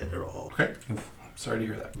think I hit at all. Okay. Sorry to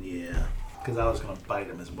hear that. Yeah. Because I was going to bite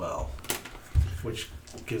him as well. Which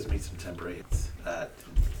gives me some temporary hits.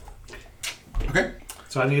 Okay.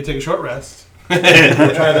 So I need to take a short rest. We'll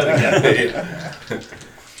try that again.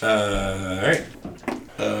 All right.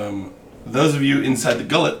 Those of you inside the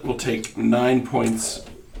gullet will take 9 points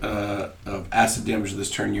of acid damage this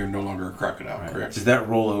turn. You're no longer a crocodile, Right. correct? Does that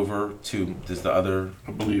roll over to? Does the other?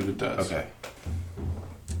 I believe it does. Okay.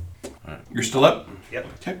 You're still up? Yep.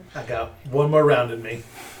 Okay. I got one more round in me.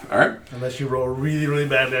 All right. Unless you roll really, really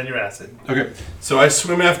badly on your acid. Okay. So I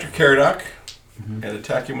swim after Caradoc and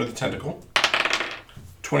attack him with a tentacle.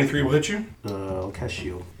 23 will hit you. I'll cast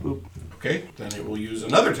shield. Boop. Okay. Then it will use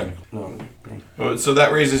another tentacle. No. Brink. Oh, so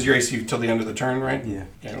that raises your AC till the end of the turn, right? Yeah.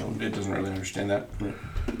 Yeah. Well, it doesn't really understand that. Right.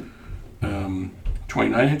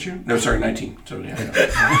 29 hit you? No, sorry, 19. So yeah.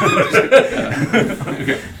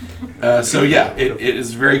 Okay. So yeah, it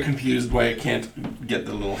is very confused why it can't get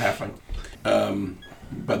the little halfling.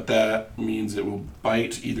 But that means it will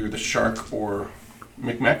bite either the shark or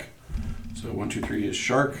MikMek. So 1, 2, 3 is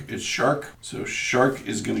shark. It's shark. So shark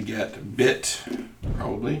is going to get bit.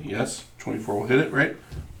 Probably, yes. 24 will hit it, right?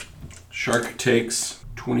 Shark takes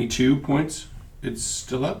 22 points. It's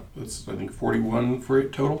still up. That's, I think, 41 for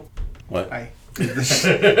it total. What? The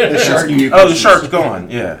shark. Oh, the shark's gone.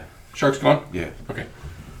 Yeah. Shark's gone? Yeah. Okay.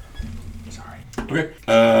 Sorry. Okay.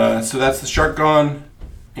 So that's the shark gone,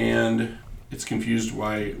 and it's confused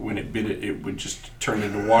why when it bit it, it would just turn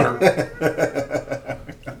into water.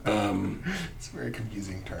 It's a very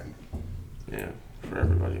confusing turn. Yeah. For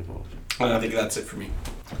everybody involved. And I think that's it for me.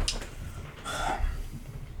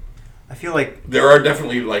 I feel like There are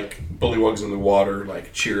definitely like bullywugs in the water,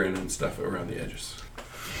 like cheering and stuff around the edges,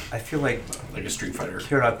 I feel like like a Street Fighter.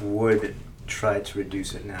 Caradoc would try to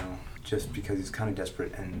reduce it now, just because he's kind of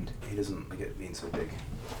desperate and he doesn't like it being so big.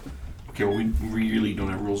 Okay, well we really don't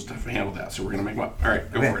have rules to handle that, so we're gonna make one. All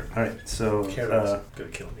right, go for it. All right. So Caradoc's gonna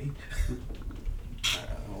kill me.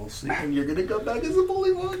 we'll see. And you're gonna go back as a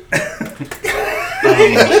bullywug?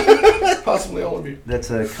 Possibly all of you. That's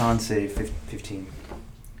a con save 15.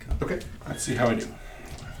 Okay, let's see how I do.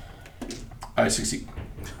 I succeed.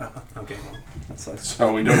 Okay, well, that sucks.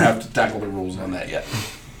 So we don't have to tackle the rules on that yet.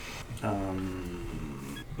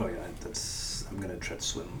 Oh yeah, that's. I'm gonna try to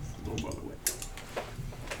swim a little farther away.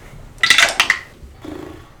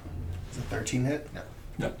 Is it 13 hit? No.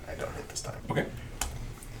 No. I don't hit this time. Okay.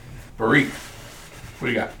 Bariq, what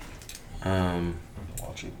do you got?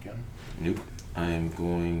 Watching again. Nope. I'm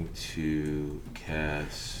going to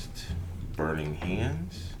cast Burning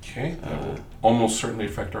Hands. Okay, that will almost certainly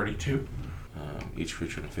affect Arty too. Each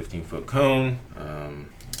creature in a 15-foot cone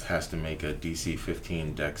has to make a DC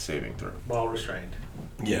 15 Dex saving throw. While restrained.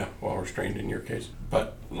 Yeah, while restrained in your case.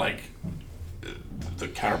 But like, the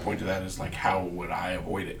counterpoint to that is like, how would I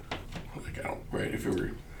avoid it? Like, I don't. Right? If it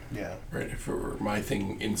were. Yeah. Right. If it were my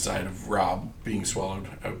thing inside of Rob being swallowed,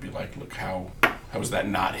 I would be like, look, how is that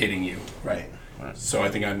not hitting you? Right. So I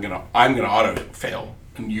think I'm gonna auto fail,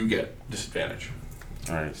 and you get disadvantage.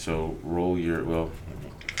 All right. So roll your wait,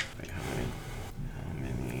 how many?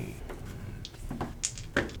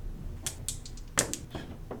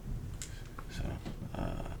 So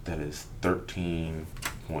that is 13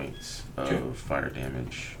 points of fire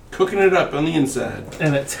damage. Cooking it up on the inside.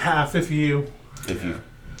 And it's half if you... If you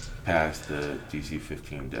pass the DC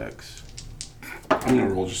 15 Dex. I'm gonna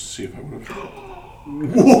roll just to see if I would have.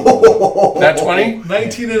 That 20?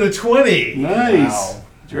 19 and a 20. Nice. Wow.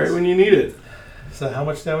 It's right when you need it. So how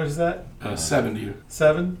much damage is that? 7 to you.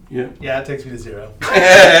 7? Yeah. Yeah, it takes me to 0.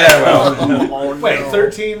 Yeah, well. Oh, Wait, no.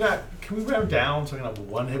 13? Can we round down so I can have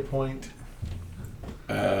 1 hit point?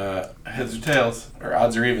 Heads or tails, or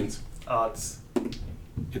odds or evens. Odds.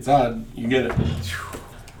 It's odd. You get it.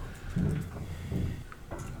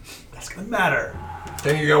 That's going to matter.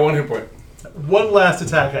 Then you got 1 hit point. One last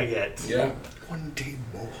attack I get. Yeah. One day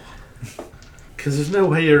more. Because there's no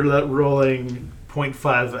way you're rolling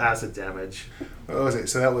 0.5 acid damage. What was it?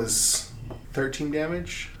 So that was 13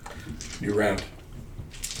 damage? New round.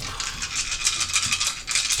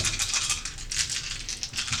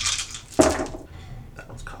 That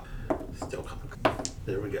one's caught. Still caught.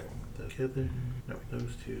 There we go. Together. No,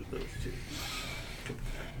 those two.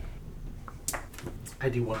 I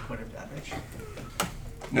do 1 point of damage.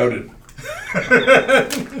 Noted.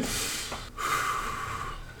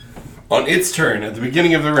 On its turn, at the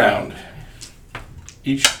beginning of the round,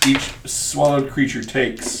 each swallowed creature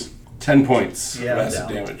takes 10 points of acid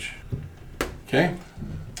damage. Okay?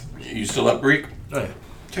 You still up, Bariq? Oh, yeah.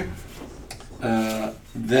 Okay.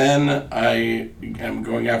 Then I am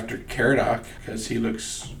going after Caradoc because he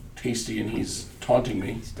looks tasty and he's taunting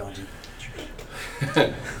me. He's dodging.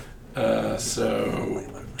 So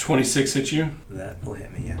 26 hits you. That will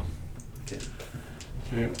hit me, yeah. Okay.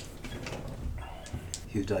 Okay.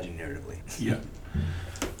 He was dodging narratively. Yeah.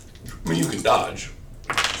 I mean, you can dodge.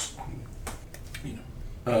 You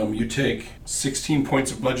know. You take 16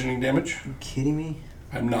 points of bludgeoning damage. Are you kidding me?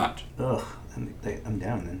 I'm not. Ugh. I'm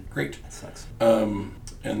down then. Great. That sucks.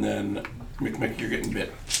 And then MikMek, you're getting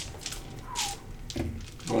bit.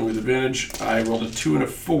 Going with advantage. I rolled a 2 and a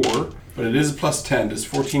 4, but it is a plus 10. Does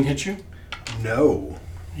 14 hit you? No.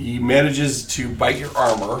 He manages to bite your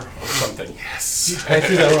armor or something. He bites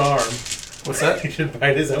his own arm. What's that? He should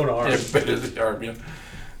bite his own arm. Yeah, bite his arm,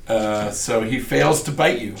 yeah. So he fails to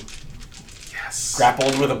bite you. Yes.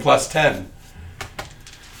 Grappled with a plus 10.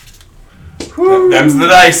 Them's the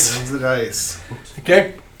dice. Them's the dice.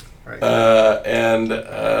 Okay. Right.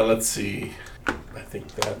 Let's see. I think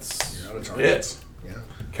that's You're out of it. targets. Yeah.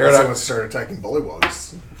 Caradoc. Someone start attacking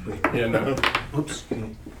bullywugs. Yeah, no. Oops.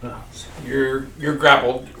 Oh, You're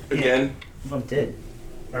grappled again. I'm dead.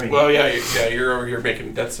 Well, you're over here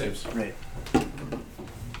making death saves. Right.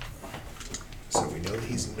 So we know that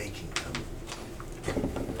he's making them.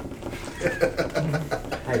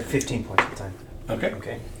 I had 15 points at the time. Okay.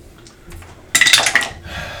 Okay.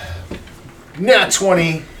 Nat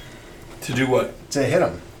 20 To do what? to hit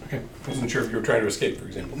him. Okay. Wasn't sure if you were trying to escape, for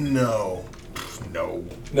example. No. No.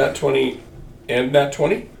 Nat 20 and nat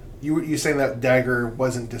 20? You saying that dagger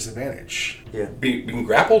wasn't disadvantage? Yeah. Being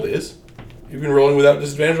grappled is. You've been rolling without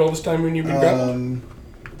disadvantage all this time when you've been grappled?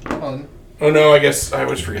 Hold on. Oh no, I guess I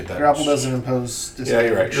always forget that. Grapple doesn't impose Yeah,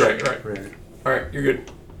 disadvantage. you're right. Right. Alright, you're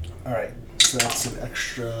good. Alright. So that's an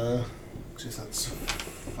extra. That's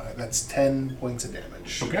 5. That's 10 points of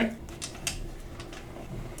damage. Okay.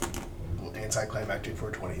 A little anticlimactic for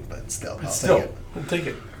a 20, but still. I'll take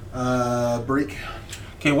it. Bariq.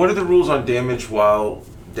 Okay, what are the rules on damage while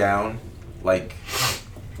down? Like,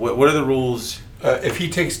 what are the rules? If he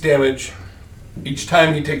takes damage, each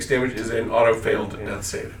time he takes damage is an auto-failed death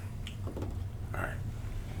save. Alright.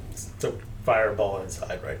 It's a fireball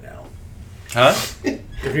inside right now. Huh?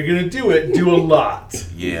 If you're gonna do it, do a lot.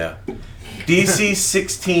 Yeah. DC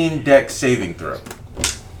 16 dex saving throw.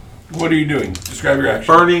 What are you doing? Describe your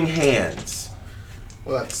action. Burning hands.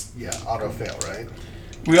 Well, that's, auto fail, right?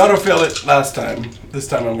 We auto-failed it last time. This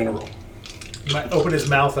time I'm going to roll. You might open his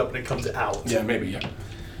mouth up and it comes out. Yeah, maybe, yeah.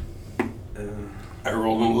 I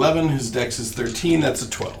rolled an 11. His dex is 13. That's a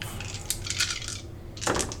 12.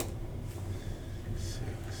 6,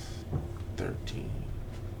 13.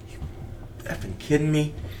 You effing kidding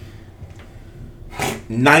me?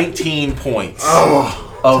 19 points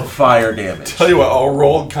of fire damage. Tell you what, I'll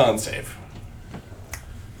roll a con save.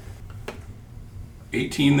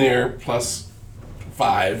 18 there plus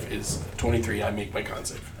 5 is 23. I make my con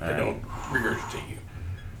save. I don't regurgitate you.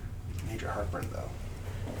 Need your heartburn, though.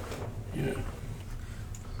 Yeah.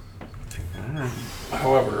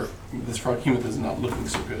 However, this froghemoth is not looking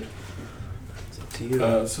so good. It's up to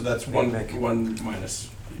you. So that's one minus.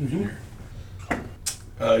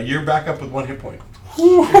 You're back up with 1 hit point.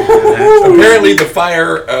 Apparently the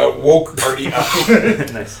fire woke Arty up.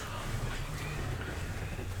 Nice.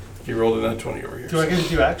 He rolled a nat 20 over here. Do I get to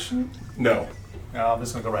do action? No. No, I'm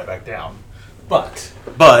just gonna go right back down. But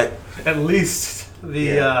But at least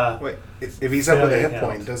the Wait, if he's up with a hit Yeah.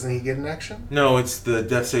 point, doesn't he get an action? no, it's the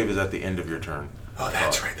death save is at the end of your turn. Oh,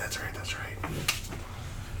 that's right.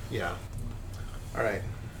 Yeah. All right.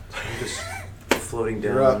 I'm just floating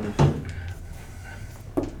You're up. down.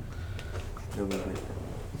 No movement.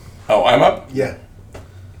 Oh, I'm up? Yeah.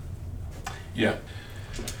 Yeah.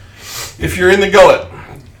 If you're in the gullet,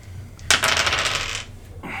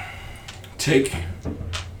 take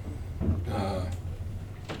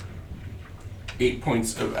 8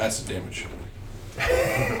 points of acid damage. You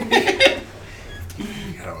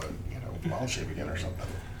gotta ball shape again or something.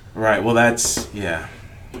 Right, well that's, yeah.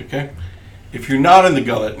 Okay? If you're not in the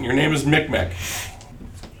gullet and your name is MikMek,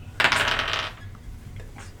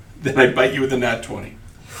 then I bite you with a nat 20.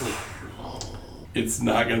 It's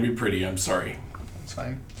not going to be pretty, I'm sorry. That's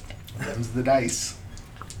fine. Them's the dice.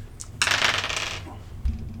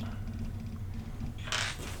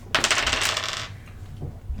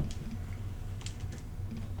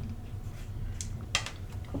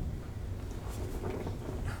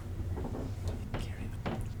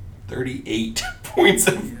 $38 points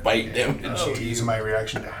of bite damage. Using my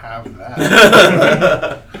reaction to have that.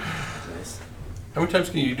 Nice. How many times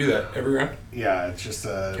can you do that? Every round? Yeah, it's just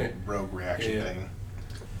a Okay. rogue reaction Yeah. thing.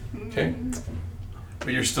 Okay.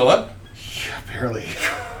 But you're still up? Yeah, barely.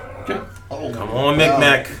 Okay. Oh, Come on,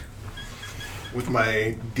 MikMek. With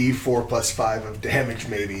my D4 plus 5 of damage,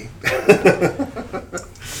 maybe.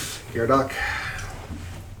 Caradoc.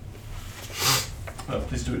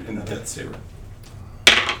 Please do it in the death saver.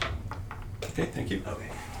 Okay, thank you.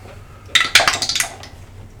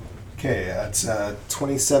 Okay, that's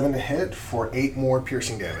 27 to hit for 8 more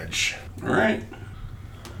piercing damage. All right.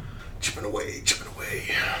 Chipping away, chipping away.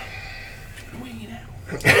 Away now.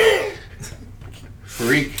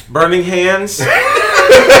 Freak. Burning hands. Okay.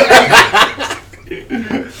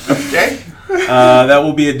 That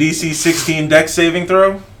will be a DC 16 Dex saving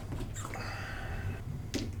throw.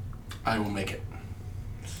 I will make it.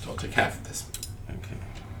 So I'll take half of this. Okay.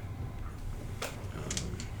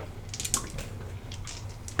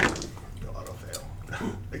 Auto fail.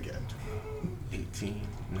 Again. 18,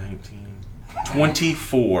 19,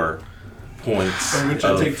 24 points. From which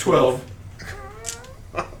I take 12.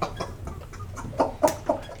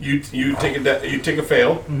 You take a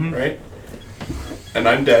fail, right? And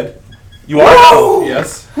I'm dead. You are? Whoa!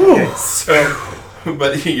 Yes. Okay. So,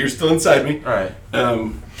 but you're still inside me. All right.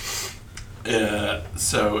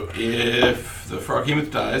 So if the froghemoth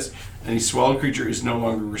dies, any swallowed creature is no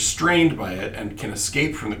longer restrained by it and can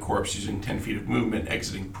escape from the corpse using 10 feet of movement,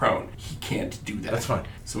 exiting prone. He can't do that. That's fine.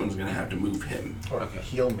 Someone's going to have to move him. Or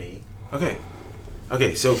heal me. Okay.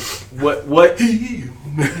 Okay, so what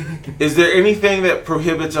is there anything that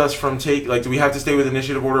prohibits us from do we have to stay with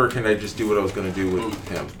initiative order, or can I just do what I was going to do with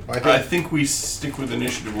him? I think we stick with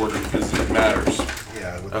initiative order because it matters.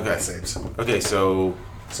 Yeah, with the Okay. death saves. Okay, so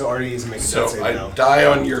So Arty is making So death save I now. die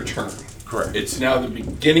on your turn. correct. It's now the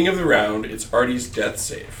beginning of the round. It's Arty's death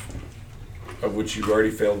save, of which you've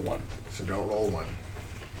already failed one. So don't roll 1.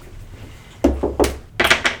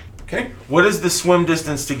 Okay? What is the swim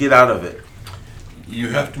distance to get out of it? You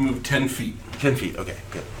have to move 10 feet. 10 feet. Okay,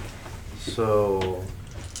 good. So.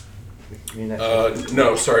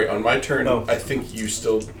 No, sorry. On my turn, Oh. I think you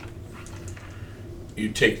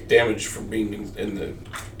take damage from being in the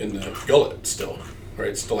gullet still, right?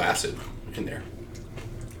 It's still acid in there.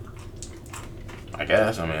 I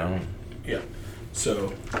guess. I don't. Yeah.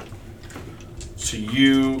 So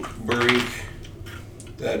you, Bariq,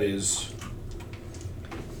 that is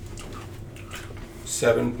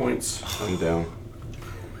 7 points. I'm down.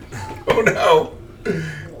 Oh no!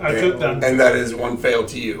 I took down. And that is 1 fail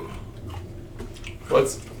to you.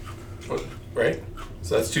 What? Right?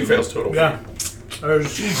 So that's 2 fails total. Yeah.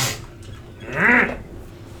 That's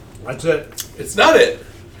it. It's not it.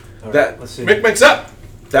 That Let's see. MikMek's up.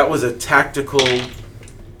 that was a tactical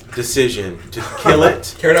decision to kill it.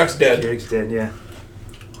 Caradoc's dead. Eric's dead, yeah.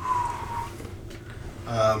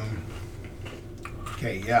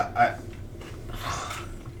 Okay, yeah,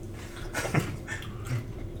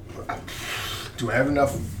 do I have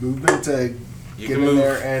enough movement to You get can in move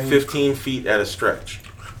there and 15 feet at a stretch.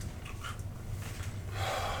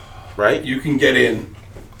 Right? You can get in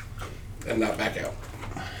and not back out.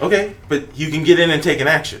 Okay, but you can get in and take an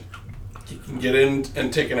action. You can get in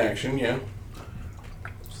and take an action, yeah.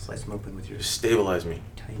 Slice him open with your Stabilize me.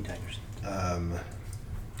 tiny daggers.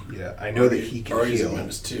 yeah, I know that he can Arty's heal. at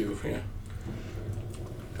 -2, yeah.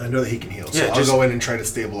 I know that he can heal, so Yeah, I'll just- go in and try to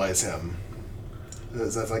stabilize him.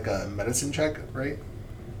 Is that like a medicine check, right?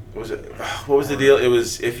 What was the deal? It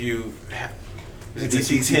was if you. Was it It's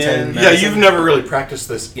a DC DC 10. 10? Yeah, you've never really practiced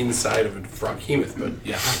this inside of a froghemoth, but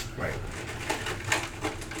yeah. Right.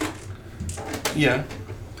 Yeah.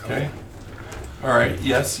 Okay. All right.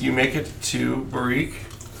 Yes, you make it to Bariq.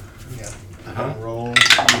 Yeah. Uh-huh. Roll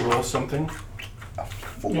You roll something.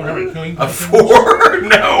 You don't have any healing A potions? 4?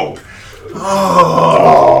 No.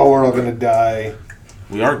 Oh, we're all gonna die.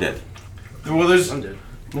 We are dead. Well, there's dead.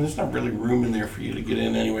 there's not really room in there for you to get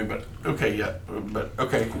in anyway. But okay, yeah. But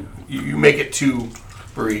okay, you make it to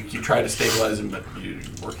Bariq. You try to stabilize him, but you're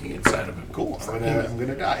working inside of him. Cool. I'm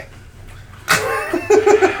gonna die.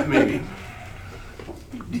 Maybe.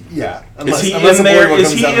 Yeah. Is he unless in a there? bullywug Is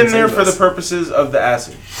comes he down in and there saves for the us. purposes of the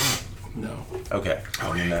acid? No. Okay.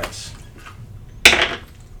 I mean that's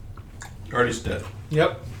Arty's dead.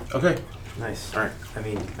 Yep. okay. Nice. All right. I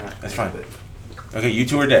mean, That's fine. But, Okay, you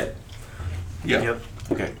two are dead. Yeah. Yep.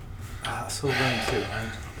 Okay. So round 2.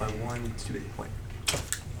 By 1 stupid point.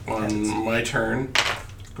 On my turn,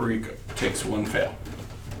 Bariq takes 1 fail.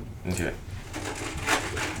 Okay.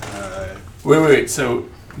 Wait. So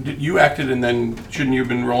you acted, and then shouldn't you have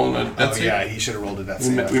been rolling a death Oh save? yeah, he should have rolled a death We,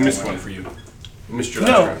 save. mi- after we that missed one for you. We missed your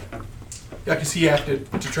last No. round. Yeah, because he acted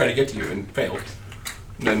to try to get to you and failed.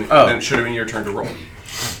 And then, Oh. then it should have been your turn to roll.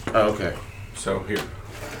 Oh, okay. So here.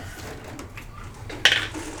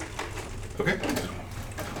 Okay.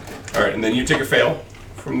 All right, and then you take a fail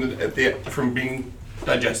from from being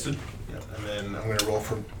digested. And then I'm going to roll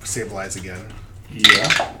for stabilize again.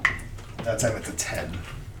 Yeah. That time it's a 10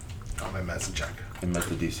 on my medicine check. And met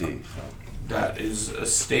the DC. So. That is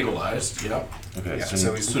stabilized. Yep. Okay. Yeah,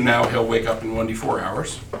 so he's So now he'll wake up in 1d4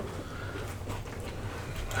 hours.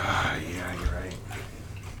 yeah, you're right.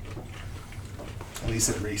 At least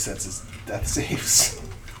it resets his death saves.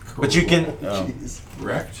 but you can. Jeez.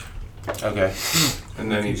 Correct. Okay.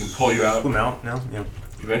 And then he can pull you out Pull him out now? Yeah.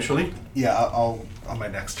 eventually. Yeah, I'll on my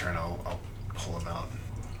next turn I'll pull him out.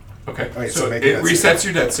 Okay. Wait, so so it make that resets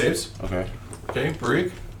save. your death saves. Okay. Okay,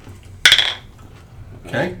 Bariq.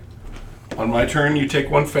 Okay. On my turn, you take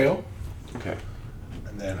 1 fail. Okay.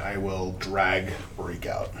 And then I will drag Bariq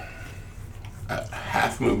out. At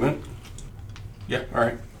half movement. Yeah,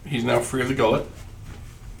 alright. He's now free of the gullet,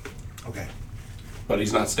 Okay. but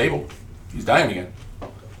he's not stable. He's dying again.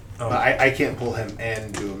 But I can't pull him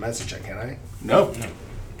and do a medicine check, can I? No.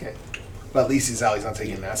 Okay. But at least he's out. He's not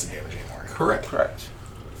taking acid damage anymore. Correct. Correct.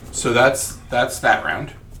 So that's that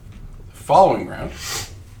round. The following round,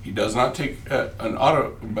 he does not take an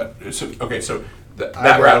auto. But so that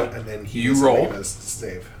I roll, round, and then he you doesn't roll, make a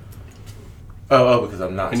save. Oh, because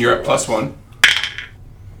I'm not. and you're at stabilized. +1.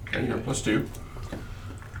 Okay, you're at +2.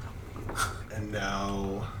 And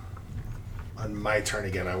now, on my turn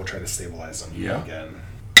again, I will try to stabilize him Yeah. again.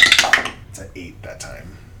 It's an 8 that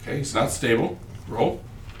time. Okay, he's not stable. Roll.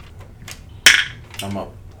 I'm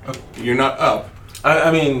up. You're not up.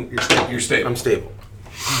 I mean, You're stable. I'm stable.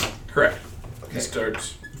 Correct. He Okay.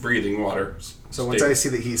 starts breathing water. So once I see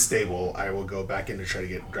that he's stable, I will go back in to try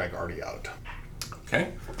to drag Arty out. Okay.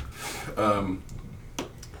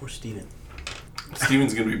 Poor Steven.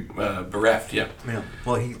 Steven's gonna be bereft. Yeah. Yeah.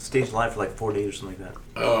 Well, he stayed alive for like 4 days or something like that.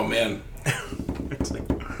 Oh man. It's like,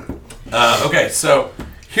 Okay, so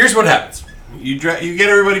here's what happens. You get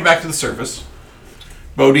everybody back to the surface.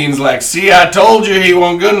 Bodean's like, see, I told you he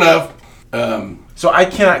wasn't good enough. So I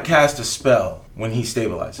cannot cast a spell when he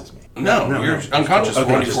stabilizes me. No, you're unconscious for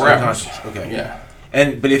Okay, 24 just hours. unconscious. Okay. Yeah.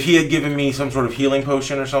 But if he had given me some sort of healing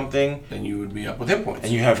potion or something, Then you would be up with hit points.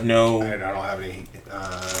 and you have no, And I don't have any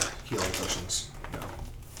healing potions. No.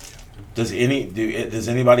 does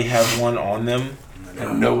anybody have one on them?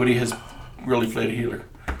 And nobody has really played a healer.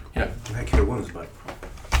 Yeah. you had cure wounds, but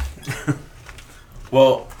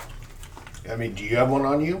Well, I mean, do you have one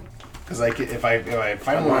on you? Because if I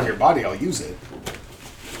find one on your body, I'll use it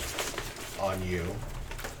on you.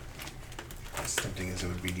 As tempting as it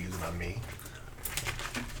would be to use it on me.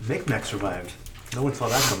 MikMek survived. No one saw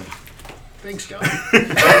that coming. Thanks, John.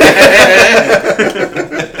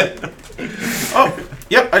 oh,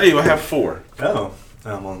 yep, I do. I have 4. Oh.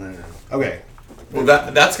 Well, no. Okay. Well,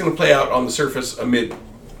 that's going to play out on the surface amid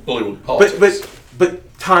bullywug politics.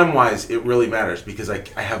 But time-wise, it really matters because I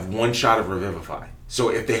have 1 shot of revivify. So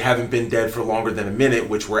if they haven't been dead for longer than a minute,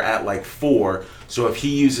 which we're at like 4, so if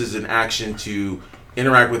he uses an action to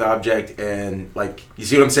interact with object and like, you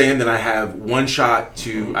see what I'm saying? Then I have 1 shot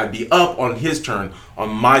to, I'd be up on his turn. On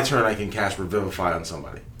my turn, I can cast revivify on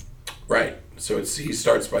somebody. Right. So he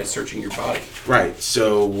starts by searching your body. Right.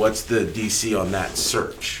 So what's the DC on that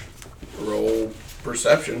search? Roll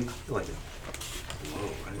perception. I like it.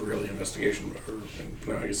 Really investigation.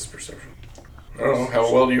 No, I guess it's perception. I don't know.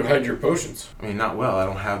 How well do you hide your potions? I mean, not well. I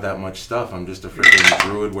don't have that much stuff. I'm just a freaking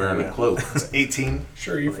druid wearing a cloak. It's 18.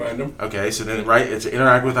 Sure, you find them. Okay, so then, right, it's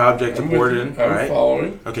interact with object I'm important, I'm right?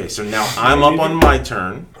 following. Okay, so now I'm up on my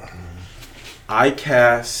turn. I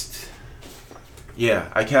cast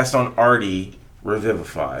on Arty,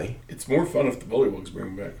 Revivify. It's more fun if the bullywugs bring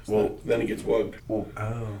him back. Well- then he gets wugged. Oh.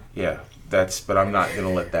 Yeah, but I'm not going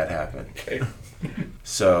to let that happen. Okay.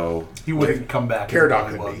 So, He wouldn't come back.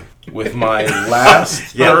 Caradoc could be. with my last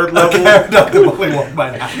third level... Caradoc, the bullywug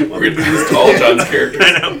might happen. We're going to do this to all John's characters.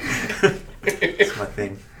 I know. It's my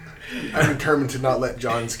thing. I'm determined to not let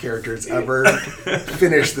John's characters ever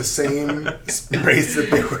finish the same race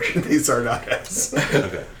that they started out as.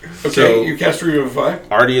 Okay. Okay, So- you cast Revivify.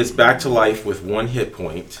 Arty is back to life with 1 hit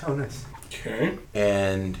point. Oh, nice. Okay.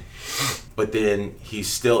 But then he's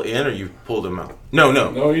still in, or you pulled him out? No.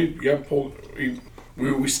 No, you got pulled.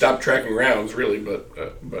 We stopped tracking rounds, really,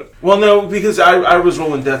 but Well, no, because I was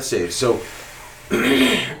rolling death saves, so...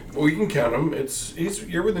 well, you can count him.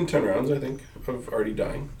 You're within 10 rounds, I think, of Arty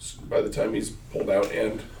dying by the time he's pulled out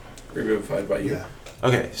and revivified by you. Yeah.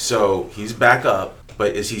 Okay, so he's back up,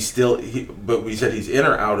 but is he still... but we said he's in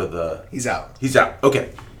or out of the... He's out. He's out.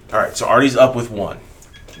 Okay. All right, so Arty's up with 1.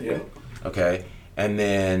 Yeah. Okay. And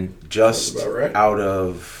then just That's about right. out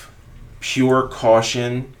of pure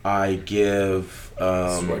caution, I give...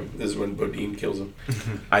 This is when Bodean kills him.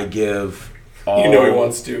 I give all... You know he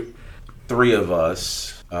wants to. 3 of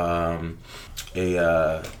us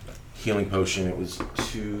a healing potion. It was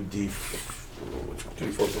 2d. Which one?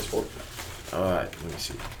 2d4 plus 4. Let me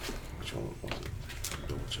see. Which one was it?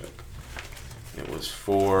 Double check. It was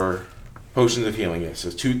 4 potions of healing. Yeah, so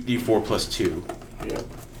 2d4 plus 2. Yeah.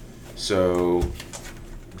 So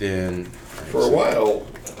then. For a while,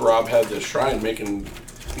 Rob had the shrine making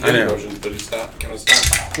healing potions, but he stopped. Kind of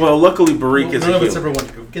stopped. Well, luckily Bariq is a None of us healer. ever went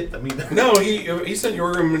to go get them either. No, he said you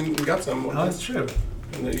ordered him and got some. Oh, that's true.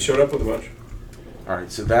 And then he showed up with a bunch.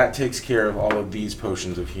 Alright, so that takes care of all of these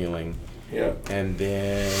potions of healing. Yeah. And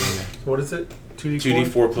then What is it? 2d4?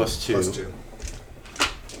 2d4 plus 2. Plus 2.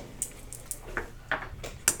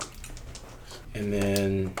 And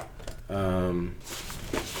then,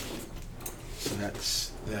 so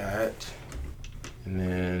that's that. And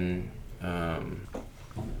then,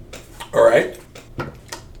 All right.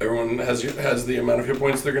 Everyone has the amount of hit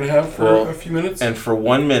points they're going to have for a few minutes. and for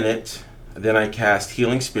 1 minute, then I cast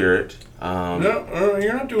Healing Spirit. No,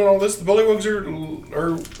 you're not doing all this. The bullywugs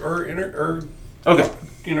are Okay.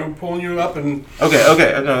 pulling you up and Okay. No,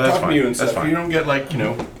 that's talking fine. to you and That's stuff. fine. You don't get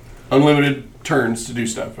unlimited turns to do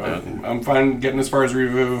stuff. I'm fine getting as far as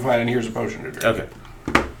revivify, and here's a potion to drink. Okay.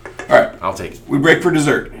 All right. I'll take it. We break for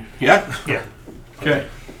dessert. Yeah. Yeah. Okay.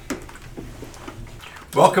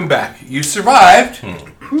 Welcome back. You survived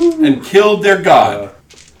and killed their god.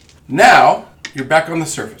 Now you're back on the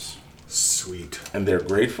surface. Sweet. And they're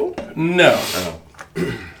grateful? No, Oh.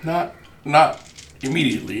 not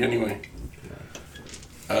immediately. Anyway.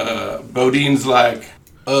 Bodean's like,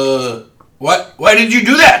 what? Why did you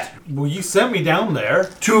do that? Well, you sent me down there.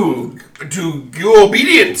 To give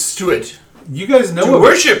obedience to it. You guys know To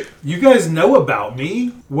worship. You guys know about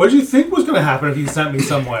me. What did you think was going to happen if you sent me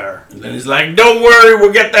somewhere? And then he's like, "Don't worry,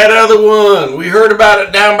 we'll get that other one. We heard about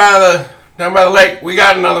it down by the lake. We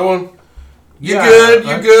got another one. You Yeah, good?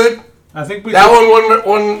 You good? I think we That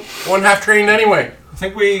one half trained anyway. I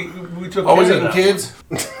think we took Always care of eating that kids.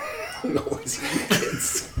 Always eating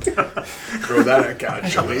kids. Throw that at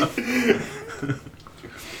casually.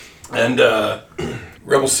 And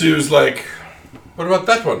Rebel Sue's like, "What about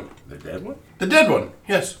that one? The dead one? The dead one?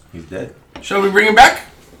 Yes. He's dead. Shall we bring him back?"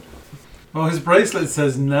 Well, his bracelet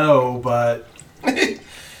says no, but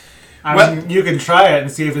I Well- mean, you can try it and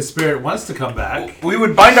see if his spirit wants to come back. We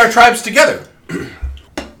would bind our tribes together.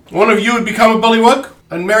 One of you would become a bullywug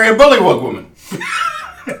and marry a bullywug woman.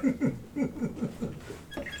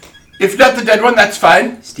 If not the dead one, that's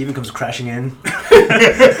fine. Steven comes crashing in.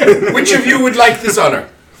 Which of you would like this honor?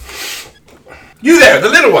 You there, the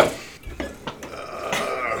little one.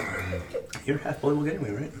 You're half bullywug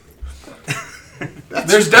anyway, right?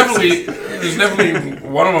 There's definitely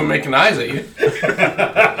one of them making eyes at you.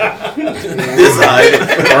 This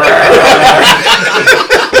eye.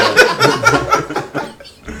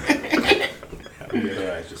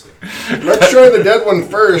 Let's try the dead one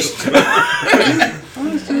first.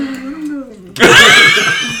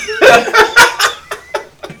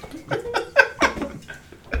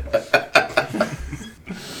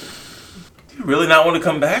 Do you really not want to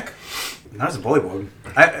come back? Not as a bullywug.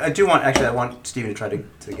 I do want, actually, I want Steven to try to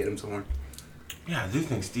get him somewhere. Yeah, I do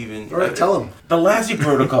think Steven. All right, tell him. The Lassie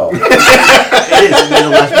Protocol. It is the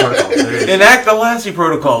last protocol. There it is. Enact the Lassie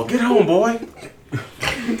Protocol. Get home, boy.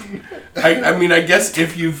 I mean, I guess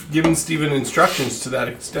if you've given Steven instructions to that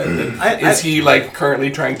extent, then is he like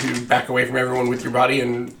currently trying to back away from everyone with your body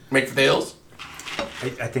and make for the hills? I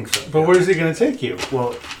think so. But where's he going to take you?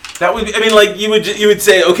 Well, That would be, I mean, like, you would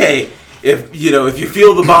say, okay, if you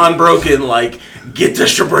feel the bond broken, like, get to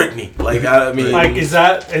Shabrittany. Like, I mean. Like, was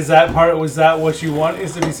that what you want,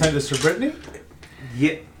 is to be sent to Sir Brittany?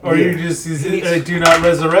 yeah. Or yeah. you just do not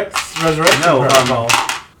resurrect No, protocol?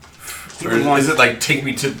 Or is it like take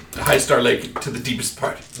me to High Star Lake to the deepest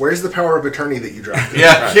part? Where's the power of attorney that you dropped?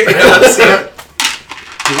 Yeah, let's see it.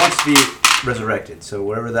 He wants to be resurrected, so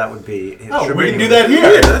wherever that would be. Oh, we can do that here.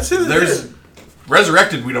 Yeah, that's it. There's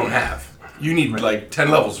resurrected. We don't have. You need like 10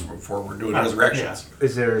 levels before we're doing Oh, resurrections.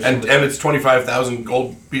 Is there? And it's 25,000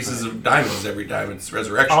 gold pieces of diamonds every time it's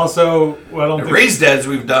resurrection. Also, well, I don't think Raised deads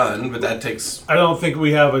we've done, but that takes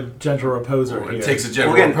we have a gentle reposer here. it takes a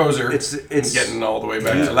general Well, again, reposer. it's getting all the way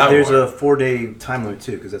back to There's Lavawar. a 4-day time limit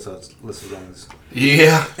too, because that's how it's listed on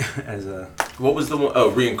Yeah. as a. What was the one? Oh,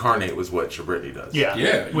 reincarnate was what Shabrittany does. Yeah.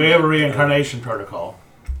 Yeah. We have a reincarnation protocol.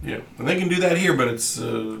 Yeah, and they can do that here, but it's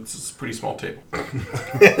a pretty small table.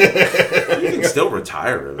 You can still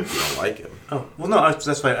retire him if you don't like him. Oh well, no,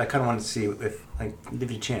 that's why I kind of wanted to see if give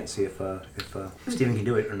you a chance, see if Steven can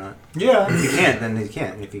do it or not. Yeah. If he can't, then he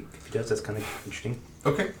can't. And if he does, that's kind of interesting.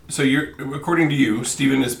 Okay, so according to you,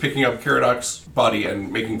 Stephen is picking up Caradoc's body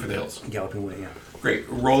and making for the hills. Galloping away, yeah. Great.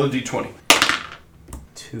 Roll a d20.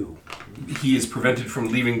 2. 2. He is prevented from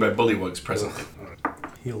leaving by bullywugs presently.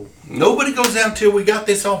 He'll... Nobody goes out till we got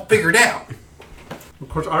this all figured out. Of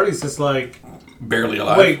course, Arty's just like, Barely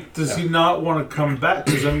alive. wait, does he not want to come back?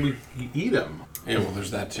 Because then we eat him. Yeah, well,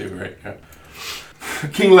 there's that too, right? Yeah.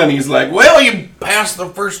 King Lenny's like, well, you passed the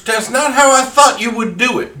first test. Not how I thought you would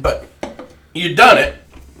do it, but you done it,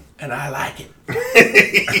 and I like it.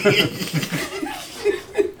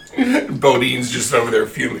 Bodean's just over there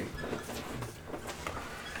fuming.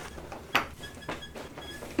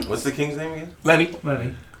 What's the king's name again? Lenny.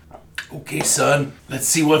 Okay, son. Let's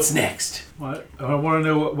see what's next. What? I want to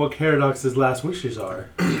know what Caradoc's last wishes are.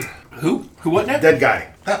 Who? Who what now? Dead guy.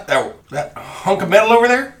 That hunk of metal over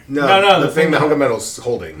there? No, the the thing thing the that- hunk of metal's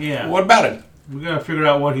holding. Yeah. What about it? We gotta figure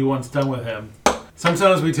out what he wants done with him.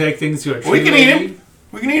 Sometimes we take things to a tree. We can eat him.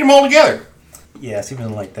 We can eat him all together. Yeah,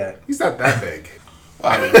 Steven like that. He's not that big.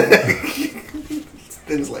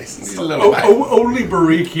 Thin slices. He's a little bit. Only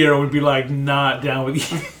Bariq here would be like not down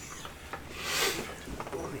with you.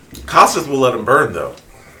 Costas will let him burn, though.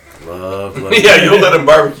 Love. Yeah, you'll let him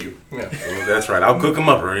barbecue. Yeah. Oh, that's right. I'll cook him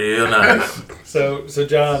up real nice. So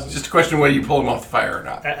John, It's just a question of whether you pull him off the fire or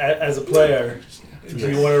not. as a player, do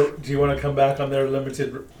you want to come back on their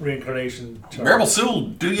limited reincarnation charge? Marble Sewell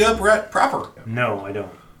do you up right proper. No, I don't.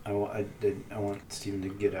 I want Steven to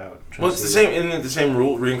get out. Well, it's the same. Isn't it the same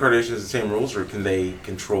rule? Reincarnation is the same rules, or can they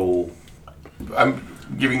control? I'm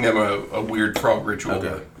giving them a weird frog ritual.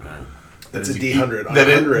 Okay. That's a D100. On That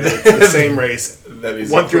is- 100, it's the same race. That is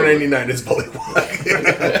 1 through 99 is bullywug.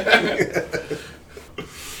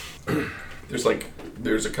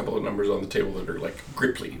 There's a couple of numbers on the table that are like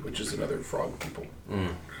Gripply, which is another frog people. You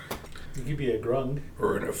could be a grung.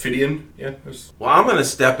 Or an Ophidian. Yeah. Well, I'm gonna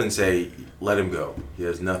step and say, let him go. He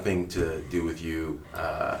has nothing to do with you.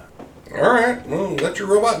 Alright, well, let your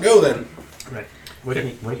robot go then. Right. What can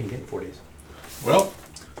you get in 4 days? Well,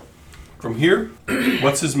 from here,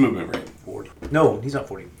 what's his movement rate? 40. No, he's not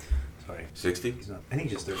 40. Sorry. 60? He's not. I think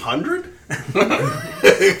he's just 30. 100?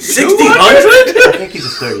 600? I think he's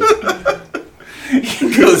just 30.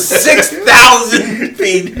 He goes 6,000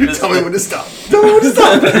 feet. Tell me when to stop. Tell me when to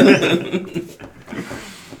stop.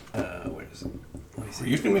 Where is it? Let me see.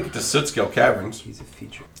 You can make it to Sootscale Caverns. He's a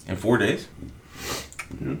feature. In 4 days?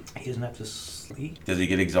 He doesn't have to sleep. Does he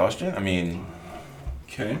get exhaustion? I mean,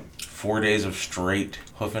 Okay. 4 days of straight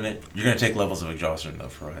hoofing it. You're gonna take levels of exhaustion though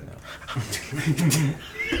for right now.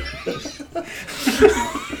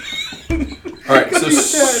 Alright, so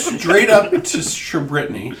straight up to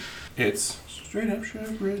Shabritney, it's straight up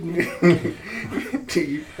Shabritney.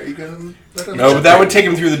 Are you going to let him? No, but that would take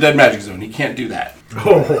him through the dead magic zone. He can't do that.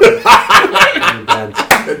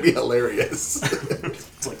 That'd be hilarious.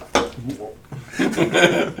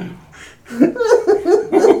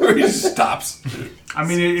 Or he just stops. I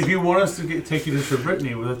mean, if you want us to take you to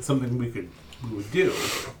Shabritney, well, that's something we would do.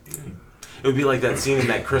 It would be like that scene in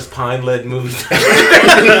that Chris Pine led movie.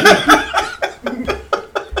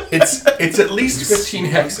 It's at least 15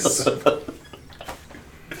 hexes.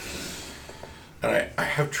 Alright, I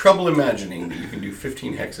have trouble imagining that you can do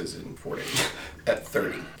 15 hexes in 4 days at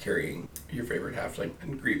 30, carrying your favorite halfling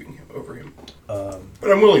and grieving over him. But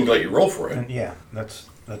I'm willing to let you roll for it. And yeah, that's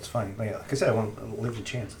fine. But yeah, like I said, I want to live the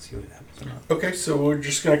chance and see what happens or not. Okay, so we're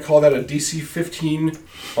just going to call that a DC 15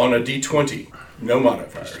 on a D20. No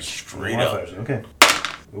modifiers. Straight up. Okay.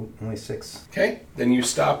 Ooh, only 6. Okay, then you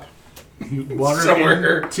stop. You wander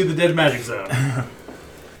Somewhere. to the dead magic zone.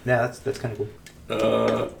 Yeah, that's kind of cool.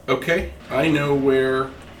 Okay, I know where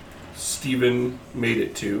Steven made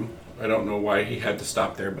it to. I don't know why he had to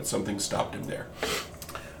stop there, but something stopped him there.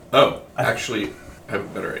 Oh, actually, I have a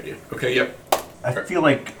better idea. Okay, yep. I feel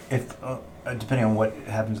like if, depending on what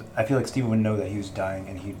happens, I feel like Steven would know that he was dying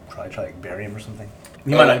and he'd probably try to like, bury him or something.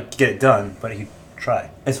 He might not get it done, but he'd try.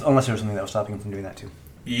 Unless there was something that was stopping him from doing that too.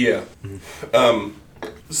 Yeah.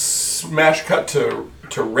 Smash cut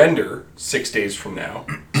to render 6 days from now.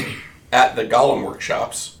 At the Golem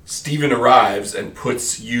workshops, Steven arrives and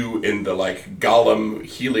puts you in the like Golem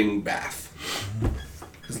healing bath.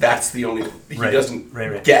 Because that's the only he doesn't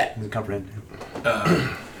get Doesn't comprehend.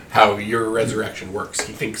 how your resurrection works.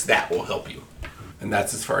 He thinks that will help you. And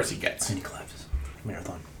that's as far as he gets. And he collapses.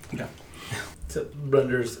 Marathon. Yeah. So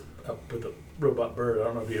Render's up with a robot bird. I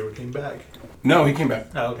don't know if he ever came back. No, he came back.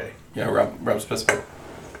 Oh, okay. Yeah, Rob specified.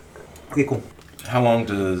 Okay, cool. How long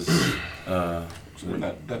does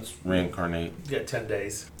That's reincarnate? Yeah, 10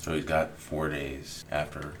 days. So he's got 4 days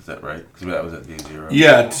after. Is that right? Because that was at day 0.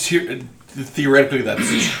 yeah. Theoretically,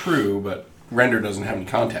 that's true, but Render doesn't have any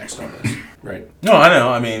context on this, right? No, I know.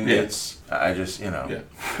 I mean, Yeah. I just, Yeah.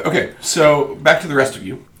 Okay, so back to the rest of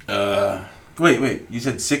you. Wait. You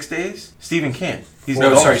said 6 days? Steven can't. He's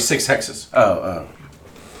No, gone. sorry, 6 hexes. Oh.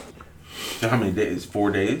 So how many days?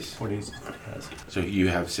 4 days? 4 days. So you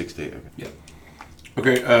have 6 days. Okay. Yeah.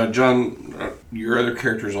 Okay, John, your other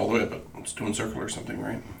character is all the way up at Stone Circle or something,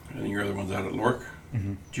 right? And your other one's out at Lork.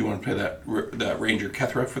 Mm-hmm. Do you want to play that Ranger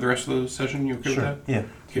Kethra for the rest of the session? You okay Sure. with that? Yeah.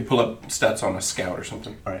 Okay, pull up stats on a scout or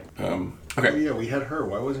something. All right. Oh, Okay. yeah, we had her.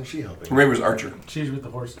 Why wasn't she helping? Maybe it was Archer. She's with the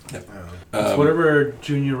horse. Yep. It's whatever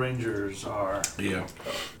junior rangers are. Yeah.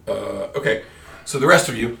 Okay. So the rest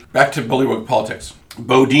of you, back to bullywug politics.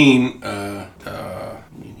 Bodean, I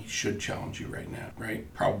mean, he should challenge you right now, right?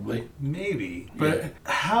 Probably. Maybe. But Yeah.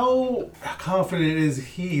 how confident is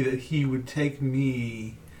he that he would take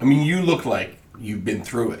me? I mean, you look like you've been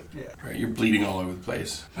through it. Yeah. Right? You're bleeding all over the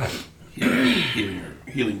place.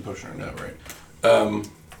 healing potion or no, right?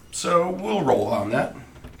 So we'll roll on that.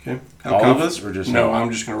 Okay. All of us, or just No,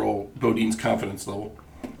 I'm just going to roll Bodean's confidence level.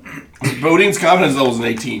 Bodean's confidence level is an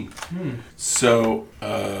 18. So,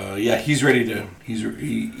 yeah, he's ready to.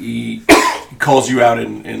 He calls you out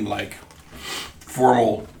in like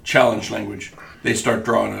formal challenge language. They start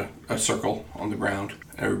drawing a circle on the ground.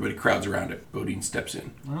 Everybody crowds around it. Bodean steps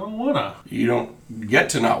in. I don't wanna. You don't get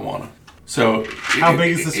to not wanna. So, How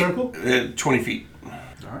big is the circle? 20 feet. All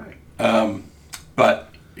right. But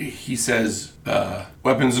he says,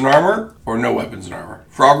 weapons and armor or no weapons and armor.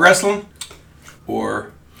 Frog-wrasslin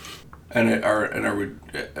or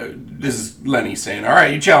this is Lenny saying, all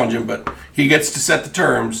right, you challenge him, but he gets to set the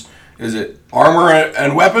terms. Is it armor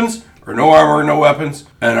and weapons or no armor, no weapons?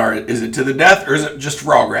 And is it to the death or is it just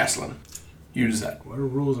frog-wrasslin? You decide. What are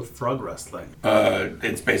rules of frog wrestling?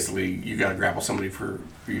 It's basically you got to grapple somebody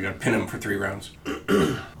you got to pin him for 3 rounds.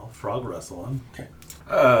 I'll frog wrestle him. Okay.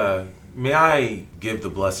 May I give the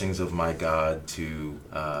blessings of my god to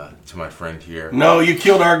my friend here? No, you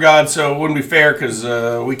killed our god, so it wouldn't be fair because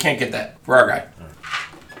we can't get that for our guy.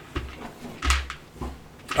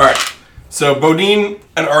 All right. So Bodean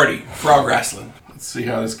and Arty, frog-wrasslin. Let's see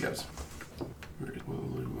how this goes.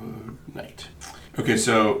 Knight. Okay,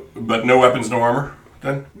 so but no weapons, no armor.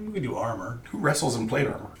 Then We could do armor. who wrestles in plate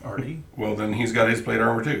armor? Arty. Well, then he's got his plate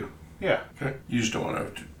armor too. Yeah. Okay. You just don't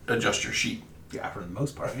want to adjust your sheet. Yeah, for the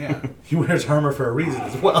most part, yeah. He wears armor for a reason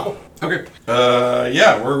as well. Okay.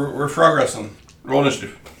 Yeah, we're frog-wrestling. Roll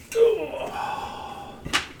initiative.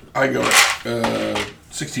 I go at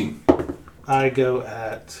 16. I go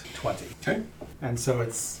at 20. Okay. And so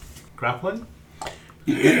it's grappling?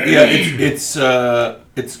 Yeah, it's.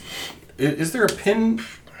 Is there a pin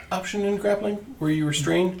option in grappling where you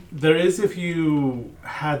restrain? There is if you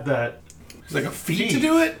had that. It's like a feat to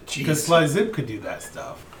do it. Because Jeez. Sly Zip could do that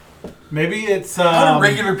stuff. Maybe it's How do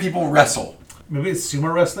regular people wrestle? maybe it's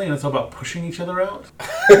sumo wrestling and it's all about pushing each other out.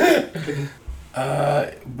 But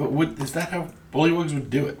is that how bullywugs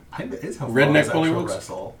would do it? I think that is how Redneck frogs actually bullywugs?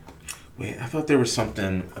 wrestle. Wait, I thought there was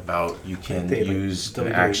something about you can They, like, use an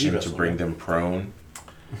WWE action to wrestle, bring right? them prone.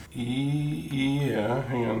 Yeah,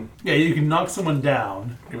 hang on. Yeah, you can knock someone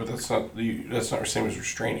down Yeah, but that's not the same as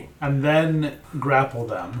restraining. and then grapple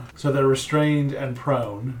them so they're restrained and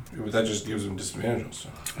prone. Yeah, but that just gives them disadvantage on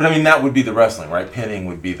stuff. But I mean, that would be the wrestling, right? Pinning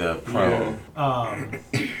would be the prone.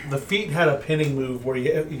 The feat had a pinning move where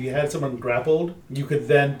if you had someone grappled, you could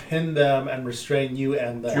then pin them and restrain you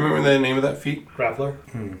and Do you them. remember the name of that feat? Grappler?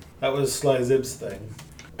 That was Sly Zib's thing.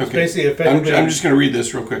 It's Okay. basically effectively. I'm just going to read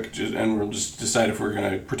this real quick, and we'll just decide if we're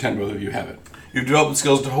going to pretend both of you have it. You've developed the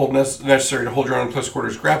skills to hold necessary to hold your own in close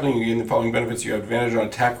quarters grappling. You gain the following benefits. You have advantage on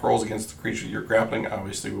attack rolls against the creature you're grappling.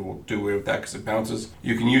 Obviously, we will do away with that because it bounces.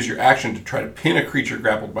 You can use your action to try to pin a creature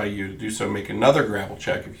grappled by you. To do so, make another grapple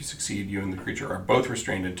check. If you succeed, you and the creature are both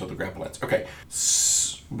restrained until the grapple ends. Okay.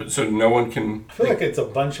 So no one can... I feel like it's a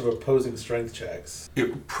bunch of opposing strength checks.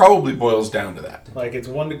 It probably boils down to that. Like it's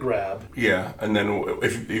one to grab. Yeah, and then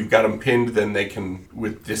if you've got them pinned, then they can,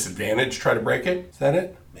 with disadvantage, try to break it. Is that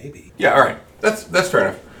it? Maybe. Yeah, all right. That's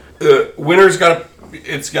fair enough. Winner's you got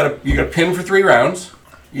to pin for 3 rounds,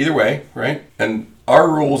 either way, right? And our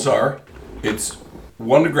rules are, it's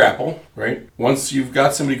 1 to grapple, right? Once you've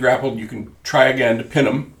got somebody grappled, you can try again to pin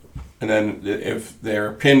them, and then if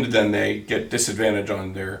they're pinned, then they get disadvantage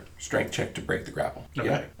on their strength check to break the grapple. Okay.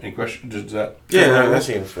 Yeah. Any questions? Does that? Yeah, that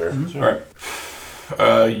seems fair. All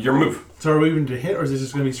right. Your move. So are we even to hit, or is this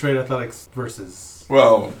just going to be straight athletics versus?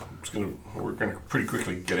 Well, we're gonna pretty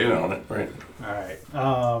quickly get in on it, right? All right.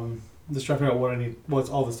 I'm just trying to figure out what I need. Well, it's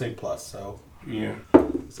all the same plus. So. Yeah.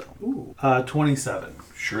 27.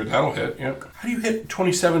 Sure, that'll hit. Yeah. How do you hit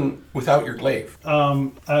 27 without your glaive?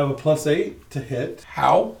 I have a +8 to hit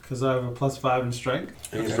How? because I have a +5 in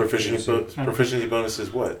strength. And his proficiency bonus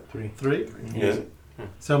is what? 3. Yeah.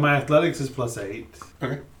 So my athletics is +8.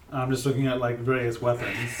 Okay. I'm just looking at like various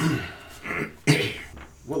weapons.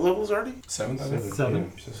 What level is Arty? 7th, I think.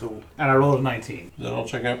 7. So And I rolled a 19. Does that all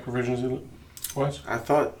check out proficiency wise? I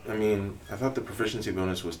thought the proficiency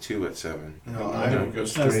bonus was 2 at 7. No, It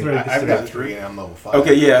goes That's 3. three. I've got 3 and I'm level 5.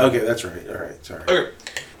 Okay, yeah, okay, that's right. All right, sorry. Okay.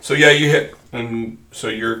 So yeah, you hit, and so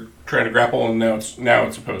you're trying to grapple, and now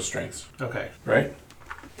it's opposed strengths, Okay. right?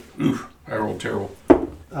 Oof, I rolled terrible.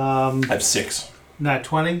 I have 6. Nat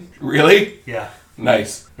 20? Really? Yeah.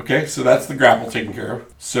 Nice. Okay, so that's the grapple taken care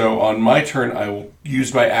of. So on my turn, I will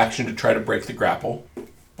use my action to try to break the grapple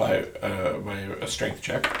by a strength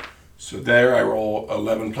check. So there, I roll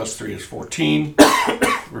 11 plus 3 is 14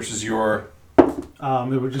 versus your.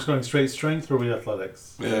 We were just going straight strength or we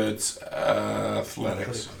athletics? It's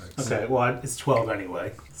athletics. Okay, well, it's 12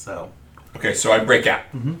 anyway, so. Okay, so I break out.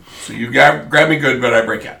 So you grab me good, but I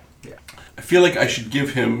break out. Yeah. I feel like I should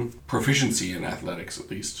give him proficiency in athletics at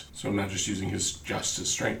least, so I'm not just using his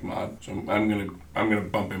strength mod. So I'm gonna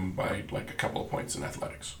bump him by like a couple of points in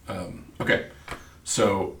athletics. Okay,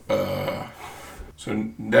 so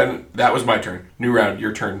then that was my turn. New round,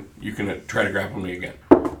 your turn. You can try to grapple me again.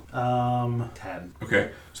 10.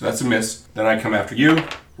 Okay, so that's a miss. Then I come after you.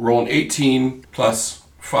 Roll an 18 plus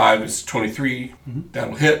 5 is 23.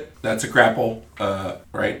 That'll hit. That's a grapple,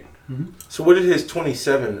 right? So what did his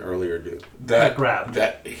 27 earlier do? That grab.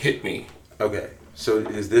 That hit me. Okay, so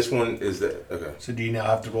is this one, okay. So do you now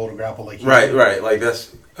have to roll to grapple like you Right, like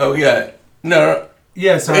that's... Oh yeah. No.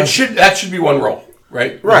 Yeah, so That should be one roll,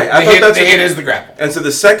 right? Right, I The thought hit, that's the what- hit is the grapple. And so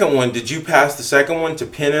the second one, did you pass the second one to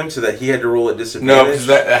pin him so that he had to roll at No, disadvantage? because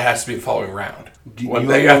that has to be the following round. You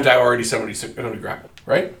have to already somebody grapple,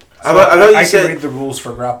 right? I thought you I said... can read the rules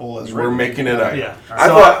for grapple as We're written. making it up. yeah. I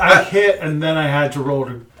So thought- I hit and then I had to roll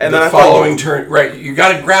to. And The then I following thought... turn, right? You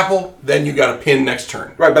got to grapple, then you got to pin next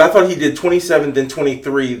turn. Right, but I thought he did 27, then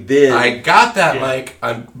 23, then... I got that, Yeah. Mike.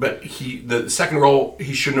 But the second roll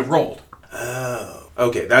he shouldn't have rolled. Oh,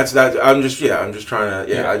 okay. That's I'm just trying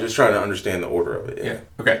to Yeah. I'm just trying to understand the order of it. Yeah.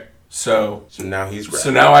 Okay. So So now he's grabbed.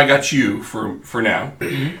 So now I got you for now.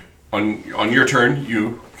 On your turn,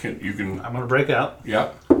 you can I'm going to break out.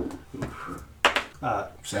 yeah.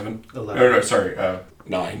 7. 11. No, sorry,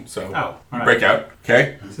 9. So all right. break out.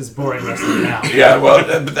 Okay. This is boring wrestling now. Yeah. Well,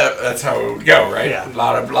 but that's how it would go, right? Yeah. A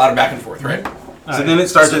lot of back and forth, right? So then it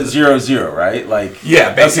starts at 0-0, right? Like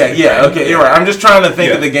Yeah. Basically. okay, yeah, right? okay, you're right. I'm just trying to think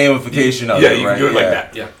Yeah. of the gamification of Yeah, it, you right? can do it like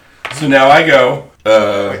that. Yeah. So now I go.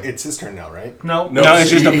 It's his turn now, right? No, No, it's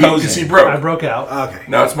just opposing. He broke. I broke out. Okay.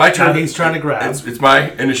 Now it's my turn. Now he's trying to grab. It's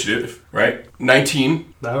my initiative, right?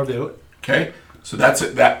 19. That'll do it. Okay. So that's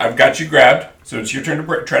it. That I've got you grabbed. So it's your turn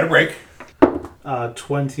to try to break.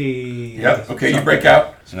 20. Yep. Okay, you break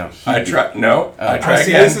out. So now I try. No, I try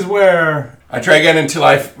See, again. this is where. I try again until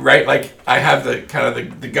I I have the kind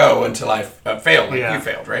of the go until I fail. Like Yeah. you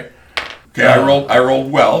failed, right? Okay. I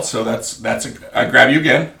rolled well. So I grab you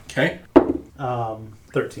again. Okay.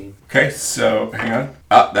 13. Okay. So hang on.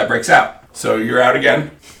 That breaks out. So you're out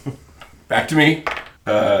again. Back to me.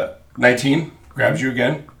 19 grabs you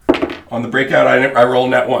again. On the breakout, I roll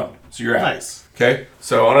net 1. So you're out. Nice. Okay.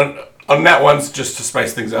 So on net 1's just to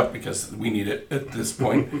spice things up because we need it at this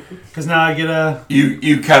point. Because now I get a. You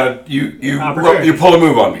Opportunity. you pull a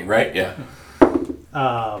move on me, right? Yeah. With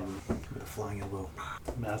a flying elbow.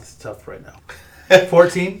 Math's tough right now.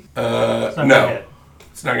 14? It's not gonna No, hit.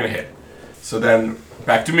 it's not gonna hit. So then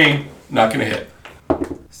back to me. Not gonna hit.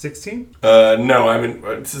 16? No, I'm in.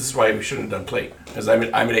 This is why we shouldn't have done plate because I'm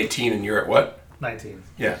at 18 and you're at what? 19.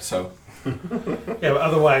 Yeah. So Yeah, but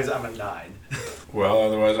otherwise I'm a 9. well,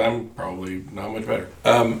 otherwise I'm probably not much better.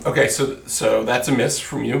 Okay, so that's a miss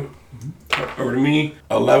from you. Over to me.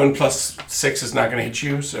 11 plus 6 is not gonna hit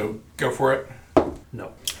you. So go for it.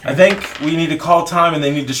 No. I think we need to call time and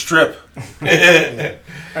they need to strip.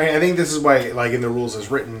 I think this is why, like in the rules as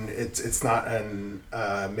written, it's not an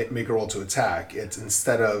make a roll to attack. It's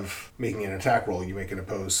instead of making an attack roll, you make an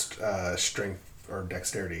opposed strength or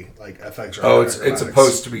dexterity, like effects. Or It's acrobatics.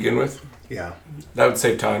 opposed to begin with. Yeah. That would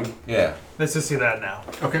save time. Yeah. Let's just see that now.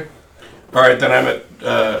 Okay. All right, then I'm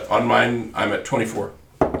at on mine. I'm at 24.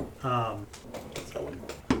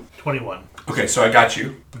 21. Okay, so I got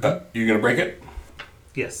you. You gonna break it?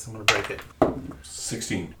 Yes, I'm going to break it.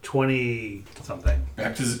 16. 20 something.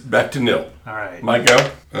 Back to nil. All right. My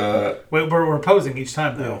go. Wait, we're opposing each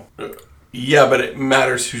time, though. Yeah, but it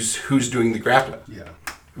matters who's doing the grappling. Yeah.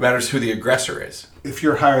 It matters who the aggressor is. If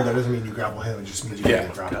you're higher, that doesn't mean you grapple him. It just means you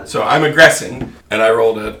get grappled. So I'm aggressing, and I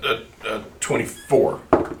rolled a 24.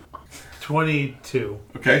 22.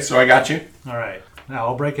 Okay, so I got you. All right. Now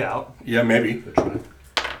I'll break out. Yeah, maybe.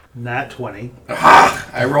 Nat 20. Aha!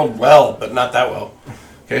 I rolled well, but not that well.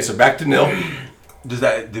 Okay, so back to nil. Does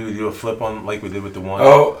that do a flip on like we did with the one?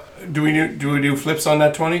 Oh, do we do flips on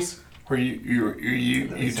that 20s? Where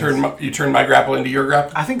you turn my grapple into your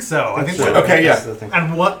grapple? I think so. I think so. Okay, yeah.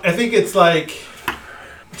 And what I think it's like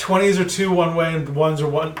 20s are 2 one way and 1s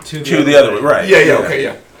are 2 the other way. Right. Yeah. Okay,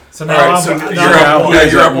 yeah. So now All right, so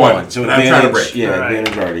you're up 1. So and I'm trying to break. Yeah, Right.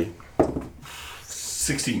 advantage Arty.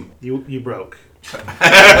 16. You broke.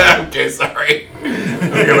 Okay, sorry.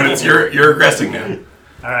 Okay, but it's you're aggressing now.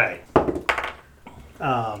 All right.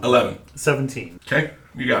 11. 17. Okay,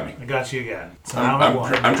 you got me. I got you again. So now I'm at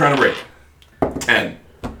 1. I'm trying to break. 10.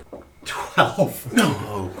 12.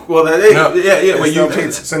 No. Well, yeah.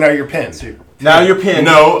 Well, So now you're pinned. now you're pinned.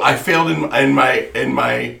 No, I failed in my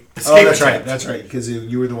escape attempt. That's right. Because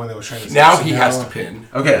you were the one that was trying to. Now he has to pin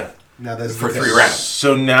Okay. Now that's for 3 rounds.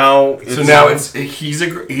 So now. He's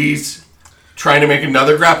trying to make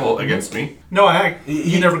another grapple against me. No,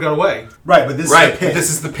 he never got away. right, but this is Right, the pin. but this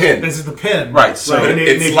is the pin. This is the pin. Right. So But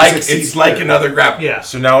it's like another grapple. Yeah.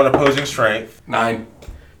 so now an opposing strength. 9.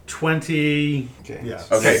 26. Yeah.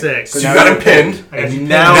 Okay. So you now got you're him pinned. I got you And pinned.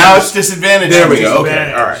 Now it's disadvantage. There we for go. me. Okay.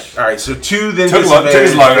 Disadvantage. All right. So 2 then Took long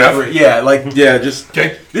disadvantage. enough. Yeah. Just.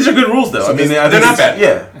 Okay. These are good rules, though. I mean, they're not bad.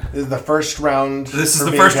 Yeah. This is the first round. This is for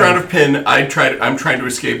the being first round pinned. of pin. I'm trying to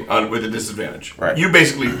escape with a disadvantage. Right. You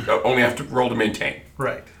basically only have to roll to maintain.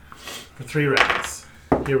 Right. For 3 rounds.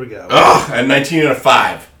 Here we go. Ugh, and 19 and a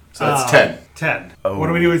 5. So that's 10. 10. Oh. What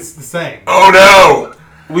do we do? It's the same. Oh no!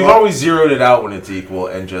 We've always zeroed it out when it's equal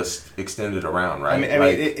and just extended around, right? I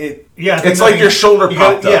mean, it Yeah. I think it's like your shoulder you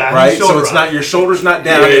got- popped up, yeah, his right? So shoulder it's up. not your shoulder's not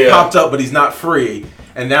down. Yeah, It yeah. popped up, but he's not free.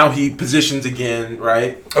 And now he positions again,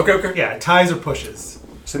 right? Okay. Yeah, ties or pushes.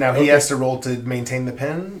 So now he has to roll to maintain the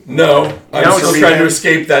pin. No, I'm Now still it's trying to revenge.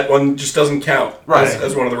 escape. That one just doesn't count Right.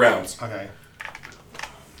 as one of the rounds. Okay.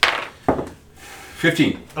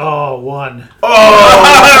 15. Oh, 1.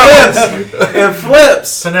 It flips.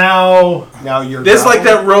 So now. Now you're. This is like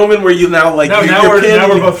that Roman where you now like No, you're now we're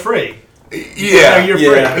pinned. both free. Yeah, Now you're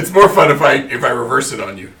yeah. It's more fun if I reverse it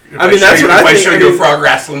on you. If I mean, that's show what you, I if think. I show I you a mean-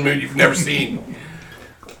 frog-wrasslin move you've never seen.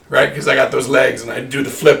 Right? Because I got those legs and I do the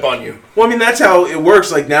flip on you. Well, I mean, that's how it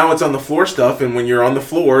works. Like now it's on the floor stuff, and when you're on the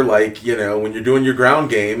floor, like when you're doing your ground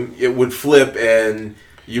game, it would flip, and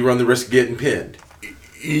you run the risk of getting pinned.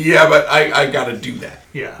 Yeah, but I got to do that.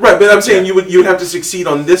 Yeah. Right, but I'm saying you would have to succeed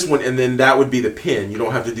on this one, and then that would be the pin. You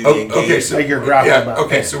don't have to do the engage. Okay, so Like your grapple yeah, back.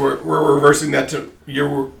 okay, so we're reversing that to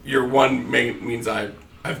your one means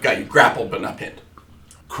I've got you grappled but not pinned.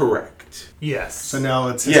 Correct. Yes. So now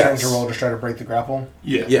it's his Yes. turn to roll to try to break the grapple.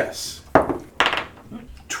 Yeah. Yes.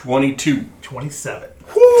 22. 27.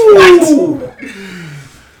 All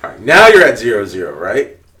right, now you're at 0-0,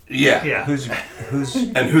 right? Yeah. Yeah. Who's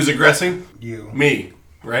And who's aggressing? You. Me,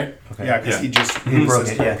 right? okay? Yeah, because Yeah. he just He broke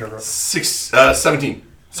his it, turn yeah. to roll. 17.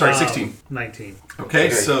 Sorry, 16. 19. Okay,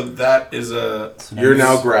 Okay. so that is a. You're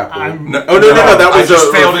now grappled. I'm- No, Oh, no, that I was just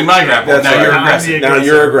a- failed in my grapple. That's Now right. you're I'm aggressive. the- Now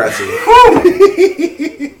you're aggressive.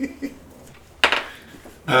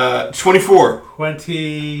 24.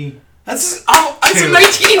 20. That's a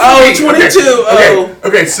 19. Oh, for me. 22. Okay. Oh.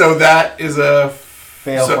 Okay, so that is a.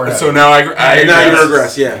 Fail for him. So now I Now you're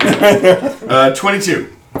aggress. aggressive, yeah. 22.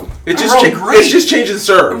 It I just rolled great. it's just changing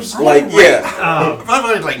serves. I Like, rolled great. yeah. If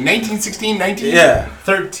I was like 19, 16, 19. Yeah.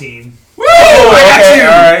 13. Woo! I got Okay, you. all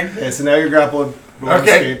right. Okay, so now you're grappled. Roll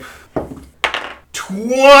Okay. escape.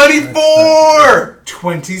 24.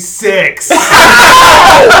 26.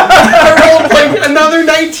 I rolled like another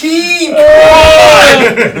 19.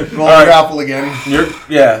 Roll the grapple again. You're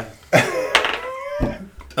yeah.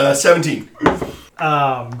 17.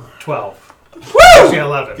 12. Woo! Actually,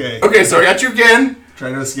 11. Okay. Okay, so I got you again.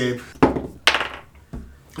 Try to escape.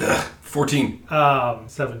 14.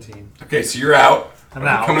 17. Okay, so you're out. I'm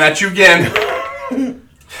out. Coming at you again.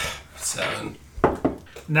 7.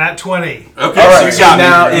 Nat 20. Okay, All so right. you So got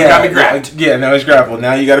now, me. yeah, You got me grabbed. Yeah. Now he's grappled.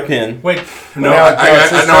 Now you got a pin. Wait. No, Now- I now got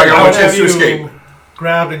it's his no turn. chance have to you escape.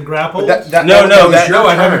 grabbed and grappled? No, that was was your your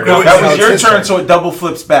I haven't turn. grabbed. That Now was it's your his turn, so it double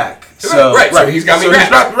flips back. So Right, so he's got me so he's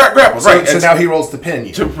grappled. grappled, right? So And now he rolls the pin.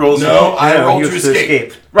 to rolls. No, I No, rolled you to have to escape.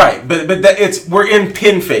 escape. Right, but we're in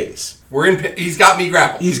pin phase. We're in. He's got me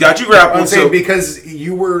grappled, He's got you I'm grappled. saying So, because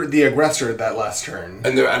you were the aggressor that last turn.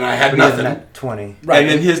 and I had He has nothing. nat 20. and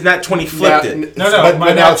then his nat 20 flipped it. No, but my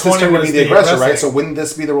now nat it's his 20 turn to be was the the aggressor, aggressor. right? So wouldn't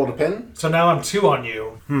this be the roll to pin? So now I'm 2 on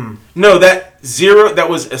you. No, that 0 that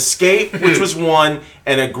was escape, which was 1,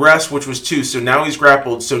 and aggress, which was 2. So now he's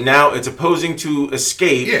grappled. So now it's opposing to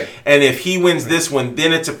escape. Yeah. And if he wins this one,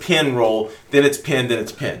 then it's a pin roll. Then it's pin. Then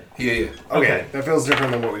it's pin. Yeah. Okay. That feels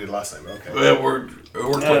different than what we did last time. Okay. We're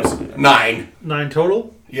close. 9. 9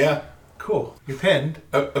 total? Yeah. Cool. You're pinned.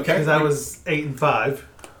 Okay. Because I was 8 and 5.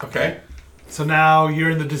 Okay. So now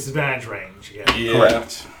you're in the disadvantage range. Yeah.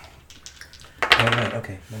 Correct. Oh, right,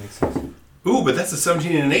 okay, that makes sense. Ooh, but that's a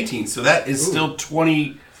 17 and an 18, so that is still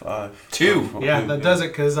 22. Yeah, that does it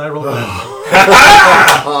because I rolled that.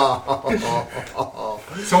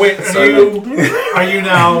 So wait, are you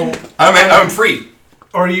now? I'm free.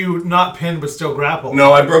 Or are you not pinned but still grappled?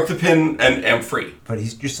 No, I broke the pin and am free. But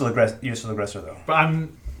you're still aggressor though. But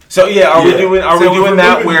I'm. So yeah, are we doing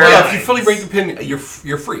that where? Yeah, if you fully break the pin, you're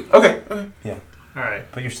free. Okay. Yeah. All right.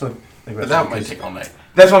 But you're still aggressor. But that might take all night.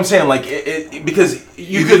 That's what I'm saying. Like because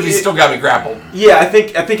you could. You still got me grappled. Yeah, I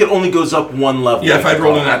think it only goes up one level. Yeah, if I'd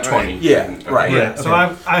rolled in that 20. Yeah. Right. Yeah. Yeah. So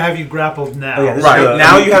I have you grappled now. Oh, yeah, this Right. is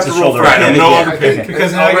Now you have to roll for Right, a I'm pin no again. longer pinned.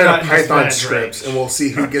 Because now I'll you're write not a in Python disadvantage script, range. and we'll see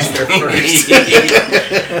who gets there first.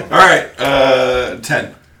 All right,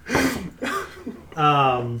 10.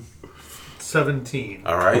 17.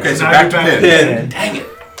 All right. Okay, so now back you're to back pin. Pin. Dang it.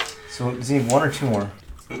 So does he need one or two more?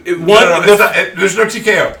 There's no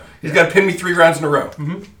TKO. He's got to pin me 3 rounds in a row.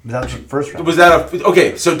 That was your first round. Was that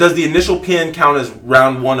okay? So does the initial pin count as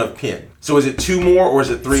round 1 of pin? So is it 2 more or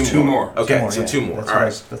is it 3 more? 2 more. Okay, Two more, so yeah. 2 more. That's All what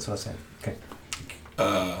right. that's what I was saying. Okay.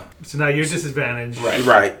 So now you're disadvantaged.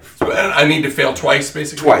 Right. So I need to fail twice,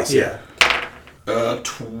 basically? Twice. Yeah. So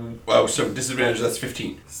disadvantage, that's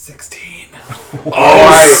 15. 16. Oh,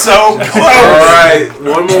 right. so close! All right.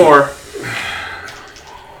 One more.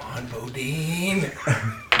 On Bodean.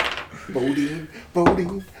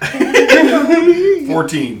 Bodine.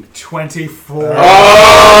 14. 24.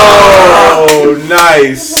 Oh,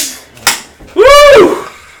 nice. Woo!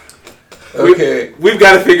 Okay. We've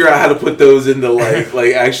got to figure out how to put those into like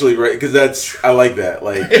actually right because I like that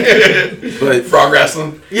but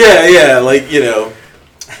Frog-wrasslin. yeah like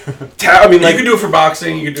I mean like you can do it for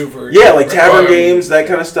boxing. You can do it for like tavern games, that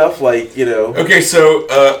kind of stuff. Okay, so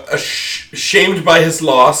shamed by his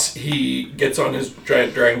loss, he gets on his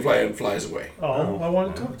giant dragonfly and flies away. Oh, I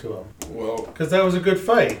want to talk to him. Well, Because that was a good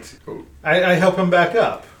fight. I help him back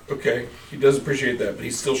up. okay, he does appreciate that, but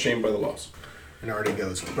he's still shamed by the loss. And Arty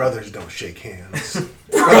goes, brothers don't shake hands.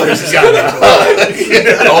 Brothers got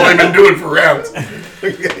That's all they've been doing for rounds.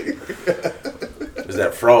 is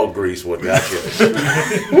that frog grease what got you?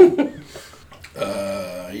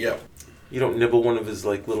 Yeah. You don't nibble one of his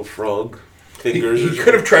like little frog fingers. He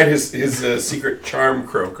could have tried his secret charm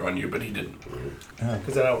croak on you, but he didn't.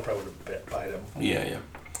 Because then I would probably bite him. Yeah.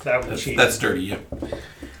 That would be cheap. That's dirty, yeah.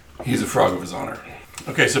 He's a frog of his honor.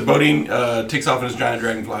 Okay, so Bodean takes off in his giant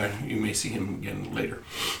dragonfly. You may see him again later.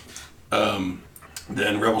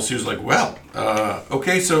 Then Rebel Sue's like, well,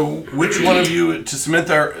 okay, so which one of you to cement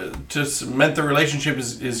the relationship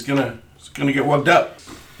is gonna get wugged up?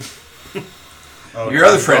 Your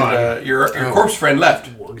other friend, your corpse friend left.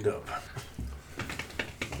 Wugged up.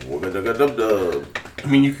 I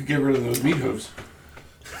mean, you could get rid of those meat hooves.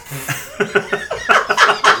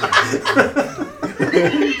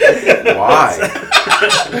 Why?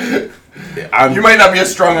 You might not be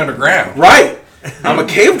as strong underground. Right. I'm a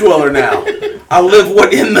cave dweller now. I live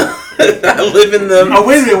in the. Oh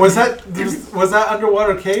wait a minute! Was that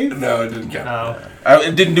underwater cave? No, it didn't count. Oh.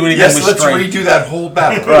 It didn't do anything Yes, with let's strength. redo that whole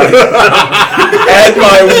battle. Right. Add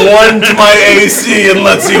my 1 to my AC and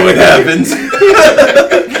let's see what happens.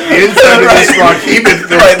 Inside of this rock,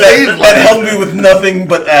 That helped me with nothing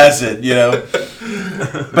but acid,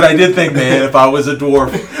 But I did think, man, if I was a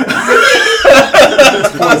dwarf.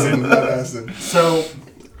 poison, not acid. So,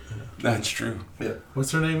 That's true. Yeah.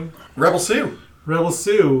 what's her name? Rebel Sue. Rebel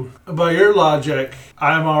Sue. By your logic,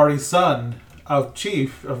 I'm already son of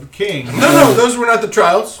chief of king. No, those were not the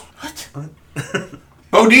trials. What?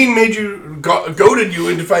 Bodean made you, goaded you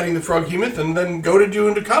into fighting the froghemoth, and then goaded you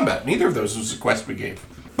into combat. Neither of those was the quest we gave.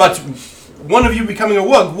 But one of you becoming a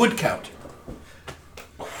wug would count.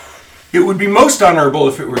 It would be most honorable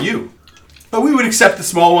if it were you. But we would accept the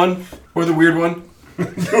small one, or the weird one.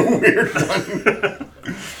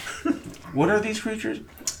 What are these creatures?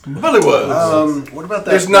 Bullywugs. What about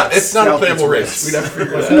that? It's not a playable race. We'd have to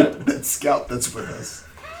figure that out. That scout that's with us.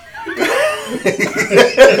 You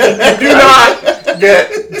do not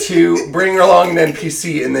get to bring along an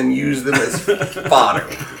NPC and then use them as fodder.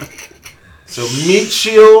 So meat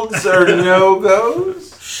shields are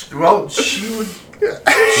no-goes? Well, she would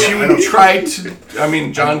try to. I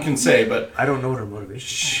mean, John can say, but I don't know what her motivation is.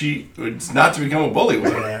 she it's not to become a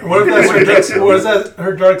bullywug. What if that's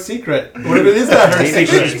her dark secret? What if it is that her Maybe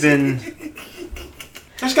secret? she's been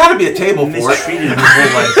There's got to be a table for it. mistreated her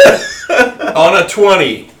whole life. On a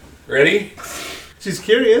 20. Ready? She's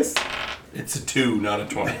curious. It's a 2, not a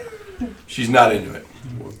 20. She's not into it.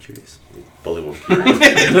 I'm curious. Bullywug.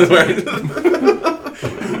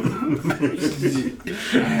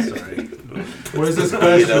 Sorry. What is this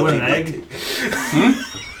quest? You want an egg?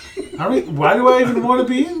 Why do I even want to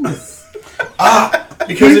be in this?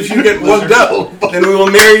 Because if you get wugged up, then we will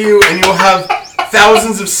marry you and you will have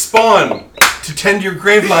thousands of spawn to tend your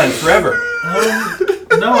grave line forever.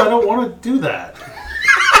 No, I don't want to do that.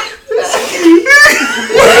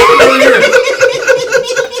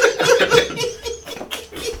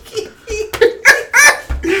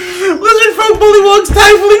 Lizard folk, bullywugs,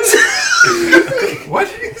 tieflings. What?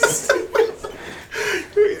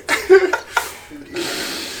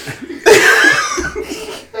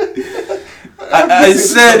 I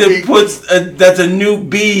said it puts that's a new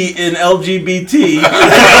B in LGBT. I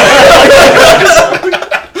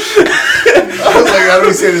was like, how do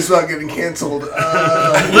we say this without getting canceled?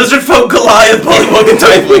 Lizard folk, Goliath, bullywug, and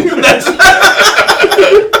tiefling. That's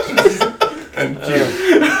And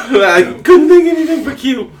Q. I couldn't think anything but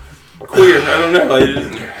Q. Queer. I don't know.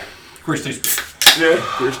 Queer stays. Yeah,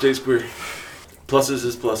 queer stays queer. Pluses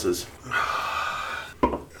is pluses.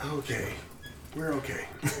 Okay. We're okay.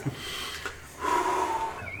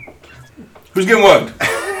 Who's getting wugged?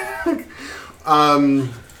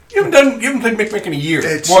 You haven't played MikMek in a year.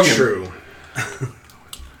 It's Wug him. true.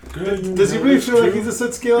 Does he really feel like he's a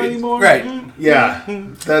set scale anymore? Right. Yeah.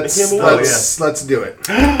 Let's do it.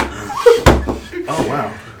 Oh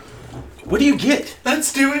wow. What do you get?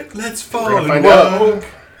 Let's do it. Let's fall We're gonna in find out. love.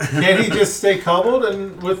 Can't he just stay cobbled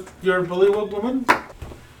and with your bullywug woman?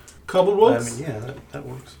 Cobbled I wolves? mean, yeah, that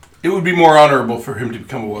works. It would be more honorable for him to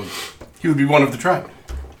become a wug. He would be one of the tribe,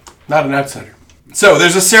 not an outsider. So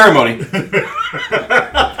there's a ceremony.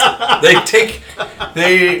 They take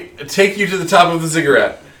you to the top of the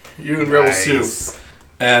ziggurat. You and Rebel Sue.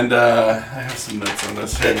 And I have some notes on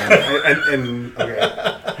this. Hang on. and okay.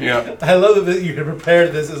 Yeah. I love that you had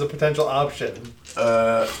prepared this as a potential option.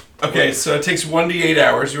 Okay, so it takes 1d8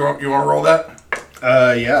 hours. You want to roll that?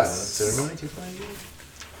 Yes.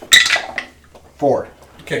 4.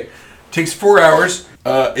 Okay. Takes 4 hours.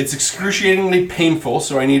 It's excruciatingly painful,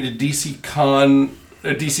 so I need a DC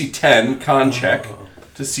 10 con check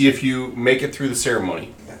to see if you make it through the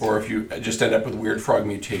ceremony, or if you just end up with weird frog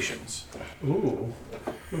mutations. Ooh.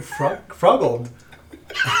 Froggled.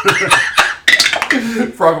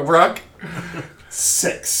 Frog-wrasslin?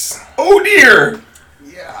 6. Oh dear!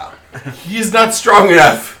 Yeah. He is not strong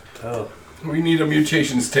enough. Oh. We need a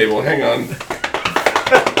mutations table. Hang on.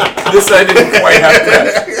 This I didn't quite have to.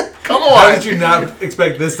 Come on! How did you not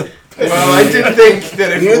expect this to... Well, I did think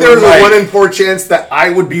that if I knew there was a 1 in 4 chance that I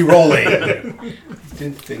would be rolling.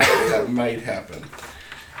 did think that might happen.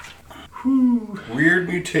 Weird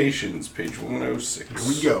mutations, page 106. Here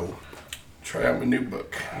we go. Try out my new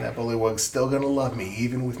book. That bullywug's still gonna love me,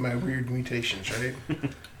 even with my weird mutations, right?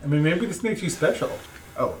 I mean, maybe this makes you special.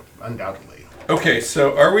 Oh, undoubtedly. Okay,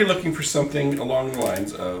 so are we looking for something along the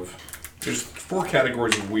lines of... There's 4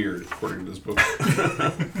 categories of weird, according to this book.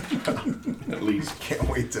 At least. Can't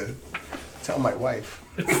wait to tell my wife.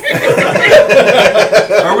 Are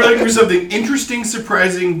we looking for something interesting,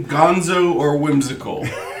 surprising, gonzo, or whimsical?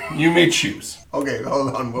 You may choose. Okay,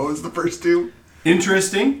 hold on. What was the first 2?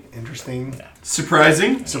 Interesting, Interesting,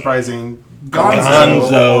 surprising, surprising,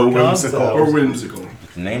 gonzo, whimsical. or whimsical.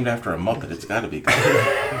 It's named after a Muppet. It's got to be good.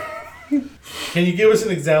 Can you give us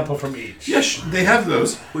an example from each? Yes, they have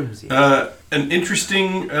those. Whimsy. An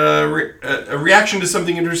interesting a reaction to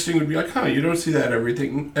something interesting would be like, huh, you don't see that every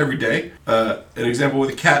day. An example with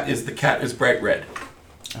a cat is the cat is bright red.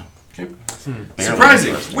 Okay.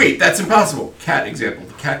 Surprising. Wait, that's impossible. Cat example.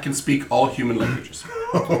 The cat can speak all human languages.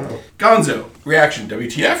 Gonzo. Reaction.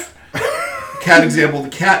 WTF? Cat example. The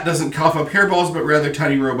cat doesn't cough up hairballs, but rather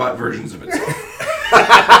tiny robot versions of itself.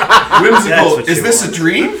 Whimsical. Is this a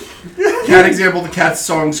dream? Cat example. The cat's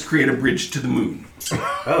songs create a bridge to the moon.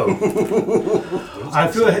 Oh. I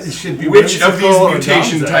feel like it should be Which of these whimsical or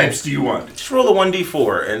mutation gonzo. types do you want? Just roll a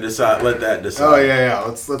 1d4 and decide. Let that decide. Oh yeah.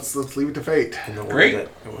 Let's leave it to fate. Great. It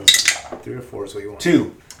was 3 or 4 is what you want.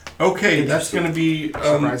 2. Okay, that's going to be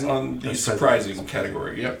Surprising? on the surprising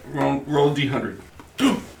category. Yep. Roll a d100.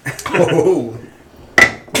 Oh.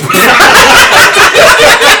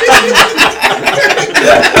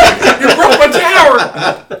 You broke my tower!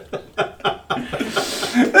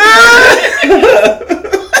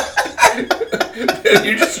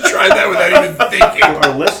 You just tried that without even thinking.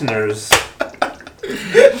 Our listeners,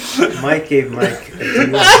 Mike gave Mike a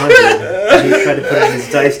D100 and he tried to put it in his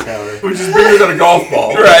dice tower. Which is bigger than a golf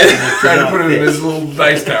ball. Right. Trying to put it in his little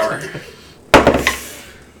dice tower.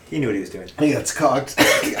 He knew what he was doing. I think that's cocked.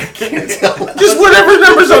 I can't tell. Just whatever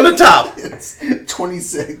number's on the top. It's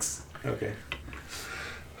 26. Okay.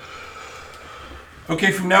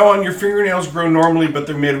 Okay, from now on, your fingernails grow normally, but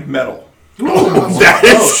they're made of metal. That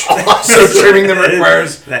is so turning them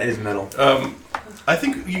requires. That is metal. I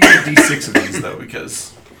think you get a D6 of these though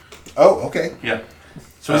because. Oh, okay. Yeah.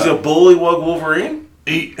 So he's a bullywug Wolverine?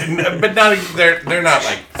 But not they're not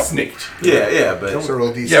like snaked. Yeah, but So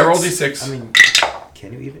roll D6. Yeah, roll D6. I mean,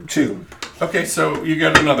 can you even? 2. Okay, so you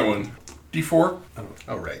got another one. D4.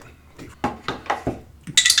 Oh, right.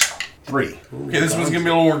 3. Okay, this one's gonna be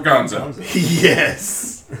a little more gonzo.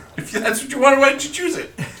 Yes. If that's what you wanted, why didn't you choose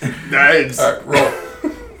it? Nice. All right, roll.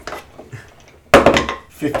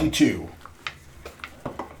 52.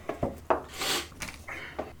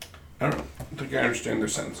 I don't think I understand their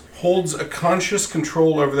sentence. Holds a conscious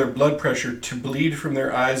control over their blood pressure to bleed from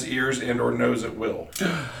their eyes, ears, and or nose at will. you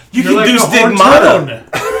You're can like do a stigmata.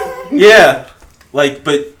 horn Yeah. Like,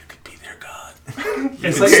 but you could be their god.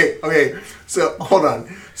 It's like Okay, so hold on.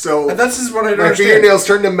 So And that's just what I don't my understand. fingernails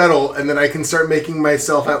turn to metal, and then I can start making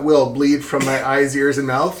myself at will bleed from my eyes, ears, and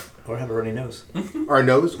mouth. Or have a runny nose. Or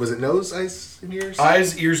nose? Was it nose, eyes, and ears?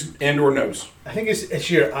 Eyes, ears, and or nose. I think it's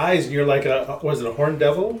your eyes, and you're like was it a horned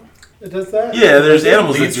devil that does that? Yeah, there's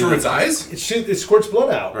animals that Bleeds do from that. its eyes? It squirts blood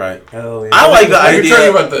out. Right. Oh, yeah. I like the You're idea. talking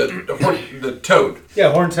about the toad.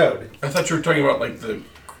 Yeah, horned toad. I thought you were talking about like the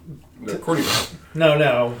corny one. No,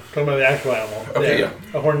 talking about the actual animal. Okay, yeah.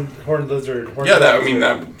 A horned lizard. Yeah, that I mean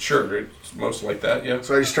I'm sure it's most like that. Yeah.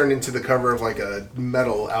 So I just turned into the cover of like a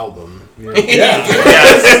metal album. Yeah.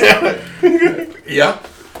 Yeah.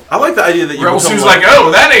 I like the idea that you Rebel become Sue's like,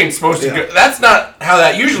 oh, that ain't supposed to go. That's not how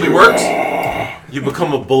that usually works. you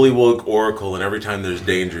become a bullywug oracle, and every time there's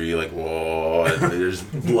danger, you're like, whoa, and there's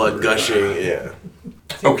blood gushing. Yeah.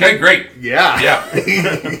 Okay, great. Yeah. Yeah.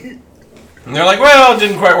 And they're like, well, it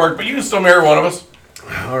didn't quite work, but you can still marry one of us.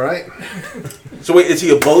 All right. So wait, is he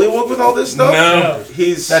a bullywug with all this stuff? No,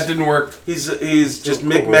 He's that didn't work. He's just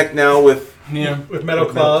MikMek now with Yeah. With metal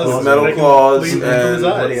claws. metal They can claws bleed and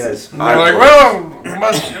from Bloody his eyes. eyes. And they're like, well, it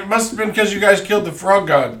must have been because you guys killed the frog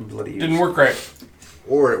god. Bloody ears. Didn't work right.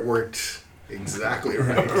 Or it worked exactly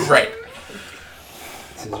right. Right.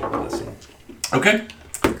 This is your blessing. Okay.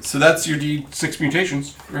 So that's your D6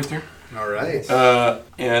 mutations right there. All right.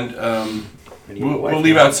 And your wife We'll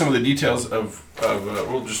leave now. out some of the details of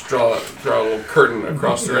we'll just draw a little curtain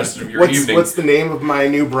across the rest of your What's evening. the name of my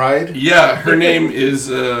new bride? Yeah, her name is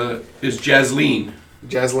Jasleen.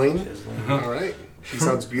 Jasleen? All right. She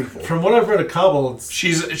sounds beautiful. From what I've read of kobolds,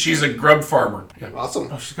 She's a grub farmer. Yeah. Awesome.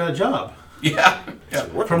 she's got a job. Yeah. Yeah.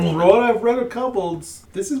 From what I've read of kobolds,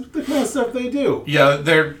 this is the kind of stuff they do. Yeah,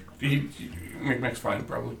 MikMek's fine,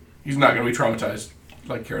 probably. He's not going to be traumatized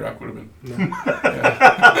like Caradoc would have been. Yeah.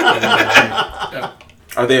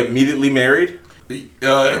 Are they immediately married?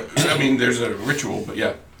 I mean, there's a ritual, but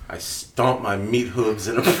yeah. I stomp my meat hooves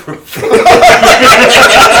in a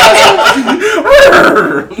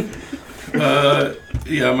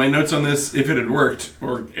Yeah, my notes on this, if it had worked,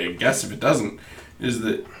 or I guess if it doesn't, is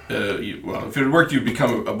that, if it had worked, you'd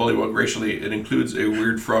become a bullywug racially. It includes a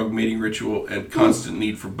weird frog mating ritual and constant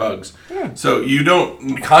need for bugs. So you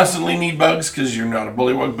don't constantly need bugs because you're not a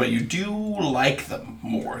bullywug, but you do like them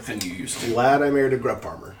more than you used to. Glad I married a grub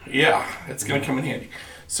farmer. Yeah, it's going to come in handy.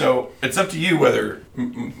 So it's up to you whether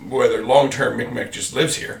long-term MikMek just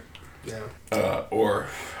lives here, or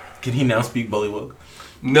Can he now speak bullywug?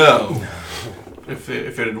 no. If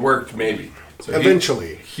it had worked, maybe. So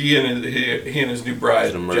Eventually. he and his new bride,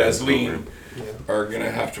 It's an emergency Jasleen, are going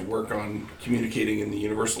to have to work on communicating in the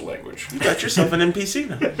universal language. You got yourself an NPC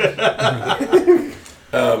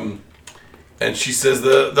now. And she says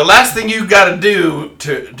the last thing you got to do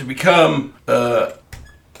to become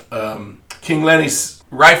King Lenny's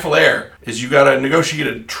rightful heir is you got to negotiate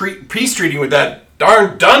a peace treaty with that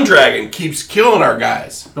darn Dun Dragon. Keeps killing our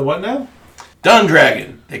guys. The what now? Dun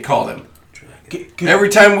Dragon, they call him. Every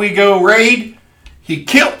time we go raid, he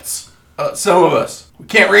kills some of us. We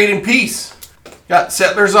can't raid in peace. Got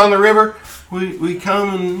settlers on the river. We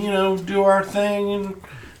come and, do our thing and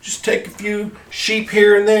just take a few sheep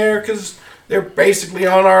here and there because they're basically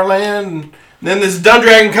on our land. And then this Dun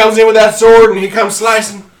Dragon comes in with that sword and he comes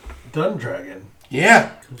slicing. Dun Dragon.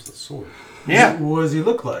 Yeah. Comes the sword. Yeah. What does he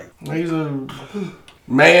look like? He's a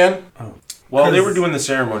man. While they were doing the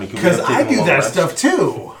ceremony, could we have Because taken I a do long that rest? stuff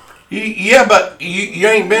too. Yeah, but you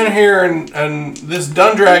ain't been here and this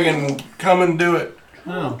Dun Dragon come and do it.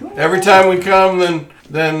 Oh. Every time we come,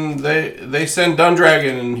 then they send Dun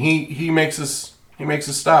Dragon and he makes us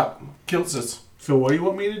stop, kills us. So what do you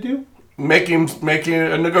want me to do?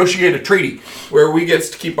 Negotiate a treaty where we gets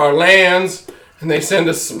to keep our lands and they send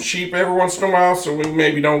us some sheep every once in a while, so we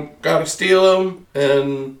maybe don't gotta steal them,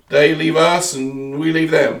 and they leave us and we leave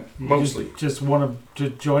them mostly. Just want to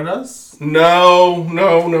join us? No.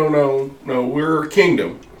 We're a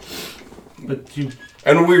kingdom. But you...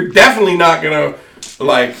 And we're definitely not going to,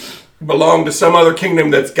 like, belong to some other kingdom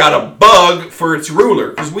that's got a bug for its ruler.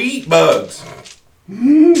 Because we eat bugs.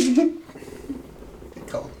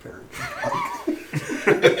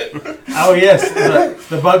 Oh, yes.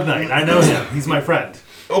 The Bug Knight. I know him. He's my friend.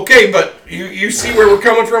 Okay, but you see where we're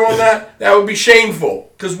coming from on that? That would be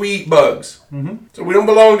shameful. Because we eat bugs. Mm-hmm. So we don't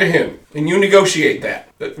belong to him. And you negotiate that.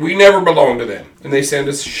 That we never belong to them. And they send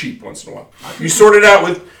us sheep once in a while. You sort it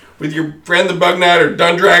out with your friend the Bug Knight or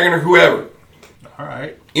Dundragon or whoever. All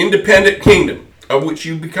right. Independent kingdom of which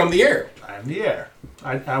you become the heir. I'm the heir.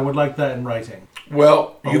 I would like that in writing.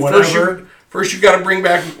 Well, Or first you got to bring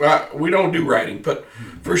back. We don't do writing, but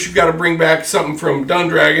first you got to bring back something from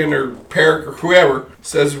Dundragon or Bariq or whoever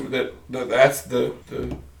says that's the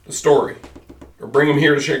story, or bring him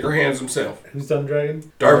here to shake our hands himself. Who's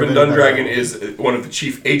Dundragon? Darvin Dundragon is one of the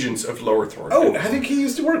chief agents of Lowerthorn. Oh, I think he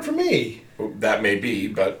used to work for me. That may be,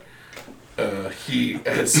 but he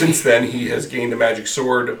has since then he has gained a magic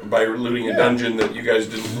sword by looting a dungeon that you guys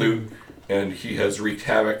didn't loot. And he has wreaked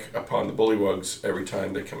havoc upon the bullywugs every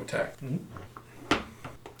time they come attack. They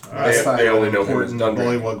only know him as an important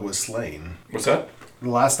Dundragon. bullywug was slain. What's that? The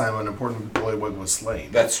last time an important bullywug was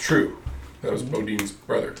slain. That's true. That was Bodean's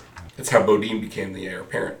brother. That's how Bodean became the heir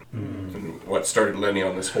apparent. And what started Lenny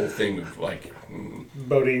on this whole thing of like...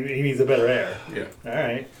 Bodean, he needs a better heir. Yeah. All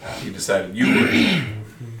right. He decided you were.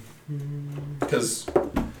 Because,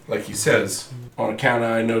 like he says... On account of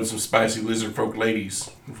I know some spicy lizard folk ladies.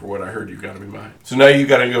 And for what I heard, you've got to be mine. So now you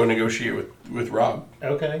got to go negotiate with Rob.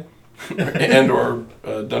 Okay. And or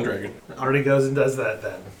Dundragon. Arty goes and does that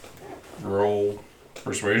then. Roll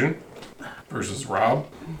persuasion versus Rob.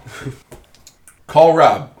 Call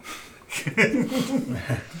Rob.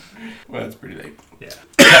 Well, that's pretty late. Yeah.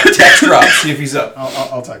 Text Rob. See if he's up.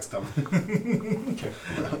 I'll text him. Okay.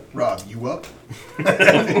 Rob, you up?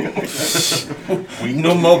 We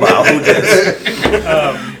know mobile. Who does?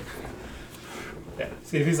 Yeah.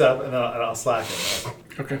 See if he's up, and I'll slack him.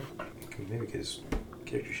 Okay. Can we make his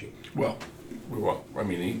character sheet? Well, we won't. I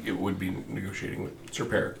mean, it would be negotiating with Sir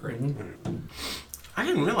Bariq, right? Mm-hmm. I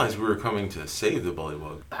didn't realize we were coming to save the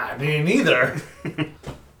bullywug. I didn't either.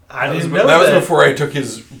 I didn't know that was before I took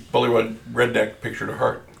his bullywug redneck picture to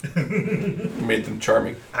heart. Made them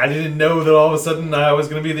charming. I didn't know that all of a sudden I was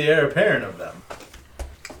going to be the heir apparent of them.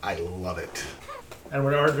 I love it. And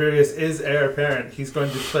when Artvirous is heir apparent, he's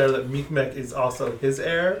going to declare that MikMek is also his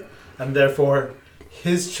heir, and therefore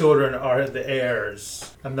his children are the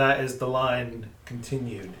heirs. And that is the line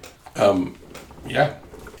continued. Yeah.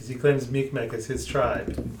 Because he claims MikMek as his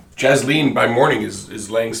tribe. Jasleen by morning is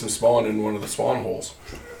laying some spawn in one of the spawn holes.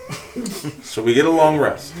 So we get a long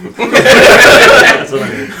rest.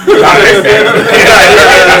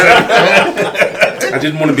 I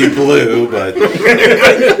didn't want to be blue, but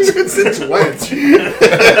Since when?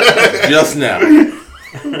 just now.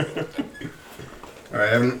 Alright, I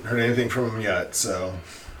haven't heard anything from him yet, so...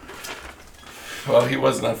 Well, he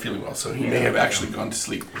was not feeling well, so he may have actually gone to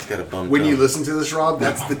sleep. He's got a bum When you tongue. listen to this, Rob,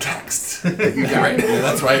 that's the text that you got. Right. Yeah,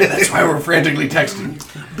 that's why we're frantically texting you.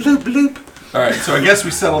 Bloop, bloop. All right, so I guess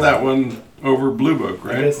we settle that one over Blue Book,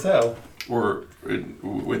 right? I guess so. Or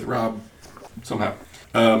with Rob somehow.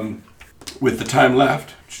 With the time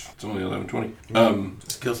left, it's only 11:20.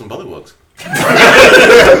 Let's kill some bullywugs.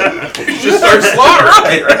 Just start slaughter.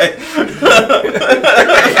 Right.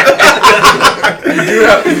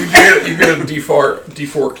 You get a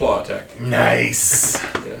D4 claw attack. Nice.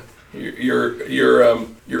 Yeah. Your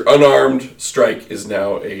unarmed strike is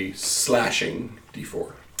now a slashing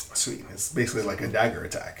D4. Sweet. It's basically like a dagger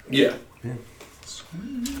attack. Yeah. And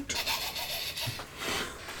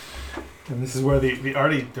this is where the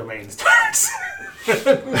Arty domain starts.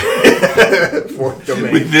 Fourth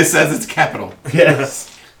domain. With this as its capital. Yes.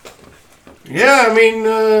 Yeah, I mean,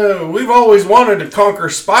 we've always wanted to conquer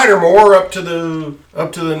Spidermore up to the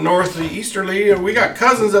northeasterly. We got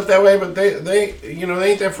cousins up that way, but they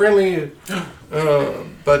ain't that friendly.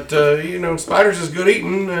 But spiders is good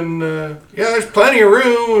eating, and there's plenty of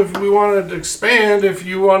room if we wanted to expand. If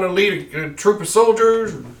you want to lead a troop of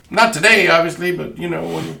soldiers, not today, obviously, but when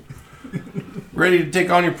you're ready to take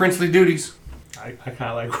on your princely duties. I kind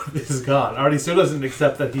of like where this has gone. Arty still doesn't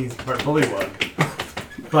accept that he's part bullywug.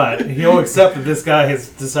 But he'll accept that this guy has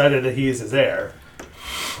decided that he is his heir.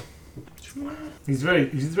 He's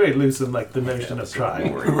very loose in like the notion of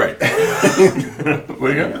tribe. Right. What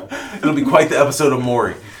do you got? It'll be quite the episode of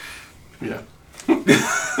Maury. Yeah. That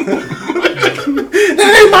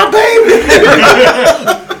ain't my baby!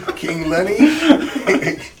 King Lenny.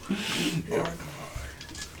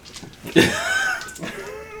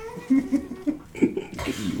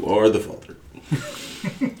 You are the father.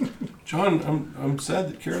 John, I'm sad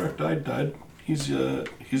that Caradoc died. He's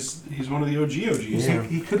one of the OGs. Yeah.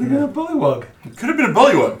 He could have been a bullywug. Could have been a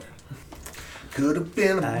bullywug. Could have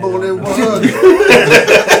been a I bullywug.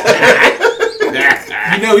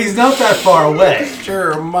 He's not that far away.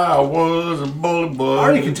 Jeremiah was a bullywug.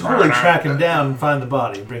 Arty can totally track him down and find the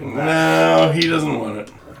body and bring him back. No, he doesn't want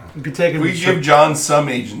it. We could take him. We give John some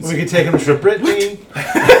agency. We could take him to Brittany.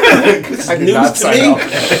 I did not sign me? off.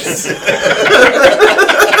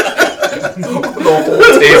 The whole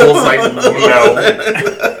table's like,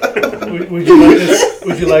 no.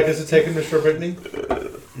 Would you like us to take him to Brittany?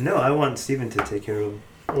 No, I want Steven to take care of him.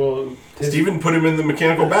 Well, Stephen put him in the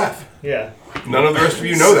mechanical bath. Yeah. None of the rest of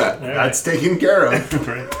you know that. Right. That's taken care of.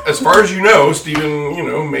 As far as you know,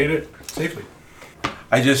 Stephen, made it safely.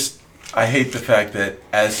 I hate the fact that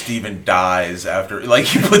as Steven dies after, like,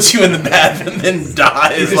 he puts you in the bath and then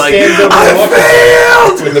dies, like, I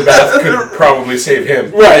failed! When the bath could probably save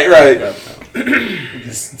him. Right. He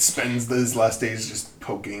just spends his last days just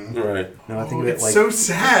poking. Right. No, I think of it It's like so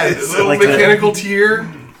sad. It's Little like mechanical tear,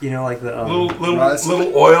 like the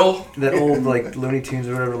little oil. that old like Looney Tunes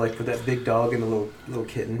or whatever, like with that big dog and the little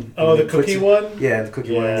kitten. Oh, And the he puts cookie it- one? Yeah, the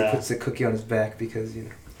cookie one. And Yeah. he puts the cookie on his back because you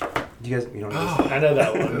guys know. Oh, I know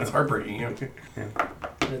that one. that's heartbreaking.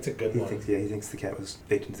 That's a good He one. thinks the cat was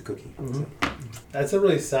baked into the cookie. Mhm. That's a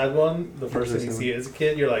really sad one. The first time you see it as a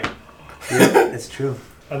kid, you're like, Yeah, it's true.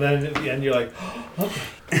 and then at the end, you're like, okay.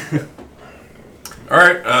 All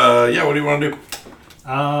right. What do you want to do?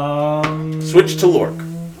 Switch to Lork.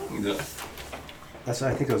 That's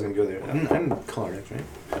I think I was gonna go there. I'm Caradoc, right?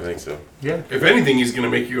 I think so. Yeah. If anything, he's going to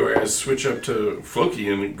make you switch up to Floki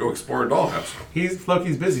and go explore a dollhouse.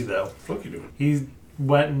 Floki's busy though. Floki doing? He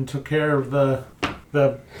went and took care of the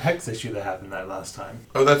hex issue that happened that last time.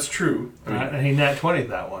 Oh, that's true. I mean, And he nat 20'd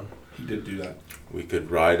that one. he did do that. We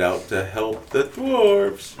could ride out to help the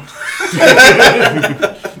dwarves.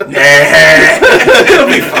 It'll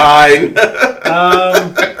be fine.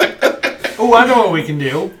 Oh, I know what we can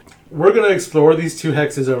do. We're gonna explore these two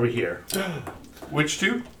hexes over here. Which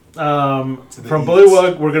two? From east.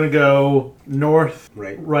 Bullywug, we're gonna go north,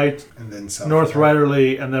 Right. And then south. north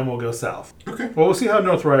Riderly, and then we'll go south. Okay. Well, we'll see how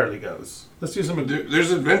North Riderly goes. Let's do some.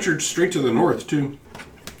 There's adventure straight to the north, too.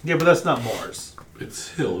 Yeah, but that's not moors. It's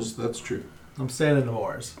hills, that's true. I'm staying in the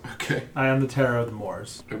moors. Okay. I am the terror of the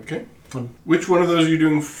moors. Okay. Which one of those are you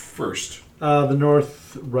doing first? The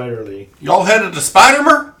North Riderly. Y'all headed to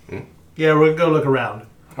Spidermer? Yeah, we're gonna go look around.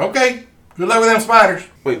 Okay. Good luck with them spiders.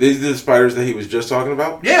 Wait, these are the spiders that he was just talking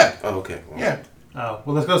about? Yeah. Oh, okay. Well, Yeah. Oh,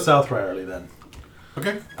 well, let's go South Riderly then.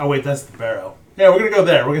 Okay. Oh, wait, that's the Barrow. Yeah, we're gonna go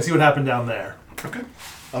there. We're gonna see what happened down there. Okay.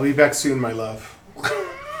 I'll be back soon, my love.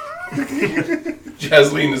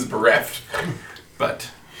 Jasleen is bereft, but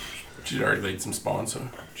she's already laid some spawn, so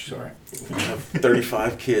she's all right. You'll have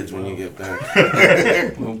 35 kids when you get back.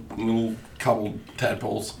 Little cobbled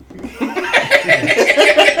tadpoles.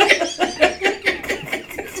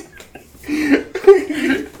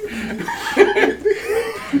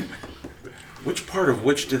 Which part of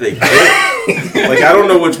which do they get? Like, I don't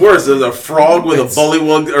know which worse. There's a frog with a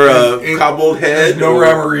bullywug or a cobbled head. There's no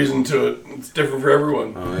rhyme or reason to it. It's different for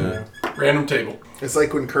everyone. Oh, yeah. Random table. It's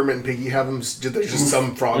like when Kermit and Piggy have them. There's just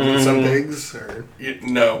some frogs and some pigs, or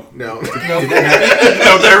No. no.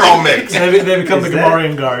 No, they're all mixed. They become the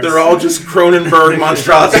Gamorrean guards. They're all just Cronenberg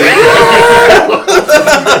monstrosities.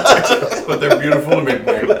 But they're beautiful to make.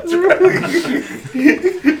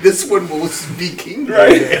 This one will be king.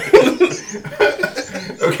 Right.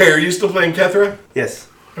 Okay, are you still playing Kethra? Yes.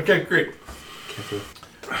 Okay, great. Careful.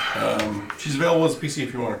 She's available as a PC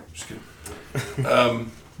if you want her. Just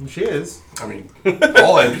kidding. She is. I mean,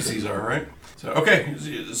 all NPCs are, right? So, okay,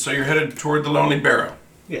 so you're headed toward the Lonely Barrow.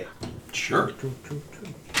 Yeah. Sure.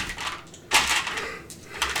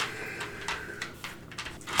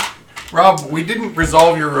 Rob, we didn't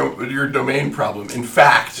resolve your domain problem. In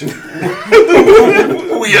fact,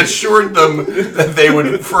 we assured them that they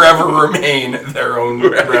would forever remain their own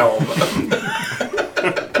realm.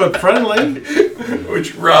 But friendly.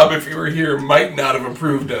 Which, Rob, if you were here, might not have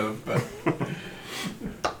approved of, but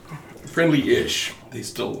friendly-ish. They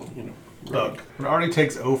still, Look, when Arty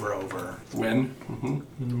takes over. when? I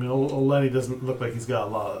mean, old Lenny doesn't look like he's got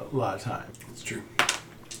a lot of time. It's true.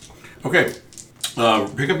 Okay,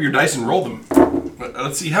 pick up your dice and roll them.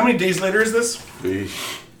 Let's see, how many days later is this?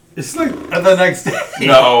 It's like the next day.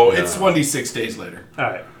 No, it's 1d6 days later. All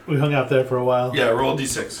right, we hung out there for a while. Yeah, roll a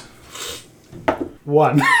d6.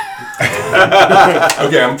 1.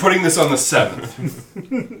 Okay, I'm putting this on the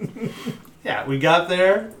 7th. Yeah, we got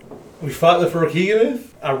there. We fought the froghemoth.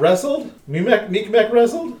 I wrestled. MikMek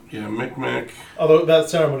wrestled. Yeah, MikMek Although that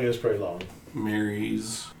ceremony was pretty long.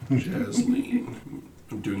 marries Jasleen.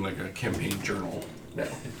 I'm doing like a campaign journal now.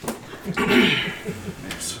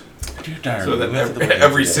 So that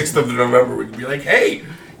every 6th of November we can be like, hey,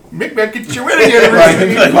 MikMek, get your wedding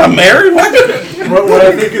anniversary. Like, I'm married? What? What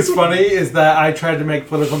I think is funny is that I tried to make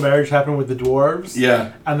political marriage happen with the dwarves.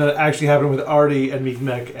 Yeah. And then it actually happened with Arty and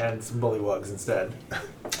MikMek and some bullywugs instead.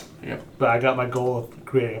 Yeah. But I got my goal of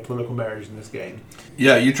creating a political marriage in this game.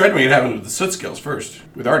 Yeah, you tried to make it happen with the soot scales first,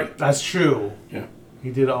 with Arty. That's true. Yeah.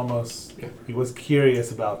 He did almost. Yeah. He was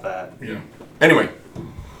curious about that. Yeah. Anyway.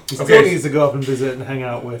 He still needs to go up and visit and hang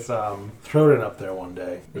out with Throden up there one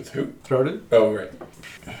day. With who? Throden? Oh, right.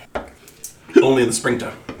 Only in the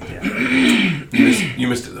springtime. Yeah. You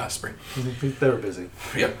missed it last spring. They were busy.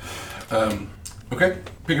 Yeah. Okay.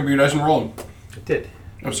 Pick up your dice and roll them. I did.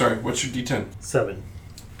 I'm sorry. What's your D10? 7.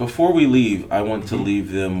 Before we leave, I want to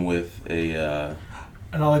leave them with a...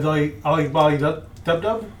 An Ollie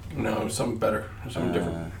Dub? No, something better. Something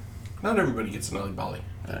different. Not everybody gets an Ollie Bolly.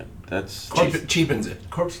 Alright, that's... Cheapens it.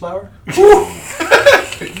 Corpse flower?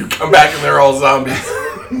 You come back and they're all zombies.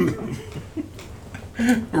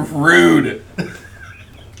 Rude.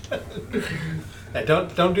 Hey,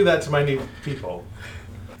 don't do that to my new people.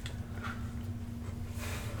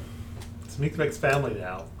 It's MikMek's family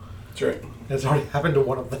now. That's right. It's already happened to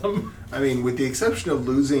one of them. I mean, with the exception of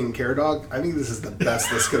losing Caradoc, I think this is the best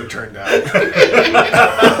this could have turned out.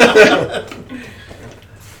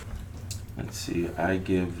 Let's see, I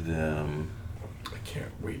give them... I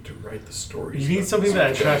can't wait to write the stories. You need something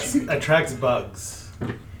that attracts bugs.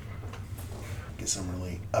 Get some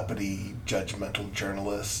really uppity, judgmental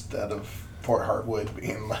journalist out of Port Hartwood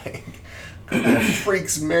being like,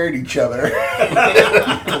 freaks married each other.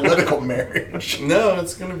 Political marriage. No,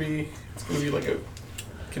 it's gonna be like a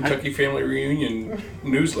Kentucky Family Reunion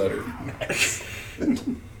newsletter.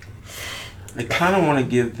 I kind of want to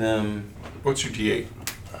give them... What's your D8?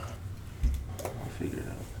 I'll figure it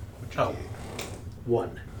out. Oh.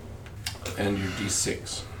 1. And your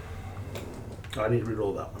D6. Oh, I need to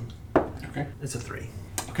re-roll that one. Okay. It's a 3.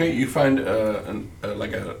 Okay, you find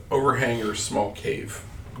like an overhang or small cave.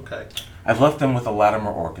 Okay. I've left them with a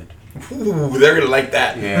Latimer orchid. Ooh, they're gonna like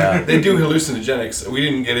that. Yeah. They do hallucinogenics. We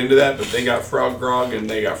didn't get into that, but they got frog grog and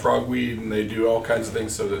they got frogweed and they do all kinds of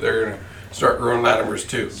things so that they're gonna start growing Latimers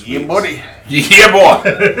too. Yeah, buddy. Yeah, boy.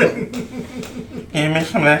 Give me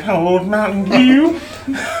some of that old Mountain Dew.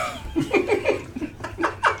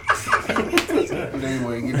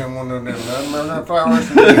 Anyway, you didn't want to do that flowers.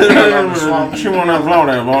 She want to blow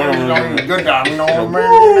there, boy. Good job, you know what I mean?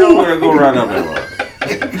 We're going to go right up there, boy.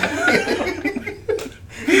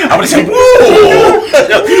 I'm gonna say, woo!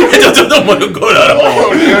 Don't want to go at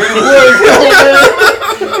all.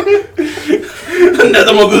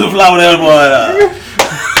 Nothing more good to flower there, boy.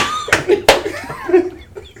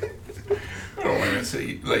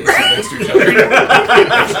 Let you sit next to each other.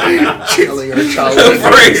 Chilling or child.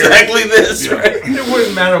 For exactly this, right? It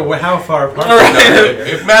wouldn't matter how far apart.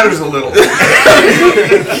 It matters a little.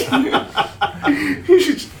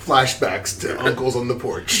 Flashbacks to uncles on the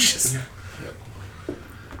porch.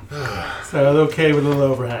 So okay with a little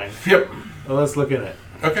overhang. Yep. Well, let's look at it.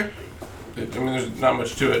 Okay. I mean, there's not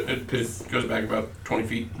much to it. It goes back about 20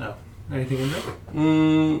 feet. No. Anything in there?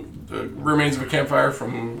 The remains of a campfire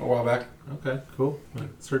from a while back. Okay, cool.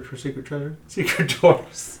 Search for secret treasure. Secret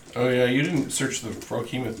doors. Oh yeah, you didn't search the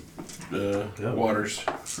froghemoth waters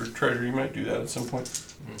for treasure. You might do that at some point.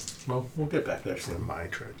 Well, we'll get back there That's soon. my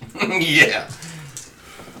treasure. Yeah.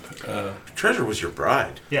 Treasure was your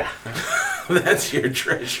bride. Yeah. That's your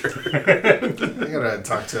treasure. I gotta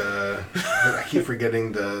talk to. I keep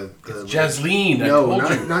forgetting the Jasleen. No, I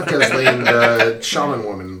told you. not Jasleen. The shaman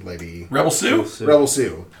woman lady. Rebel Sue. Rebel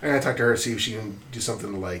Sue. I gotta talk to her, see if she can do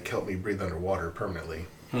something to like help me breathe underwater permanently.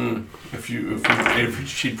 If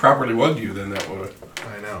she'd properly wugged you, then that would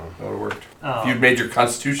I know. have worked. Oh. If you'd made your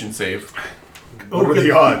Constitution save. What are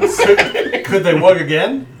the odds? Could they wug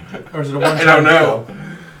again? Or is it a one-time I don't know. deal?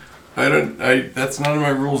 That's none of my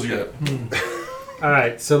rules yet. All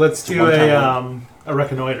right, so let's do a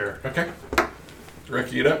reconnoiter. Okay.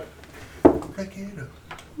 Recce it up.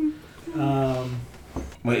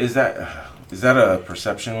 Wait, is that a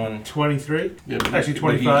perception one? 23. Yeah, Actually, but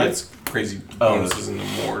 25. He gets crazy bonuses in the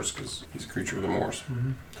moors because he's a creature of the moors.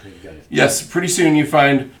 Mm-hmm. Yes, pretty soon you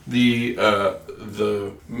find the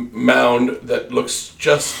mound that looks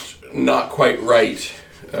just not quite right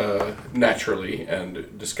naturally,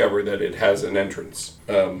 and discover that it has an entrance.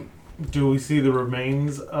 Do we see the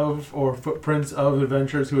remains of or footprints of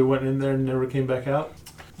adventurers who went in there and never came back out?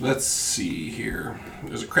 Let's see here.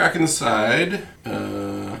 There's a crack in the side.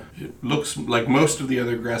 It looks like most of the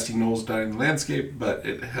other grassy knolls down in the landscape, but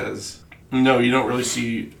it has... No, you don't really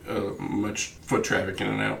see much foot traffic in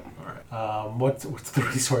and out. All right. What's the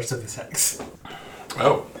resource of this hex?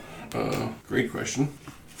 Oh, great question.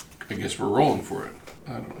 I guess we're rolling for it.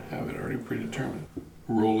 I don't have it already predetermined.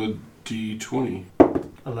 Roll a d20.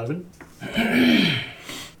 11.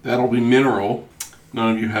 That'll be mineral.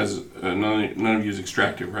 None of you has none of you is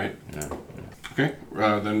extractive, right? No. Okay.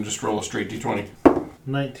 Then just roll a straight d20.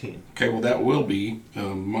 19. Okay. Well, that will be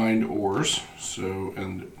mined ores. So,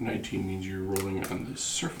 and 19 means you're rolling on the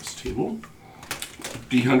surface table.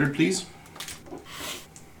 D100, please.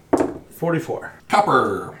 44.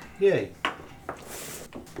 Copper. Yay.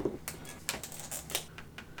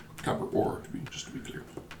 Copper ore, just to be clear.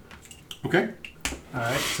 Okay. All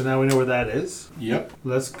right, so now we know where that is. Yep.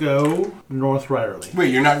 Let's go North Riderly.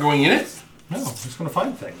 Wait, you're not going in it? No, I'm just going to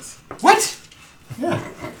find things. What? Yeah.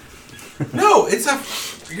 No, it's a...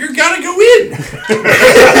 You gotta go in.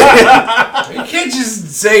 You can't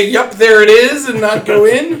just say, "Yup, there it is," and not go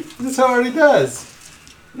in. That's how it already does.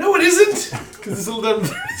 No, it isn't. Because it's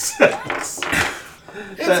 11:36.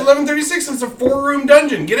 It's 11:36. It's a 4-room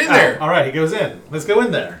dungeon. Get in there. All right, he goes in. Let's go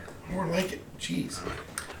in there. More like it. Jeez.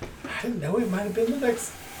 I didn't know it might have been the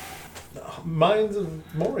next Mines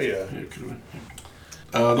of Moria. Yeah, it could have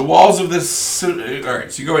been. The walls of this... all right,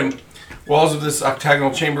 so you go in. Walls of this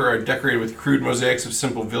octagonal chamber are decorated with crude mosaics of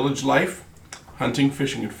simple village life. Hunting,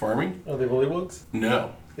 fishing, and farming. Are they bullywugs?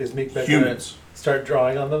 No. Is MikMek Humans. Start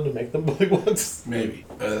drawing on them to make them bullywugs? Maybe.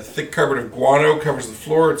 A thick carpet of guano covers the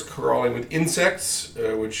floor. It's crawling with insects,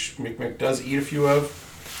 which MikMek does eat a few of.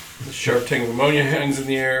 The sharp tank of ammonia hangs in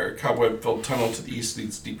the air. A cobweb-filled tunnel to the east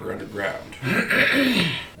leads deeper underground.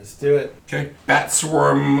 Let's do it. Okay. Bat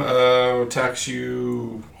swarm attacks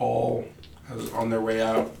you all on their way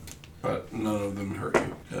out, but none of them hurt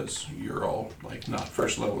you because you're all like not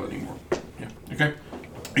first level anymore. Yeah. Okay.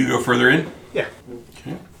 You go further in. Yeah.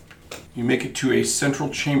 Okay. You make it to a central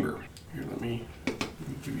chamber. Here, let me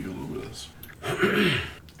give you a little bit of this.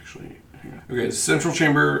 Actually, hang on. Okay, the central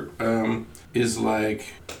chamber is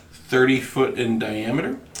like 30 foot in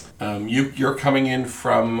diameter. You're coming in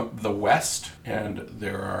from the west, and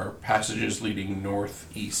there are passages leading north,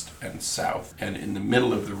 east, and south. And in the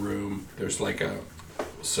middle of the room, there's like a...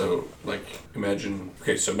 So, like, imagine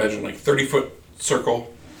like 30-foot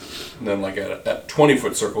circle, and then like at a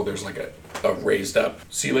 20-foot circle, there's like a raised up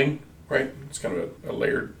ceiling, right? It's kind of a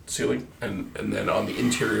layered ceiling. And then on the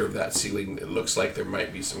interior of that ceiling, it looks like there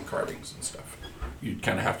might be some carvings and stuff. You'd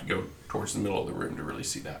kind of have to go towards the middle of the room to really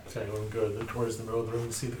see that. So anyone go towards the middle of the room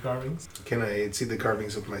to see the carvings? Can I see the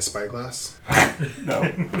carvings with my spyglass? No.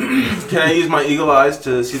 Can I use my eagle eyes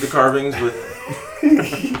to see the carvings with...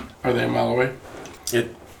 Are they a mile away?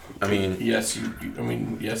 Yes.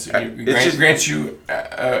 It grants you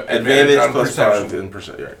advantage on plus perception. 5 in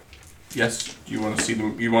perception. Right. Yes. Do you want to see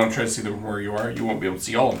them? You want to try to see them from where you are? You won't be able to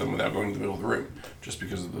see all of them without going to the middle of the room, just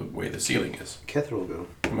because of the way the ceiling is. Kethra will go.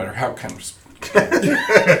 No matter how kind of...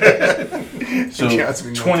 So,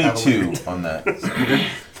 22 on that.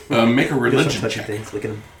 Make a religion check. Things, look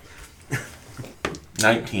at them.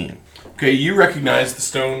 19. Okay, you recognize the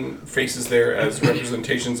stone faces there as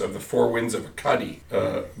representations of the four winds of Akkadi,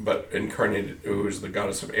 but incarnated, who is the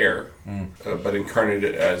goddess of air, but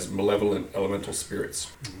incarnated as malevolent elemental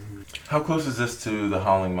spirits. How close is this to the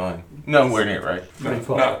Howling Mine? Nowhere near, right? Pretty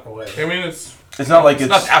far Not away. I mean, it's It's not like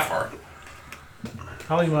not that far.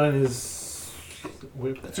 Howling Mine is...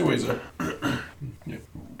 It's a ways up. Yeah,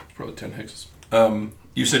 probably 10 hexes.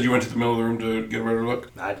 You said you went to the middle of the room to get a better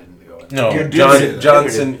look? I didn't go in. No, You did say that.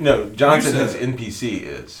 Johnson. No, You Johnson, said his it. NPC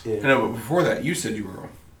is. Yeah. No, but before that, you said you were going.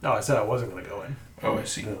 No, I said I wasn't going to go in. Oh, I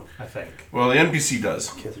see. No. I think. Well, the NPC does.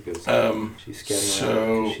 Kethra goes. So She's scouting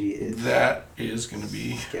around. 'Cause she is that is going to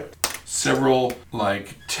be scout. several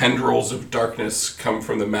like tendrils of darkness come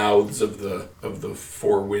from the mouths of the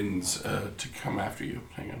four winds to come after you.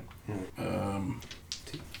 Hang on.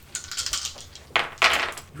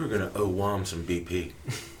 We're gonna owe Wom some BP.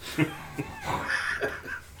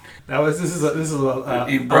 Now this is a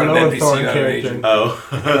You brought an lower NPC, Thorn not an character. agent.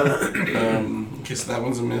 Oh. Okay, so that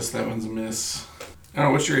one's a miss. That one's a miss. I don't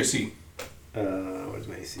know. What's your AC? What is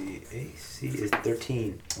my AC? AC is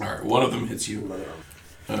 13. All right, one of them hits you, Mother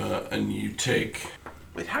and you take.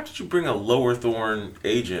 Wait, how did you bring a lower thorn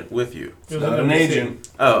agent with you? It was Not an an NPC. agent.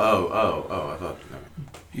 Oh, I thought...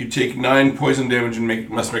 You take 9 poison damage and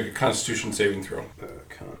must make a Constitution saving throw.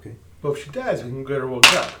 Okay. Well, if she dies, we can get her woke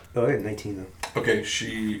up. Oh, I got 19 though. Okay,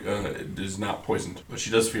 she is not poisoned, but she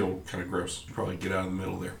does feel kind of gross. You probably get out of the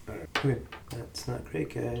middle there. Alright. Okay. That's not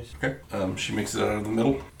great, guys. Okay. She makes it out of the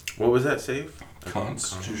middle. What was that save?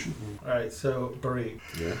 Constitution. Alright, so Bariq,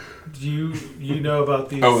 Yeah. do you know about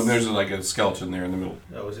these? Oh, and there's like a skeleton there in the middle.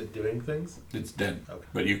 Oh, is it doing things? It's dead. Okay.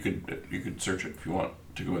 But you could search it if you want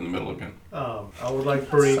to go in the middle again. I would like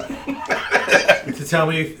Bariq to tell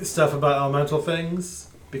me stuff about elemental things,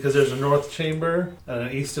 because there's a north chamber, and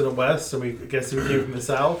an east and a west, and we guess we came from the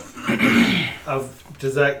south.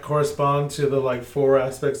 Does that correspond to the like 4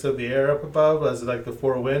 aspects of the air up above? Is it like the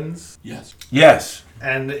 4 winds? Yes. Yes.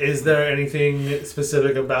 And is there anything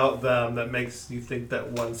specific about them that makes you think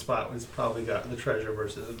that one spot was probably got the treasure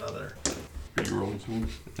versus another? Are you rolling something?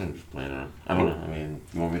 I'm just playing around. I don't know. I mean,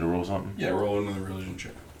 you want me to roll something? Yeah, roll another religion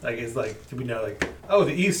check. Like, it's like, do we know, like, oh,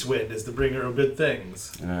 the east wind is the bringer of good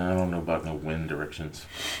things? I don't know about no wind directions.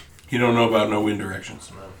 You don't know about no wind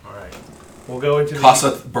directions. All right. We'll go into the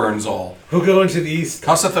Kossuth burns all. We'll go into the east.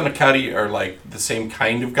 Kossuth and Akkadi are like the same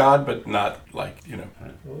kind of god, but not like,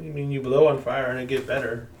 Well, you mean you blow on fire and it get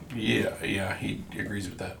better? Yeah, he agrees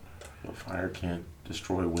with that. Well, fire can't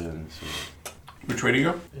destroy wind, so... Which way do you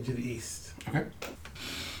go? Into the east. Okay.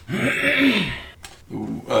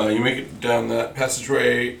 Ooh, you make it down that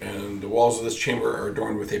passageway, and the walls of this chamber are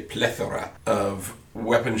adorned with a plethora of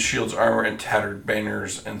weapons, shields, armor, and tattered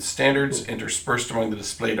banners and standards. Interspersed among the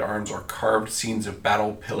displayed arms are carved scenes of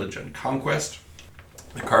battle, pillage, and conquest.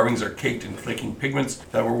 The carvings are caked in flaking pigments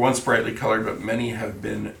that were once brightly colored, but many have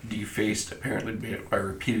been defaced, apparently by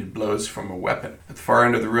repeated blows from a weapon. At the far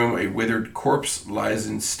end of the room, a withered corpse lies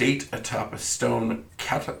in state atop a stone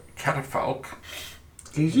catafalque.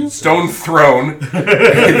 Stone throne,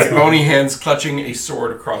 its bony hands clutching a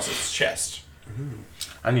sword across its chest.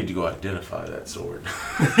 I need to go identify that sword.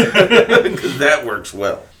 Because that works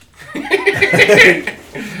well. Yeah.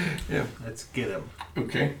 Let's get him.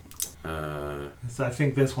 Okay. So I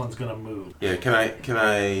think this one's gonna move. Yeah, can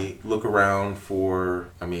I look around for,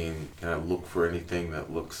 can I look for anything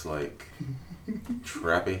that looks like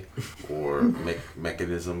trappy or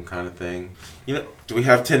mechanism kind of thing? Do we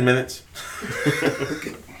have 10 minutes?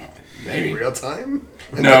 Maybe. Real time?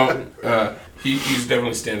 No, he's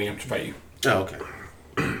definitely standing up to fight you. Oh, okay.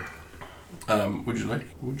 Would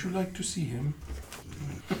you like to see him?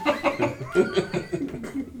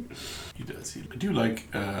 He does. I do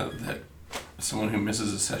like that someone who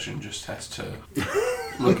misses a session just has to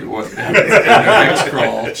look at what happens in the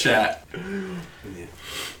Hexcrawl chat.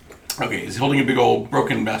 Okay, he's holding a big old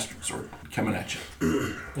broken bastard sword coming at you.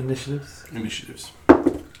 Initiatives.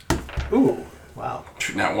 Ooh, wow.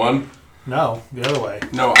 Not one? No, the other way.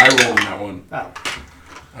 No, I rolled in that one. Oh.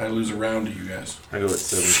 I lose a round to you guys. I go at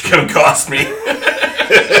 7. It's gonna cost me.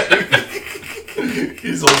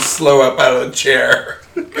 He's all slow up out of the chair.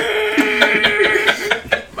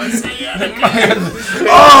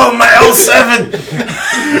 Oh, my L7!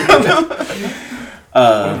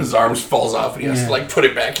 One of his arms falls off and he has to put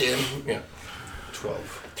it back in. Yeah.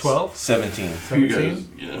 12? 17. You guys,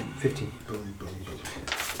 15. Boom, boom, boom.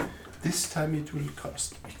 This time it will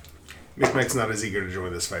cost me. MikMek's not as eager to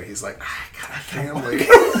join this fight. He's like, I got a family. He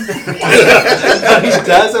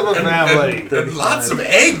does have a family. And lots of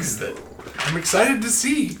eggs that I'm excited to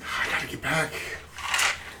see. I gotta get back.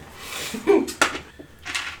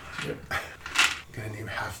 Gonna name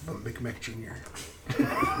half of them MikMek Jr.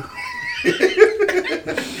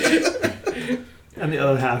 And the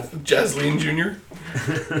other half. Jasleen Jr.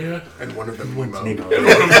 Yeah. And one of them Nemo.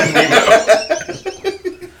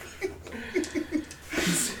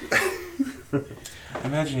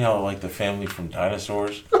 Imagine y'all like the family from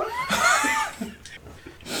dinosaurs.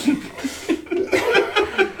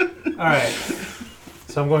 Alright.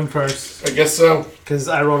 So I'm going first. I guess so. Because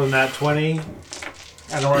I rolled a nat 20.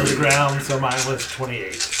 I don't run the ground, so mine was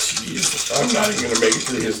 28. Jeez, I'm not even going to make it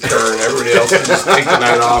through his turn. Everybody else can just take the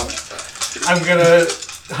night off. I'm going to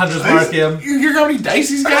Hunter's Mark him. You hear how many dice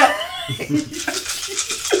he's got?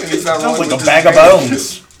 He's not Sounds rolling like a with bag his of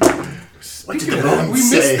face. bones. What did the bones We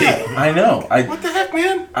missed say? it. I know. What the heck,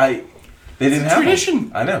 man? They didn't have tradition.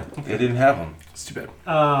 them. I know. They didn't have them. It's too bad.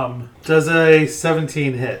 Does a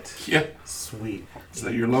 17 hit? Yeah. Sweet. Is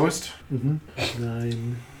that your lowest? 9,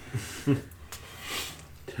 10,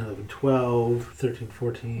 11, 12, 13,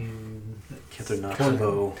 14. They're not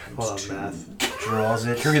low. Hold on, math. Draws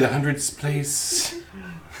it. Carry the hundreds place.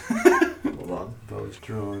 Hold on. Bows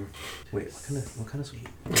drawn. Wait, what kind of sweet?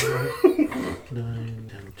 9,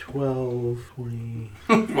 10, 12, 20.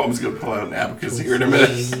 Mom's going to pull out an abacus here in a minute.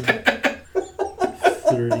 30.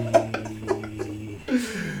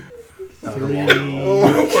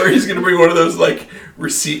 Or he's going to bring one of those,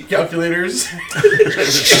 receipt calculators.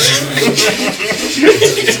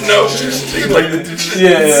 No.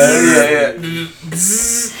 Yeah.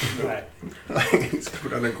 Right.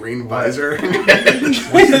 and a green visor. Tear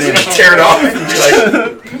it off and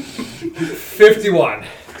be like, 51.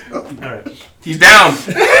 All right. he's down.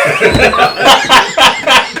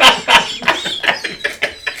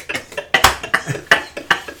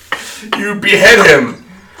 You behead him.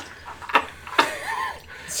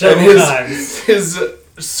 Several times. His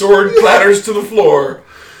sword clatters to the floor.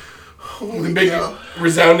 With a big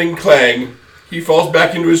resounding clang. He falls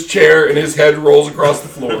back into his chair and his head rolls across the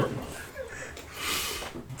floor.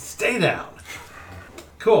 Stay down.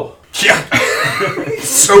 Cool. Yeah.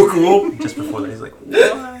 So cool. Just before that, he's like,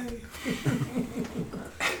 why?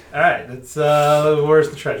 All right. Let's. Where's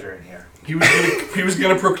the treasure in here? He was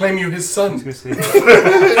gonna proclaim you his son. Enough of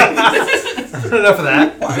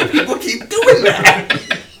that. Why do people keep doing that?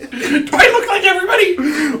 Do I look like everybody?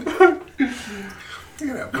 I'm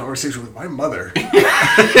gonna have a conversation with my mother.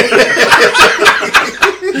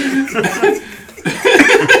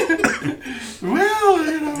 Well,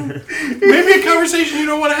 maybe a conversation you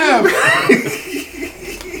don't want to have.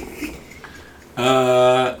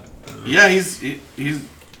 Yeah, he's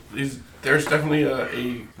there's definitely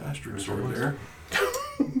a bastard sword there.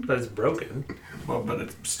 But it's broken. Well, but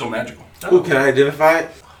it's still magical. Ooh, can I identify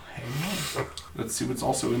it? Hang on. Let's see what's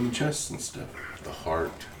also in the chest and stuff. The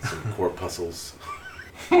heart, some corpuscles.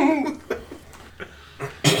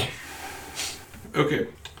 Okay.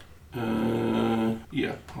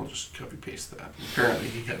 Yeah, I'll just copy paste that. Apparently,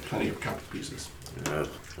 he had plenty of copper pieces. Yeah,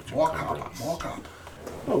 Walk up.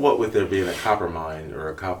 well, what with there being a copper mine or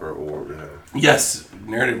a copper ore? You know. Yes,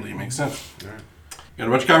 narratively, it makes sense. Yeah. Got a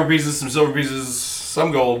bunch of copper pieces, some silver pieces,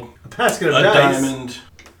 some gold, A basket of a dice. diamond,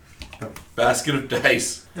 basket of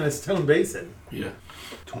dice. And a stone basin. Yeah.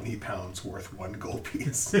 20 pounds worth one gold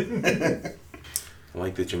piece. I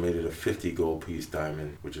like that you made it a 50 gold piece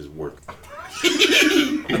diamond, which is worth.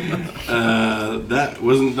 That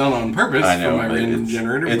wasn't done on purpose I know, for my but random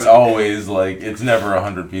generator. It's but- always like it's never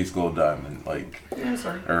 100-piece gold diamond, like Yeah,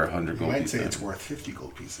 sorry. or 100 You gold might piece say diamond. it's worth 50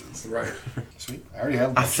 gold pieces. Right. Sweet. I already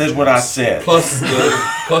have. I said what I said. Plus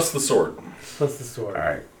the sword. Plus the sword. All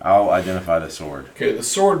right, I'll identify the sword. Okay, the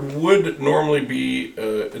sword would normally be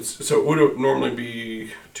it would normally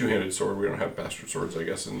be two-handed sword. We don't have bastard swords, I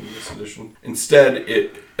guess, in this edition. Instead,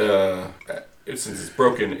 since it's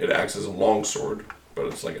broken, it acts as a long sword, but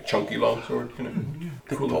it's like a chunky long sword, you know.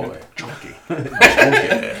 Cool boy. looking. Chunky.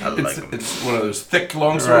 It's one of those thick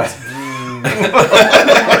long swords.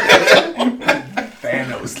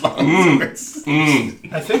 Thanos long swords.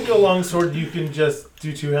 I think the long sword you can just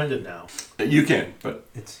do two-handed now. You can, but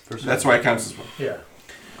that's why it counts as one. Yeah.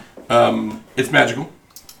 It's magical.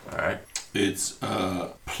 All right. It's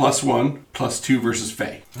 +1, +2 versus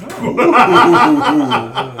Fae.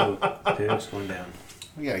 It's going down.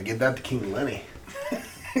 We gotta give that to King Lenny.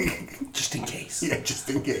 Just in case. Yeah, just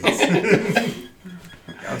in case.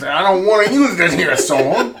 I was like, I don't want to use this here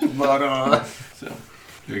sword, but So,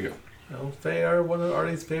 there you go. Well, Fae are one of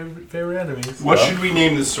Arty's favorite enemies. What should we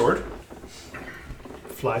name this sword?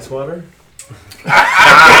 Fly swatter.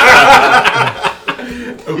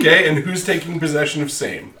 Okay, and who's taking possession of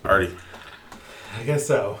same? Arty. I guess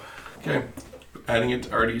so. Okay, adding it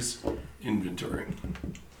to Arty's inventory.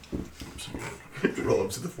 roll up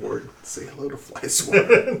to the fort, say hello to Fly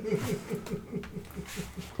Swatter.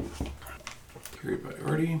 Carried by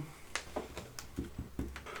Arty.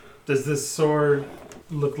 Does this sword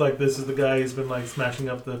look like this is the guy who's been like smashing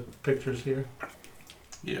up the pictures here?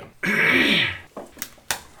 Yeah.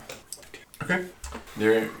 Okay.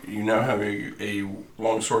 There, you now have a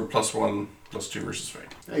long sword +1, +2 versus Fae.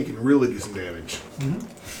 Now you can really do some damage.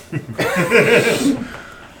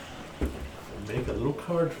 Make a little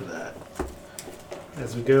card for that.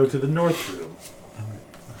 As we go to the north room.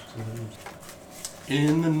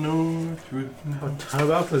 In the north room. How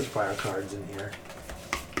about those fire cards in here?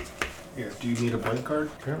 Here, do you need a blank card?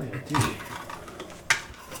 Apparently I do.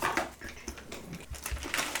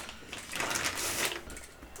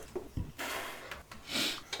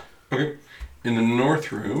 Okay. In the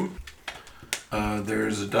north room,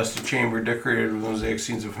 there's a dusty chamber decorated with mosaic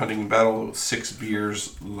scenes of hunting and battle. 6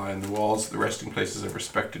 biers line the walls. The resting places of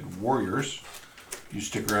respected warriors. You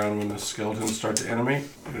stick around when the skeletons start to animate.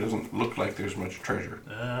 It doesn't look like there's much treasure.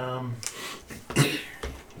 Nah.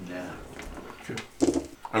 Okay.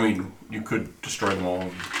 I mean, you could destroy them all,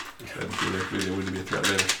 and theoretically they wouldn't be a threat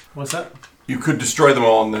later. What's that? You could destroy them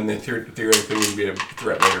all, and then they theoretically wouldn't be a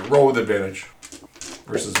threat later. Roll with advantage.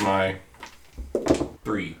 Versus my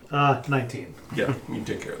 3. 19. Yeah, you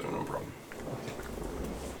take care of them, no problem.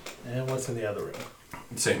 And what's in the other room?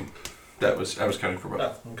 Same. I was counting for both.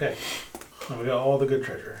 Oh, okay. So we got all the good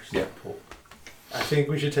treasures. Yeah. Cool. I think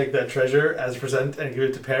we should take that treasure as a present and give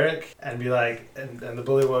it to Bariq and be like, and the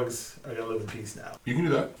bullywugs are gonna live in peace now. You can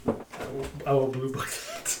do that. I will blue book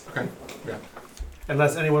that. Okay. Yeah.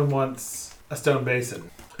 Unless anyone wants a stone basin.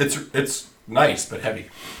 It's nice but heavy.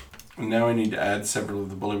 And now I need to add several of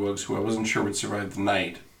the bullywugs who I wasn't sure would survive the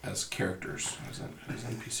night as characters, as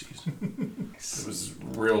NPCs. It was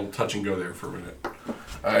real touch and go there for a minute.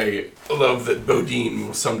 I love that Bodean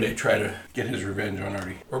will someday try to get his revenge on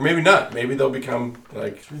Arty. Or maybe not. Maybe they'll become,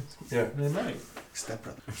 like, yeah. They might.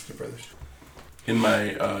 Stepbrothers. In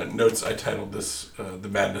my notes, I titled this The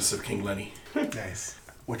Madness of King Lenny. Nice.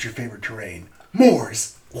 What's your favorite terrain?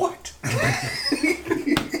 Moors. What?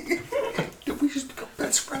 Did we just become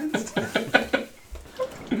best friends?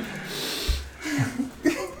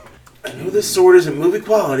 I know this sword isn't movie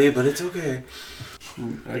quality, but it's okay.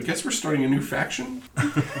 I guess we're starting a new faction.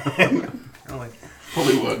 like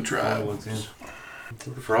Bullywug tribe.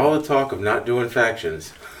 For all the talk of not doing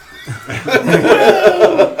factions.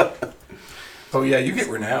 Oh yeah, you get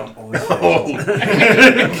renowned.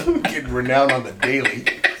 Get renowned on the daily.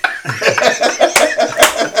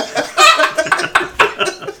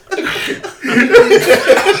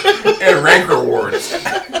 And rank rewards.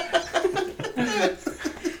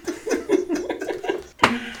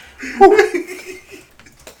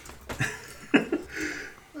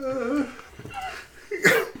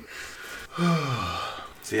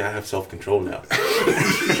 See, I have self-control now.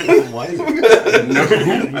 Why is it?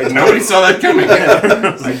 Nobody saw that coming.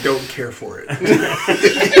 I don't care for it.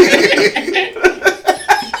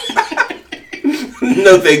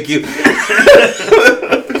 No, thank you.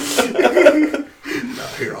 Not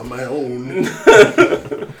here on my own.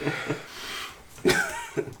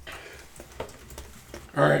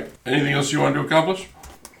 All right. Anything else you want to accomplish?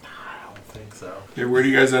 I don't think so. Okay, where do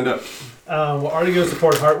you guys end up? Well, Arty goes to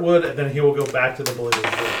Port Heartwood, and then he will go back to the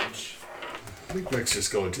Bullywug Village. MikMek's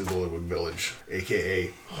just going to the Bullywug Village,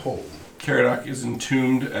 a.k.a. home. Caradoc is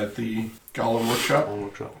entombed at the Golem Workshop.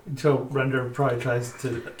 Until Render probably tries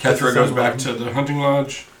to... Kethra goes back to the hunting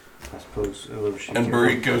lodge. I suppose. And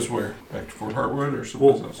Bariq goes where? Back to Fort Heartwood or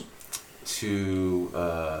someplace else?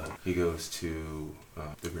 He goes to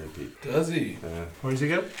the Great Peak. Does he? Where does he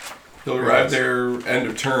go? He'll arrive there end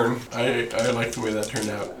of turn. I like the way that turned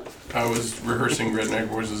out. I was rehearsing redneck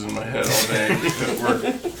voices in my head all day at work,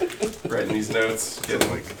 writing these notes,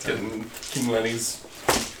 getting King Lenny's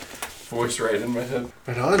voice right in my head.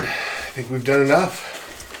 Right on. I think we've done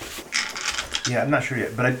enough. Yeah, I'm not sure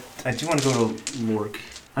yet, but I do want to go to Lork.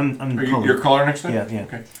 Your caller next time? Yeah.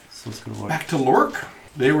 Okay. So let's go to Lork. Back to Lork?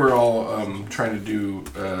 They were all trying to do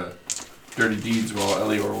dirty deeds while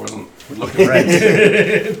Elior wasn't looking right.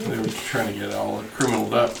 They were trying to get all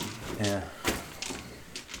criminaled up. Yeah.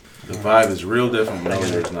 The vibe is real different when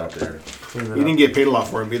Elior's not there. We didn't get paid a lot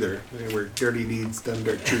for him either. They were dirty deeds done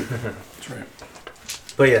dirt cheap. That's right.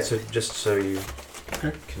 But yeah, so just so you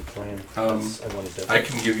Okay. can plan. I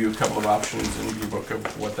can give you a couple of options in your book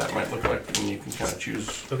of what that might look like, and you can kind of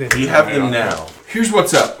choose. Okay. You have them now. Here's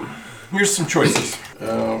what's up. Here's some choices.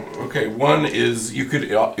 Okay, one is you could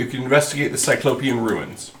investigate the Cyclopean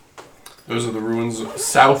ruins. Those are the ruins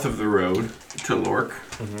south of the road to Lork.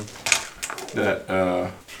 Mm-hmm.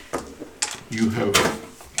 That you have.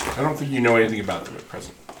 I don't think you know anything about them at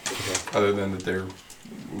present, other than that they're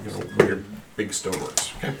weird big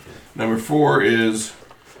stoneworks. Okay. Number 4 is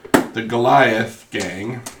the Goliath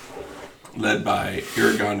gang, led by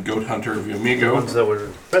Aragon Goat Hunter of Yomigo. The ones that we're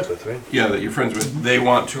friends with, right? Yeah, that you're friends with. They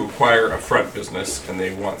want to acquire a front business, and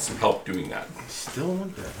they want some help doing that. Still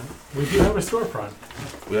want that, huh? We do have a storefront.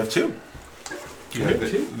 We have 2. Yeah,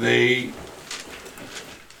 they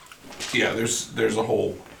yeah, there's a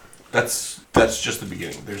whole. That's just the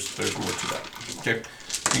beginning. There's more to that. Okay,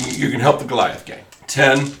 you can help the Goliath gang.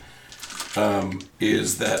 10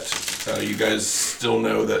 is that you guys still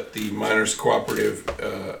know that the Miners Cooperative,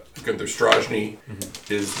 Gunther Strajny,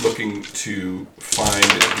 is looking to find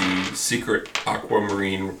the secret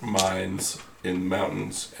aquamarine mines in the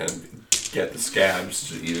mountains and get the scabs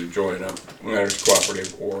to either join up Miners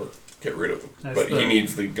Cooperative or get rid of them. But he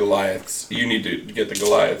needs the Goliaths. You need to get the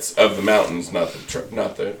Goliaths of the mountains, not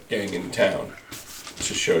the gang in town,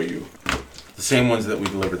 to show you. The same ones that we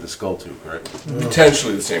delivered the skull to, correct?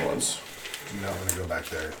 Potentially the same ones. I'm not going to go back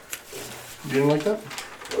there. You didn't like that?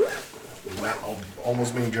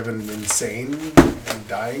 Almost being driven insane and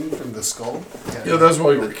dying from the skull. Yeah, that's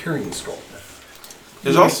why you were carrying the skull.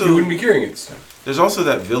 There's you also wouldn't be carrying it this time. There's also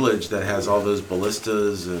that village that has all those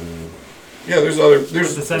ballistas and. Yeah, there's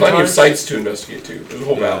plenty of sites to investigate too. There's a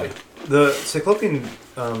whole valley. The Cyclopean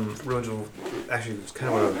ruins will actually was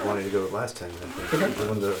kind of what I wanted to go last time. I think. Okay. The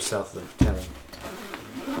one that was south of the town.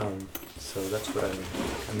 So that's what I'm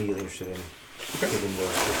immediately interested in. Given the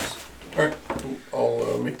focus. Alright,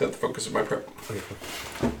 I'll make that the focus of my prep. Okay, cool.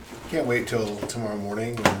 Can't wait till tomorrow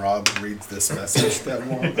morning when Rob reads this message that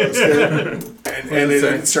Warren posted, and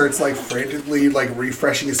it starts like frantically like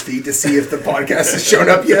refreshing his feed to see if the podcast has shown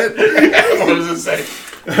up yet. What does it say?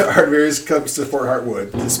 Artvirous comes to Fort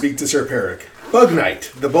Heartwood to speak to Sir Bariq. Bug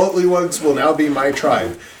Knight, the bullywugs will now be my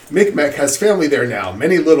tribe. MikMek has family there now,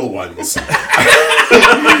 many little ones.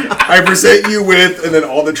 I present you with, and then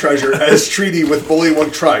all the treasure, as treaty with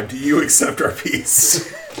bullywug tribe. Do you accept our peace?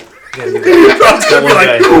 Rob's gonna be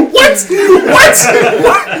like, what? What?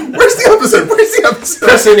 Where's the episode? Where's the episode?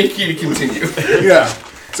 Press any key to continue. Yeah.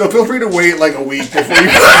 So feel free to wait like a week before you...